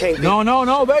thing is you can't be...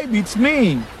 No, baby, it's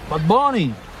me, Bad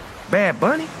Bunny. Bad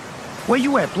Bunny? Where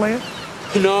you at, player?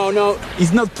 No,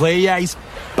 it's not playa, it's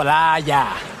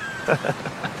playa.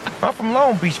 I'm from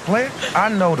Long Beach, player. I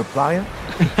know the playa.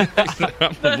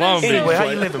 Long Beach. Anyway, how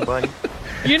you living, Bunny?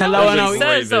 You know Hello, what hello. he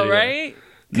says, though, Video. right?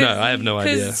 No, I have no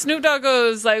idea. Because Snoop Dogg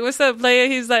goes like, "What's up, playa?"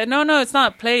 He's like, "No, it's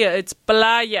not playa. It's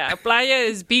playa. Playa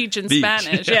is beach in Beach.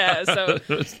 Spanish." Yeah. So okay,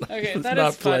 It's that not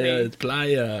is funny. playa, it's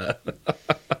playa.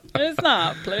 It's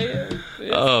not playa.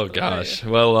 It's Oh gosh.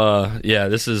 Well, yeah.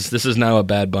 This is now a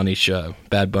Bad Bunny show.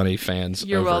 Bad Bunny fans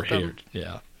You're over welcome. here.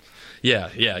 Yeah. You are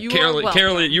Carolina, welcome.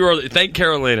 Carolina, thank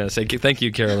Carolina. Thank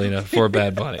you, Carolina, for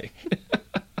Bad Bunny.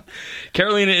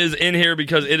 Carolina is in here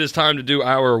because it is time to do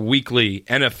our weekly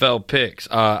NFL picks.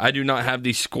 I do not have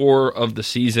the score of the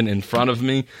season in front of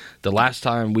me. The last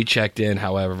time we checked in,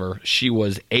 however, she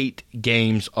was 8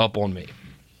 games up on me.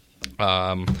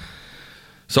 So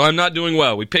I'm not doing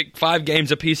well. We pick 5 games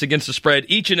apiece against the spread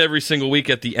each and every single week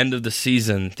at the end of the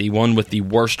season. The one with the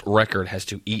worst record has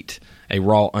to eat a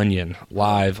raw onion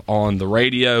live on the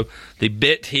radio. The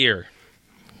bit here,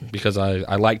 because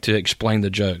I like to explain the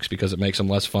jokes because it makes them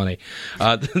less funny.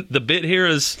 The bit here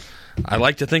is I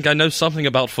like to think I know something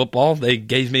about football. They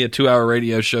gave me a 2-hour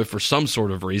radio show for some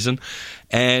sort of reason.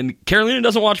 And Carolina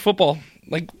doesn't watch football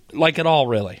like at all,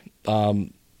 really. So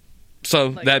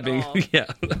Like that at being, all. yeah.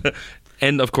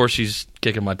 And, of course, she's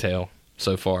kicking my tail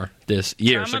so far this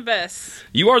year. I'm So my best.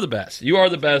 you are the best. You are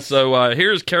the best. So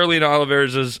here's Carolina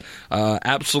Oliveira's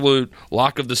absolute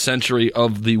lock of the century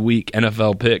of the week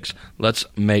NFL picks. Let's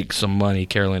make some money.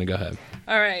 Carolina, go ahead.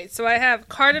 All right, so I have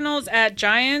Cardinals at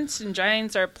Giants, and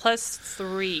Giants are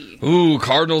 +3. Ooh,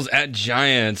 Cardinals at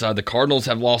Giants. The Cardinals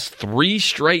have lost 3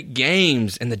 straight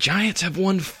games, and the Giants have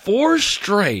won 4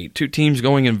 straight. 2 teams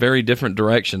going in very different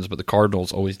directions, but the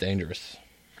Cardinals always dangerous.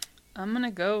 I'm going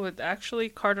to go with actually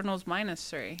Cardinals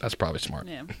 -3. That's probably smart.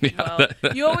 Yeah. Yeah.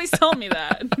 Well, you always tell me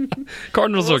that.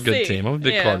 Cardinals We'll are a good see. team. I'm a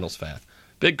big Yeah. Cardinals fan.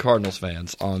 Big Cardinals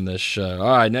fans on this show.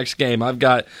 All right, next game. I've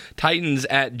got Titans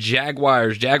at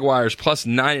Jaguars. Jaguars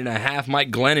 +9.5. Mike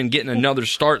Glennon getting another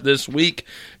start this week.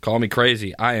 Call me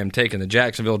crazy. I am taking the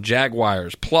Jacksonville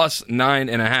Jaguars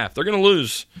 +9.5. They're going to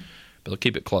lose, but they'll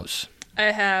keep it close.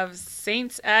 I have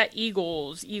Saints at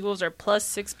Eagles. Eagles are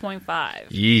 +6.5.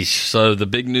 Yeesh. So the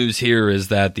big news here is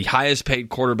that the highest paid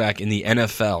quarterback in the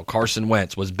NFL, Carson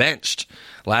Wentz, was benched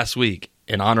last week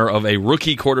in honor of a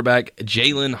rookie quarterback,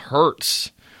 Jalen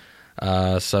Hurts.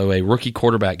 So a rookie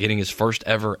quarterback getting his first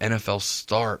ever NFL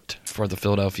start for the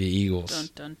Philadelphia Eagles.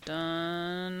 Dun, dun,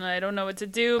 dun. I don't know what to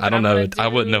do. I don't know. I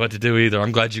wouldn't know what to do either.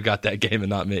 I'm glad you got that game and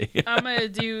not me. I'm going to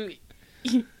do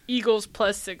Eagles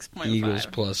 +6.5. Eagles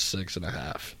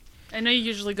 +6.5. I know you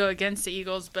usually go against the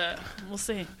Eagles, but we'll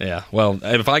see. Yeah, well,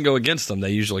 if I go against them,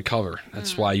 they usually cover.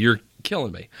 That's why you're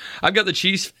killing me. I've got the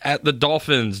Chiefs at the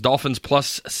Dolphins. Dolphins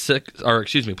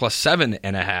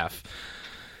 +7.5.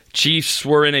 Chiefs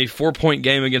were in a 4-point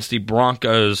game against the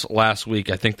Broncos last week.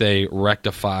 I think they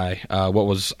rectify what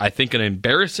was, I think, an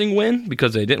embarrassing win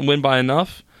because they didn't win by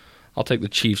enough. I'll take the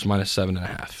Chiefs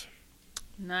 -7.5.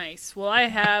 Nice. Well, I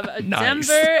have Nice.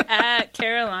 Denver at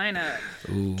Carolina.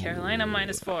 Carolina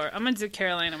 -4. I'm going to do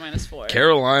Carolina -4.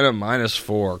 Carolina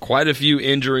 -4. Quite a few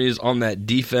injuries on that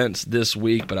defense this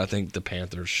week, but I think the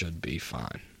Panthers should be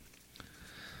fine.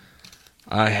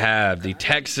 I have the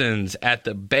Texans at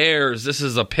the Bears. This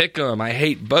is a pick'em. I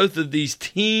hate both of these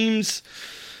teams.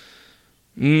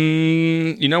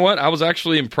 You know what? I was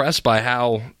actually impressed by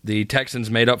how the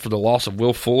Texans made up for the loss of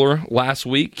Will Fuller last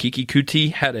week. Kiki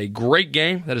Kuti had a great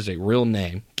game. That is a real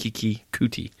name. Kiki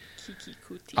Kuti. Kiki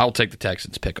Kuti. I'll take the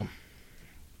Texans. Pick them.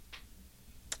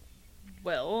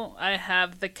 Well, I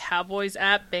have the Cowboys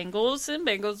at Bengals, and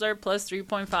Bengals are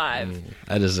 +3.5.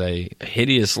 That is a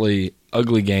hideously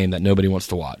ugly game that nobody wants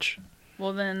to watch.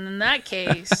 Well, then in that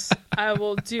case, I'm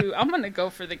going to go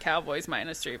for the Cowboys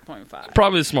 -3.5.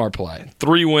 Probably a smart play.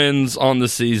 3 wins on the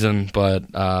season,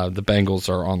 but the Bengals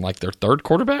are on like their 3rd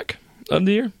quarterback of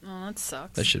the year. Oh, that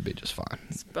sucks. They should be just fine.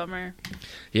 It's a bummer.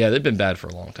 Yeah, they've been bad for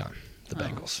a long time, the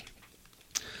Bengals.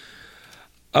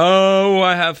 Oh,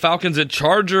 I have Falcons at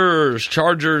Chargers.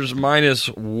 Chargers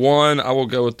 -1. I will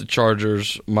go with the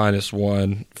Chargers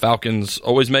 -1. Falcons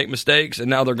always make mistakes, and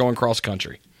now they're going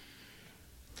cross-country.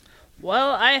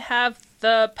 Well, I have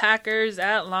the Packers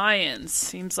at Lions.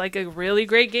 Seems like a really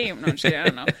great game. No, I'm just kidding. I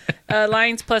don't know.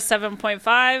 Lions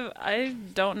 +7.5. I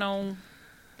don't know.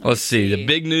 Let's see. The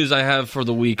big news I have for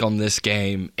the week on this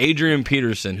game, Adrian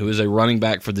Peterson, who is a running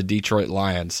back for the Detroit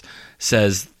Lions,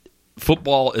 says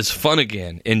football is fun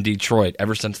again in Detroit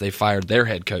ever since they fired their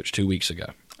head coach 2 weeks ago.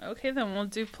 Okay, then we'll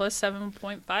do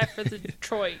 +7.5 for the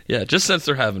Detroit. Yeah, just since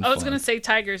they're having fun. I was going to say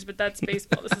Tigers, but that's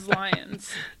baseball. This is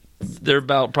Lions. They're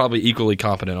about probably equally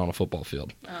competent on a football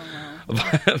field. Oh,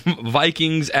 no.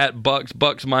 Vikings at Bucks.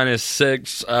 Bucks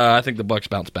 -6. I think the Bucks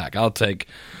bounce back. I'll take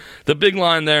the big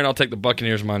line there, and I'll take the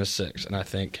Buccaneers -6. And I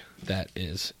think that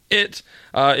is it.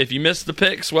 If you missed the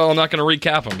picks, well, I'm not going to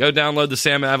recap them. Go download the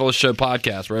Sam Avalos Show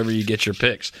podcast wherever you get your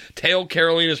picks. Tail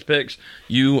Carolina's picks.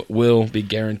 You will be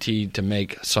guaranteed to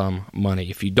make some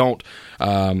money. If you don't,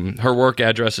 her work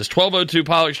address is 1202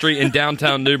 Pollock Street in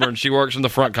downtown New Bern. She works in the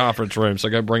front conference room, so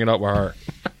go bring it up with her.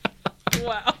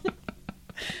 Wow.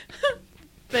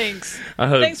 Thanks.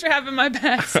 Thanks for having my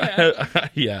back, Sam.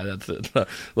 Yeah, that's it.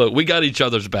 Look, we got each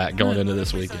other's back going into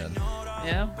this weekend.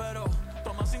 Yeah.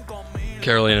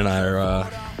 Caroline and I are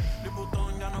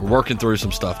working through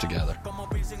some stuff together.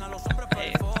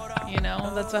 Hey, you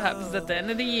know, that's what happens at the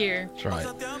end of the year. That's right.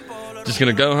 Just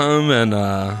going to go home and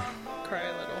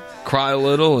cry a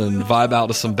little and vibe out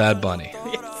to some Bad Bunny.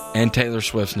 Yes. And Taylor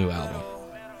Swift's new album.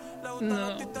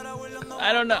 No.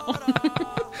 I don't know.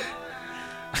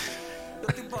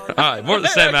 All right, more of the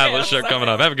Sam Avalos Show coming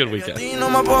up. Have a good weekend.